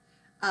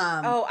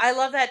 I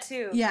love that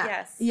too. Yeah.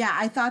 Yes. Yeah,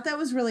 I thought that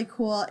was really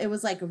cool. It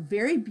was like a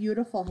very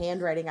beautiful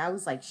handwriting. I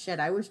was like, shit,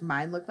 I wish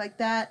mine looked like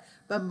that.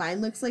 But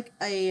mine looks like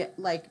a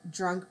like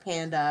drunk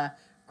panda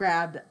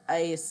grabbed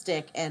a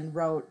stick and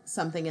wrote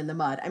something in the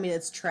mud. I mean,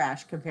 it's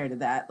trash compared to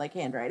that like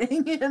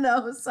handwriting, you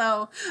know?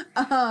 So,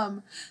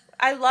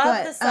 I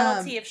love the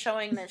subtlety of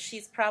showing that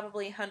she's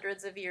probably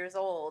hundreds of years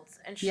old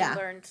and she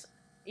learned,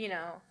 you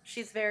know,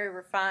 she's very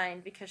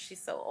refined because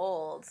she's so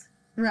old.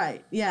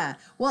 Right. Yeah.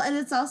 Well, and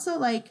it's also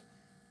like,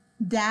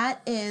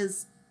 that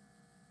is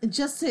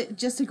just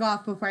to go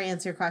off before I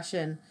answer your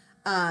question.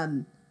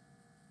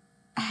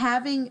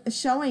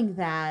 Showing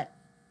that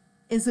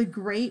is a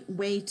great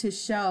way to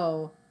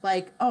show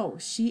like, oh,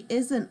 she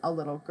isn't a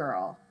little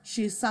girl.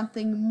 She's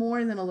something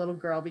more than a little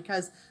girl,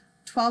 because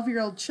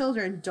 12-year-old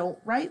children don't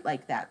write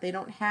like that. They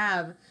don't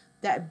have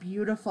that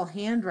beautiful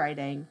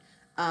handwriting,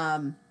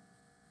 you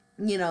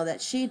know,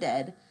 that she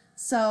did.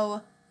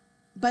 So,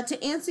 but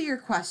to answer your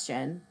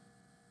question,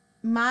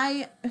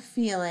 my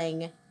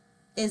feeling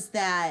is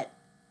that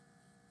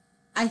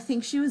I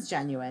think she was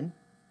genuine.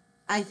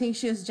 I think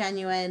she was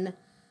genuine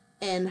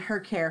in her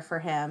care for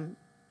him.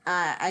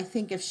 I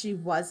think if she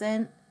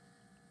wasn't,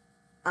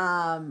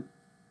 um,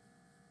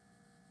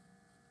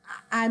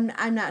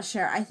 I'm not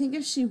sure. I think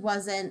if she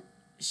wasn't,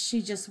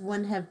 she just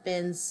wouldn't have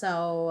been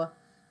so,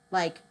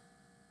 like,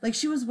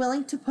 she was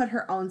willing to put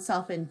her own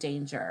self in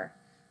danger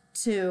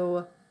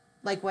to,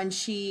 like, when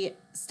she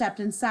stepped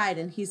inside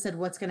and he said,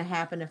 what's going to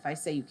happen if I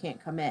say you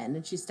can't come in?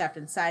 And she stepped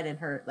inside and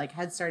her, like,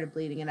 head started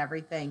bleeding and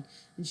everything.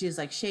 And she was,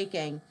 like,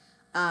 shaking,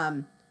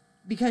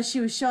 because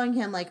she was showing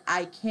him, like,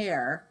 I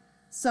care.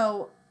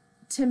 So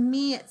to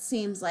me, it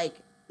seems like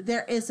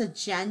there is a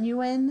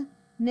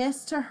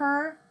genuineness to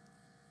her.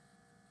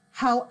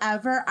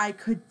 However, I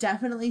could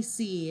definitely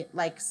see,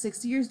 like,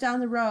 60 years down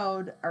the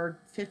road or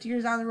 50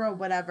 years down the road,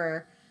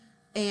 whatever,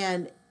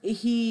 and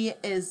he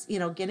is,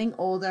 getting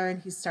older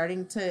and he's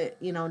starting to,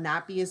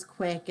 not be as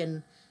quick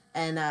and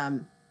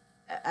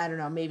I don't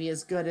know, maybe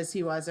as good as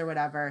he was or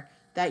whatever,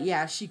 that,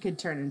 yeah, she could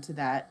turn into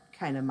that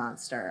kind of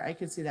monster. I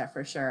could see that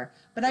for sure.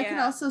 But I could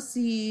also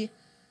see,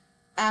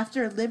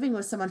 after living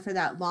with someone for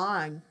that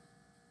long,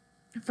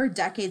 for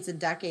decades and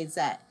decades,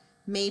 that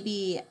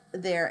maybe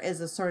there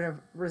is a sort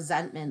of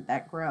resentment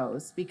that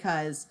grows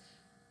because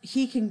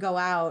he can go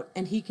out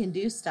and he can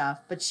do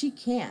stuff, but she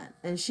can't.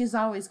 And she's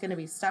always going to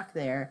be stuck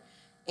there.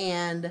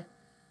 And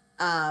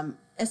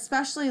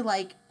especially,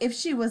 like, if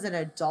she was an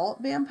adult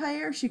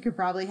vampire, she could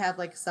probably have,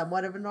 like,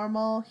 somewhat of a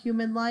normal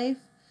human life.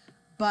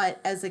 But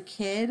as a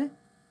kid,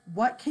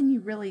 what can you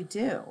really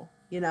do?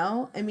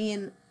 I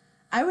mean,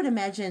 I would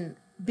imagine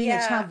being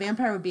a child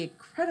vampire would be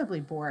incredibly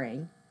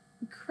boring.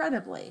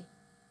 Incredibly.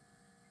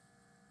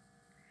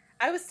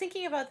 I was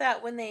thinking about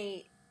that when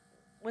they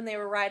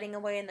were riding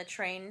away in the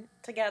train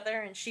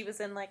together and she was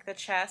in, like, the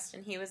chest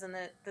and he was in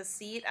the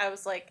seat. I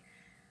was like,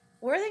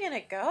 where are they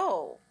going to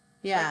go?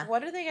 Yeah. Like,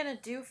 what are they going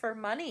to do for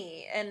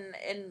money? And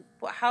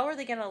how are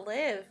they going to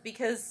live?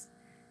 Because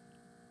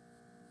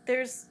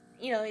there's,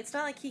 it's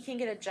not like he can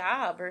get a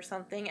job or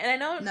something. And I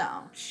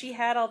know she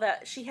had all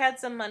that. She had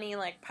some money,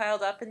 like,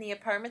 piled up in the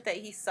apartment that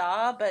he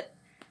saw, but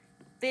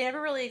they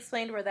never really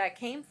explained where that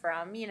came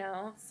from,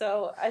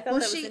 So I thought that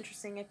was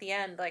interesting at the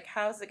end. Like,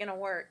 how's it going to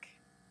work?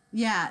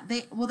 Yeah,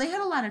 they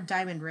had a lot of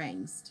diamond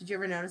rings. Did you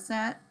ever notice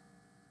that?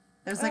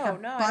 There was, like,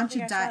 bunch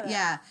of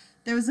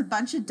there was a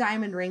bunch of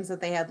diamond rings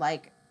that they had,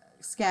 like,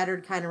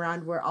 scattered kind of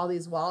around where all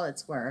these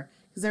wallets were.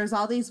 Because there was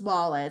all these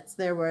wallets.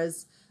 There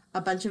was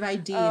a bunch of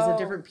IDs of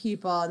different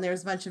people, and there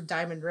was a bunch of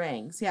diamond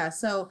rings. Yeah,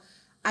 so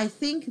I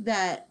think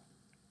that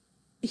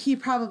he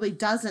probably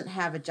doesn't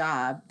have a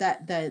job,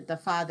 that the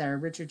father,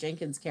 Richard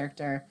Jenkins'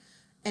 character,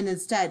 and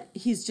instead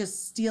he's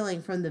just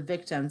stealing from the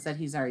victims that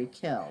he's already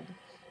killed.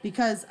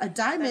 Because a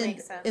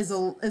diamond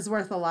is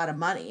worth a lot of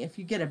money. If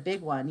you get a big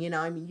one,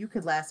 I mean, you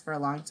could last for a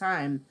long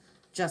time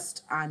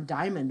just on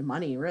diamond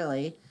money,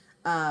 really.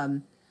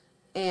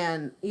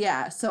 And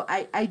yeah, so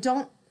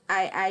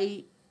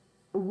I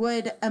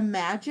would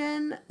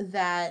imagine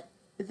that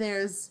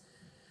there's,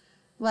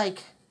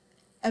 like,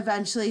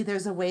 eventually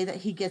there's a way that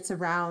he gets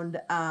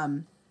around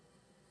kind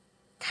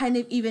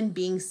of even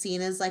being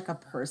seen as, like, a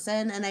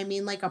person. And I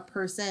mean, like, a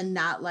person,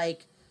 not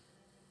like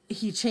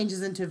he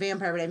changes into a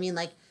vampire, but I mean,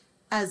 like,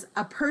 as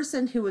a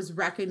person who was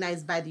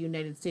recognized by the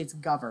United States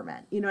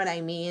government. You know what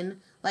I mean?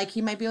 Like,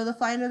 he might be able to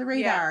fly under the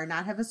radar,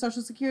 not have a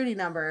social security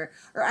number,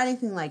 or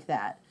anything like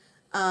that.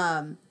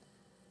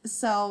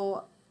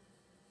 So,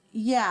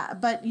 yeah,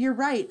 but you're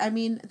right. I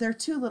mean, they're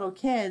two little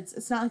kids.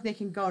 It's not like they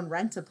can go and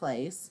rent a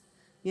place,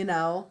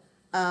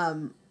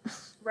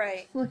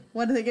 Right.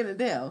 What are they going to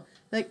do?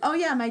 Like, oh,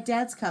 yeah, my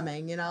dad's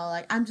coming,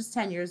 like, I'm just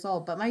 10 years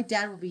old, but my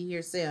dad will be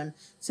here soon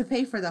to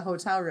pay for the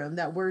hotel room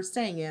that we're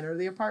staying in or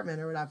the apartment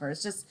or whatever.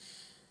 It's just,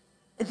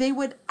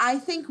 I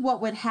think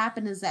what would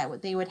happen is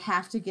that they would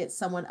have to get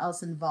someone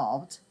else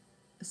involved,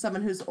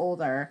 someone who's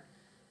older,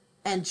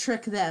 and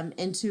trick them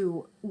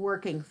into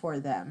working for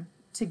them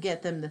to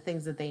get them the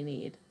things that they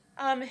need.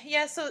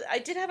 Yeah, so I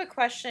did have a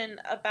question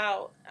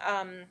about,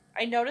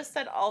 I noticed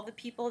that all the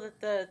people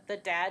that the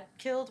dad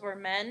killed were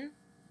men.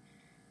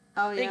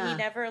 Oh, yeah. That he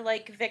never,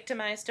 like,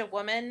 victimized a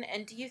woman.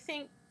 And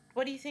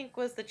what do you think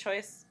was the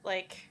choice?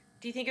 Like,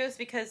 do you think it was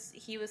because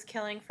he was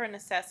killing for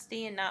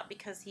necessity and not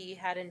because he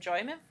had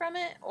enjoyment from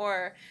it?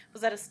 Or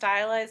was that a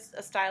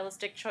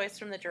stylistic choice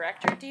from the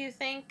director, do you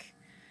think?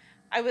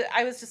 I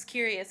was just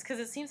curious, because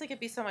it seems like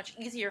it'd be so much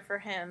easier for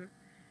him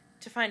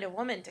to find a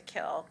woman to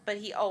kill, but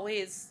he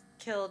always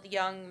killed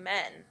young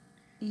men.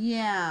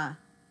 Yeah.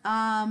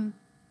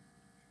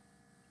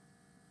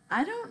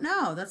 I don't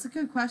know. That's a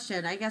good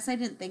question. I guess I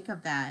didn't think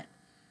of that.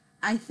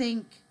 I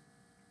think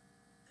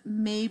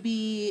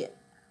maybe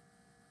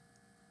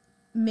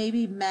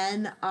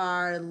men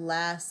are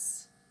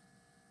less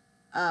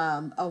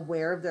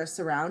aware of their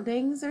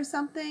surroundings or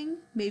something.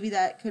 Maybe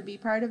that could be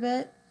part of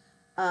it.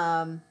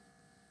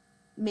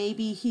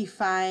 Maybe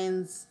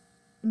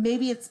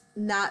it's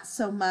not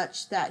so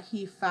much that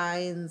he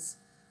finds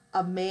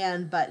a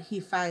man, but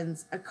he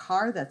finds a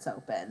car that's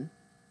open,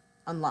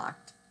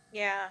 unlocked.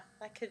 Yeah,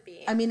 that could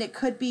be. I mean, it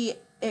could be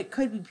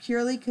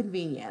purely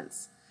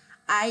convenience.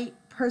 I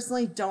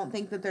personally don't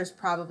think that there's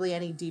probably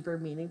any deeper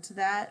meaning to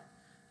that.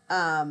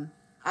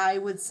 I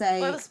would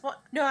say,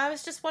 No, I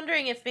was just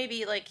wondering if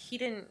maybe like he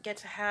didn't get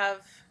to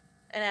have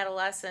an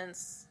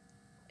adolescence.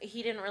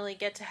 He didn't really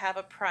get to have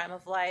a prime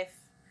of life,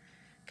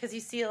 because you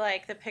see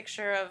like the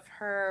picture of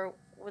her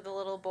with a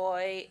little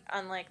boy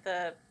on like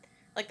the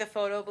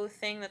photo booth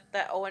thing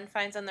that Owen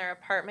finds on their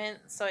apartment.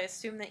 So I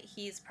assume that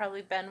he's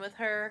probably been with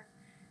her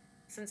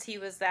since he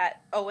was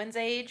that Owen's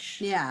age.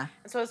 yeah.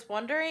 And so I was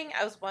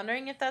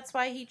wondering if that's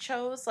why he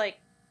chose like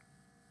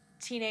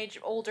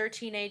older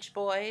teenage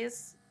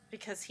boys,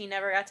 because he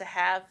never got to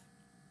have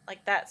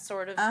like that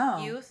sort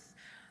of youth,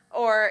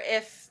 or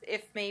if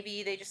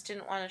maybe they just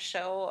didn't want to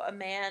show a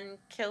man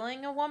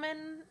killing a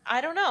woman.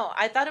 I don't know.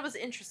 I thought it was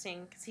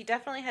interesting because he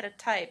definitely had a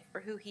type for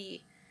who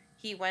he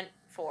went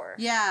for.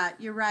 Yeah,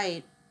 you're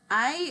right.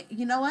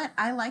 You know what?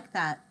 I like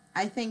that.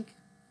 I think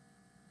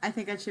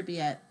that should be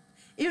it.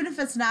 Even if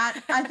it's not,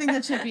 I think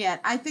that should be it.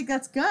 I think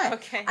that's good.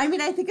 Okay. I mean,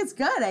 I think it's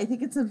good. I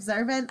think it's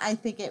observant. I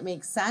think it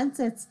makes sense.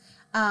 It's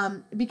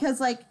because,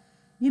 like,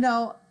 you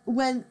know,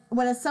 when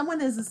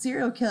someone is a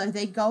serial killer,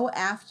 they go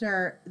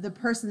after the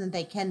person that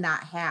they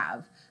cannot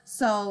have.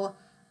 So,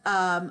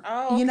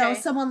 okay. you know,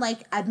 someone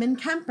like Edmund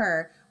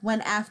Kemper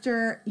went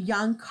after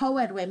young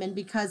co-ed women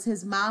because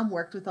his mom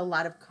worked with a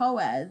lot of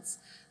co-eds.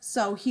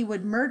 So he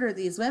would murder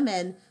these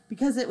women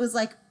because it was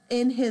like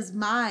in his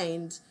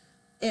mind,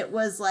 it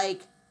was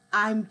like,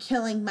 I'm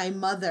killing my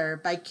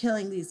mother by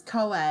killing these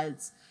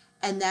co-eds,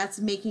 and that's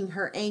making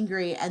her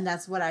angry, and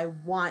that's what I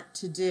want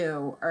to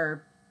do,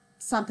 or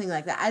something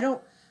like that. I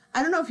don't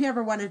know if he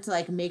ever wanted to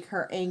like make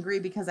her angry,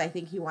 because I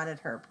think he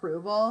wanted her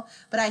approval,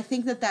 but I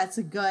think that's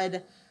a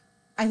good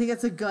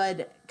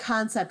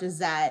concept, is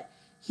that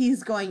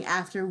he's going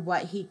after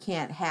what he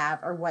can't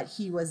have or what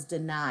he was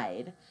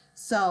denied.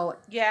 So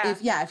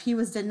if he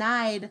was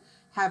denied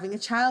having a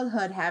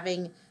childhood,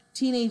 having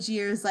teenage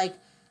years, like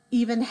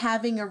even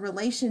having a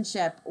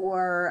relationship,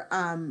 or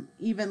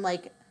even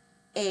like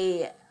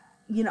even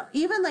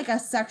like a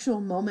sexual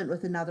moment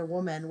with another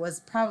woman, was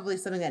probably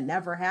something that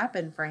never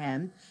happened for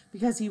him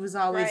because he was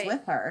always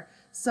with her.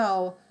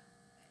 So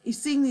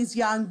seeing these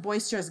young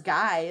boisterous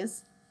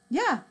guys,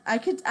 yeah, I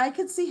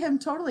could see him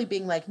totally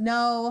being like,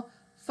 no,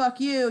 fuck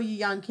you, you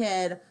young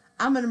kid.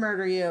 I'm going to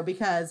murder you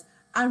because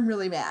I'm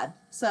really mad.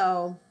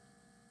 So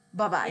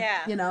bye-bye. Yeah.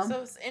 You know? So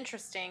it was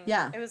interesting.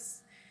 Yeah. It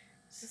was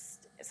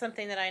just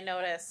something that I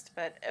noticed,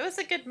 but it was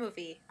a good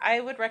movie. I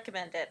would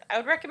recommend it. I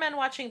would recommend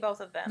watching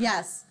both of them.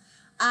 Yes.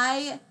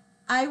 I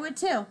would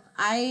too.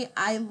 I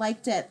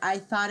liked it. I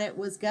thought it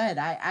was good.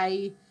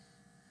 I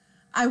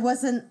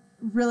wasn't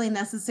really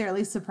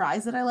necessarily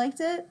surprised that I liked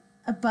it,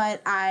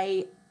 but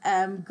I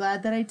am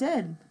glad that I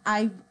did.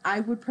 I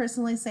would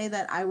personally say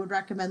that I would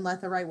recommend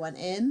Let the Right One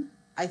In.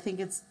 I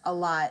think it's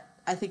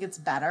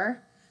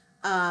better.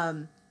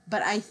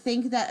 But I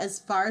think that as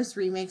far as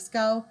remakes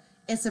go,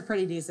 it's a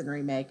pretty decent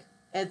remake.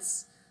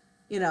 It's,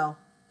 you know,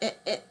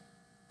 it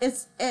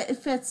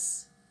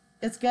fits.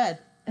 It's good.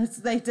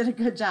 They did a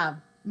good job.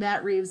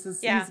 Matt Reeves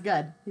he's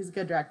good. He's a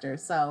good director.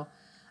 So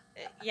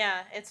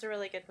yeah, it's a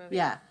really good movie.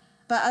 Yeah.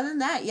 But other than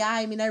that, yeah,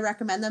 I mean, I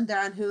recommend them.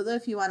 They're on Hulu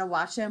if you want to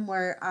watch them.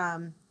 Where,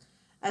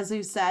 as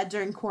we've said,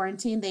 during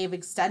quarantine, they've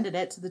extended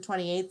it to the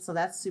 28th, so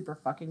that's super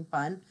fucking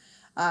fun.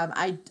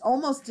 I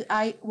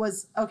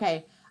was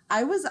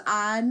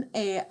on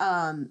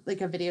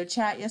a video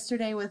chat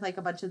yesterday with like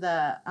a bunch of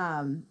the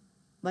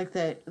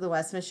the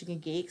West Michigan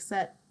Geeks,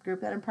 that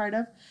group that I'm part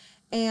of,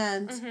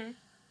 and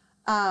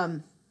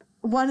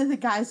one of the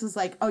guys was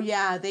like, oh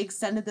yeah, they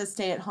extended the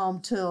stay at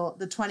home till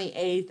the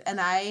 28th, and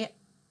I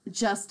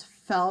just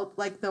felt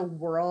like the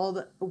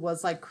world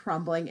was like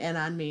crumbling in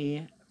on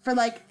me. For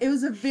like, it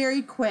was a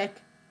very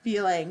quick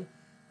feeling,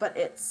 but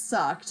it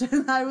sucked.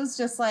 And I was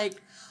just like,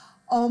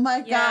 oh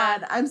my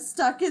God, I'm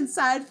stuck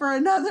inside for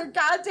another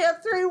goddamn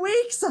 3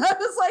 weeks. I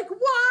was like,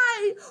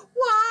 why?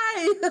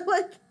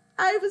 Like,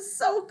 I was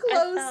so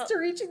close to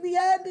reaching the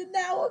end, and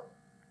now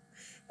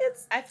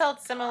I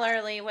felt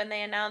similarly when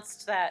they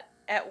announced that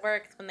at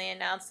work, when they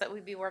announced that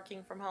we'd be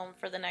working from home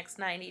for the next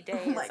 90 days.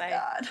 Oh my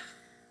God.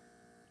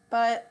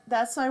 But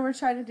that's why we're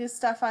trying to do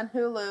stuff on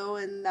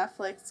Hulu and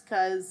Netflix,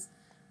 because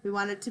we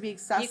want it to be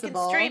accessible. You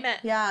can stream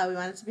it. Yeah, we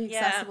want it to be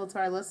accessible to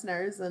our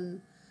listeners,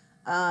 and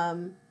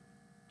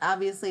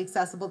obviously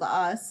accessible to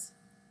us.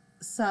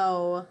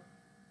 So,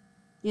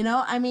 you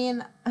know, I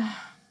mean,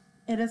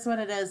 it is what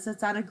it is.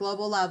 It's on a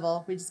global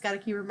level. We just got to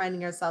keep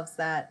reminding ourselves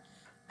that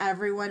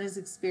everyone is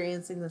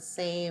experiencing the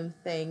same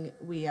thing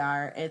we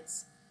are.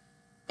 It's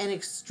an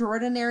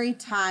extraordinary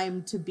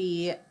time to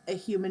be a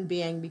human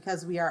being,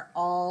 because we are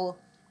all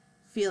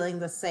feeling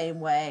the same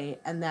way,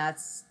 and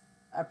that's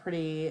a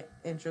pretty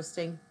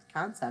interesting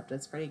concept.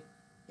 It's pretty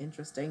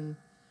interesting,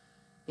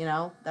 you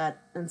know,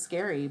 and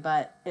scary,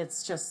 but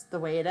it's just the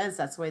way it is.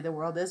 That's the way the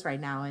world is right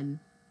now, and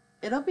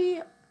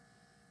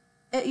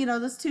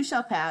this too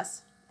shall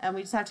pass, and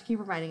we just have to keep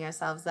reminding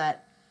ourselves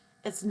that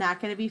it's not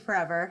going to be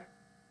forever.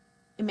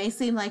 It may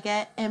seem like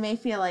it may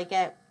feel like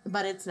it,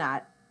 but it's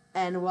not.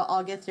 and we'll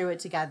all get through it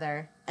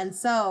together. And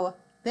so,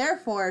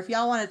 therefore, if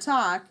y'all want to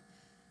talk,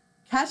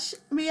 catch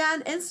me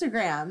on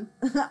Instagram.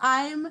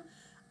 I'm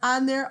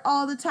on there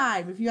all the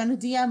time. If you want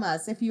to DM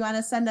us, if you want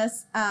to send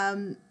us,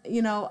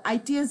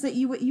 ideas that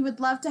you would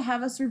love to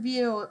have us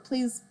review,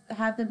 please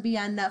have them be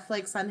on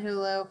Netflix, on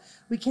Hulu.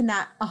 We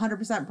cannot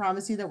 100%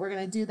 promise you that we're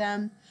going to do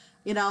them.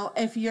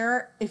 If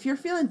you're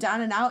feeling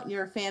down and out and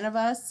you're a fan of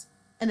us,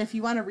 and if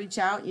you want to reach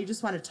out and you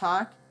just want to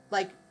talk,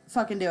 like,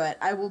 fucking do it.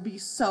 I will be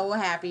so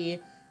happy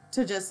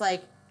to just,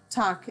 like,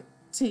 talk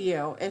to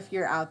you if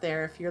you're out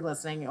there, if you're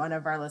listening, one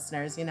of our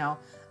listeners. We're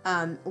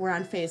on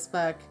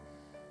Facebook,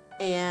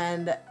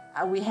 and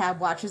we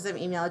have watchers of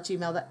email at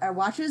gmail.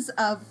 Watchers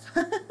of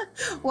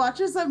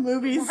watchers of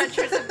movies.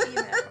 Watchers of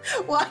email.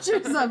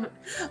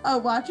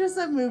 watchers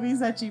of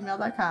movies at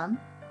gmail.com.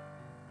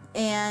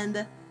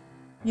 And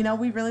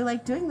we really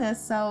like doing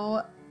this,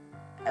 so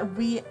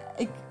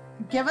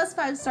give us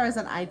 5 stars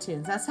on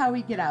iTunes. That's how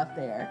we get out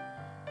there.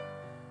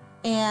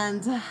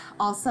 And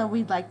also,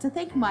 we'd like to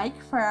thank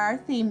Mike for our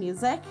theme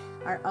music,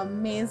 our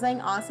amazing,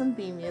 awesome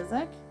theme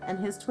music. And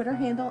his Twitter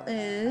handle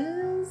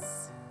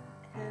is...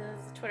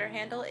 His Twitter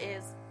handle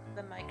is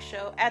The Mike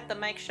Show, at The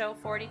Mike Show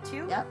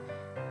 42. Yep.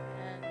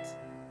 And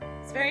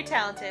he's very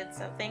talented,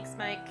 so thanks,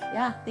 Mike.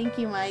 Yeah, thank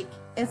you, Mike.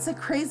 It's a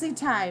crazy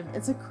time.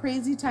 It's a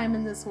crazy time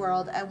in this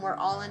world, and we're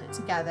all in it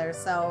together.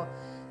 So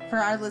for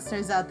our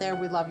listeners out there,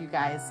 we love you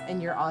guys,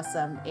 and you're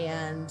awesome.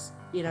 And,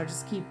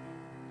 just keep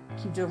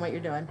doing what you're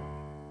doing.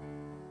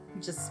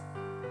 Just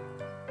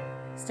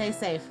stay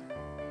safe.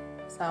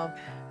 So,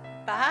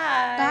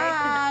 bye.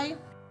 Bye.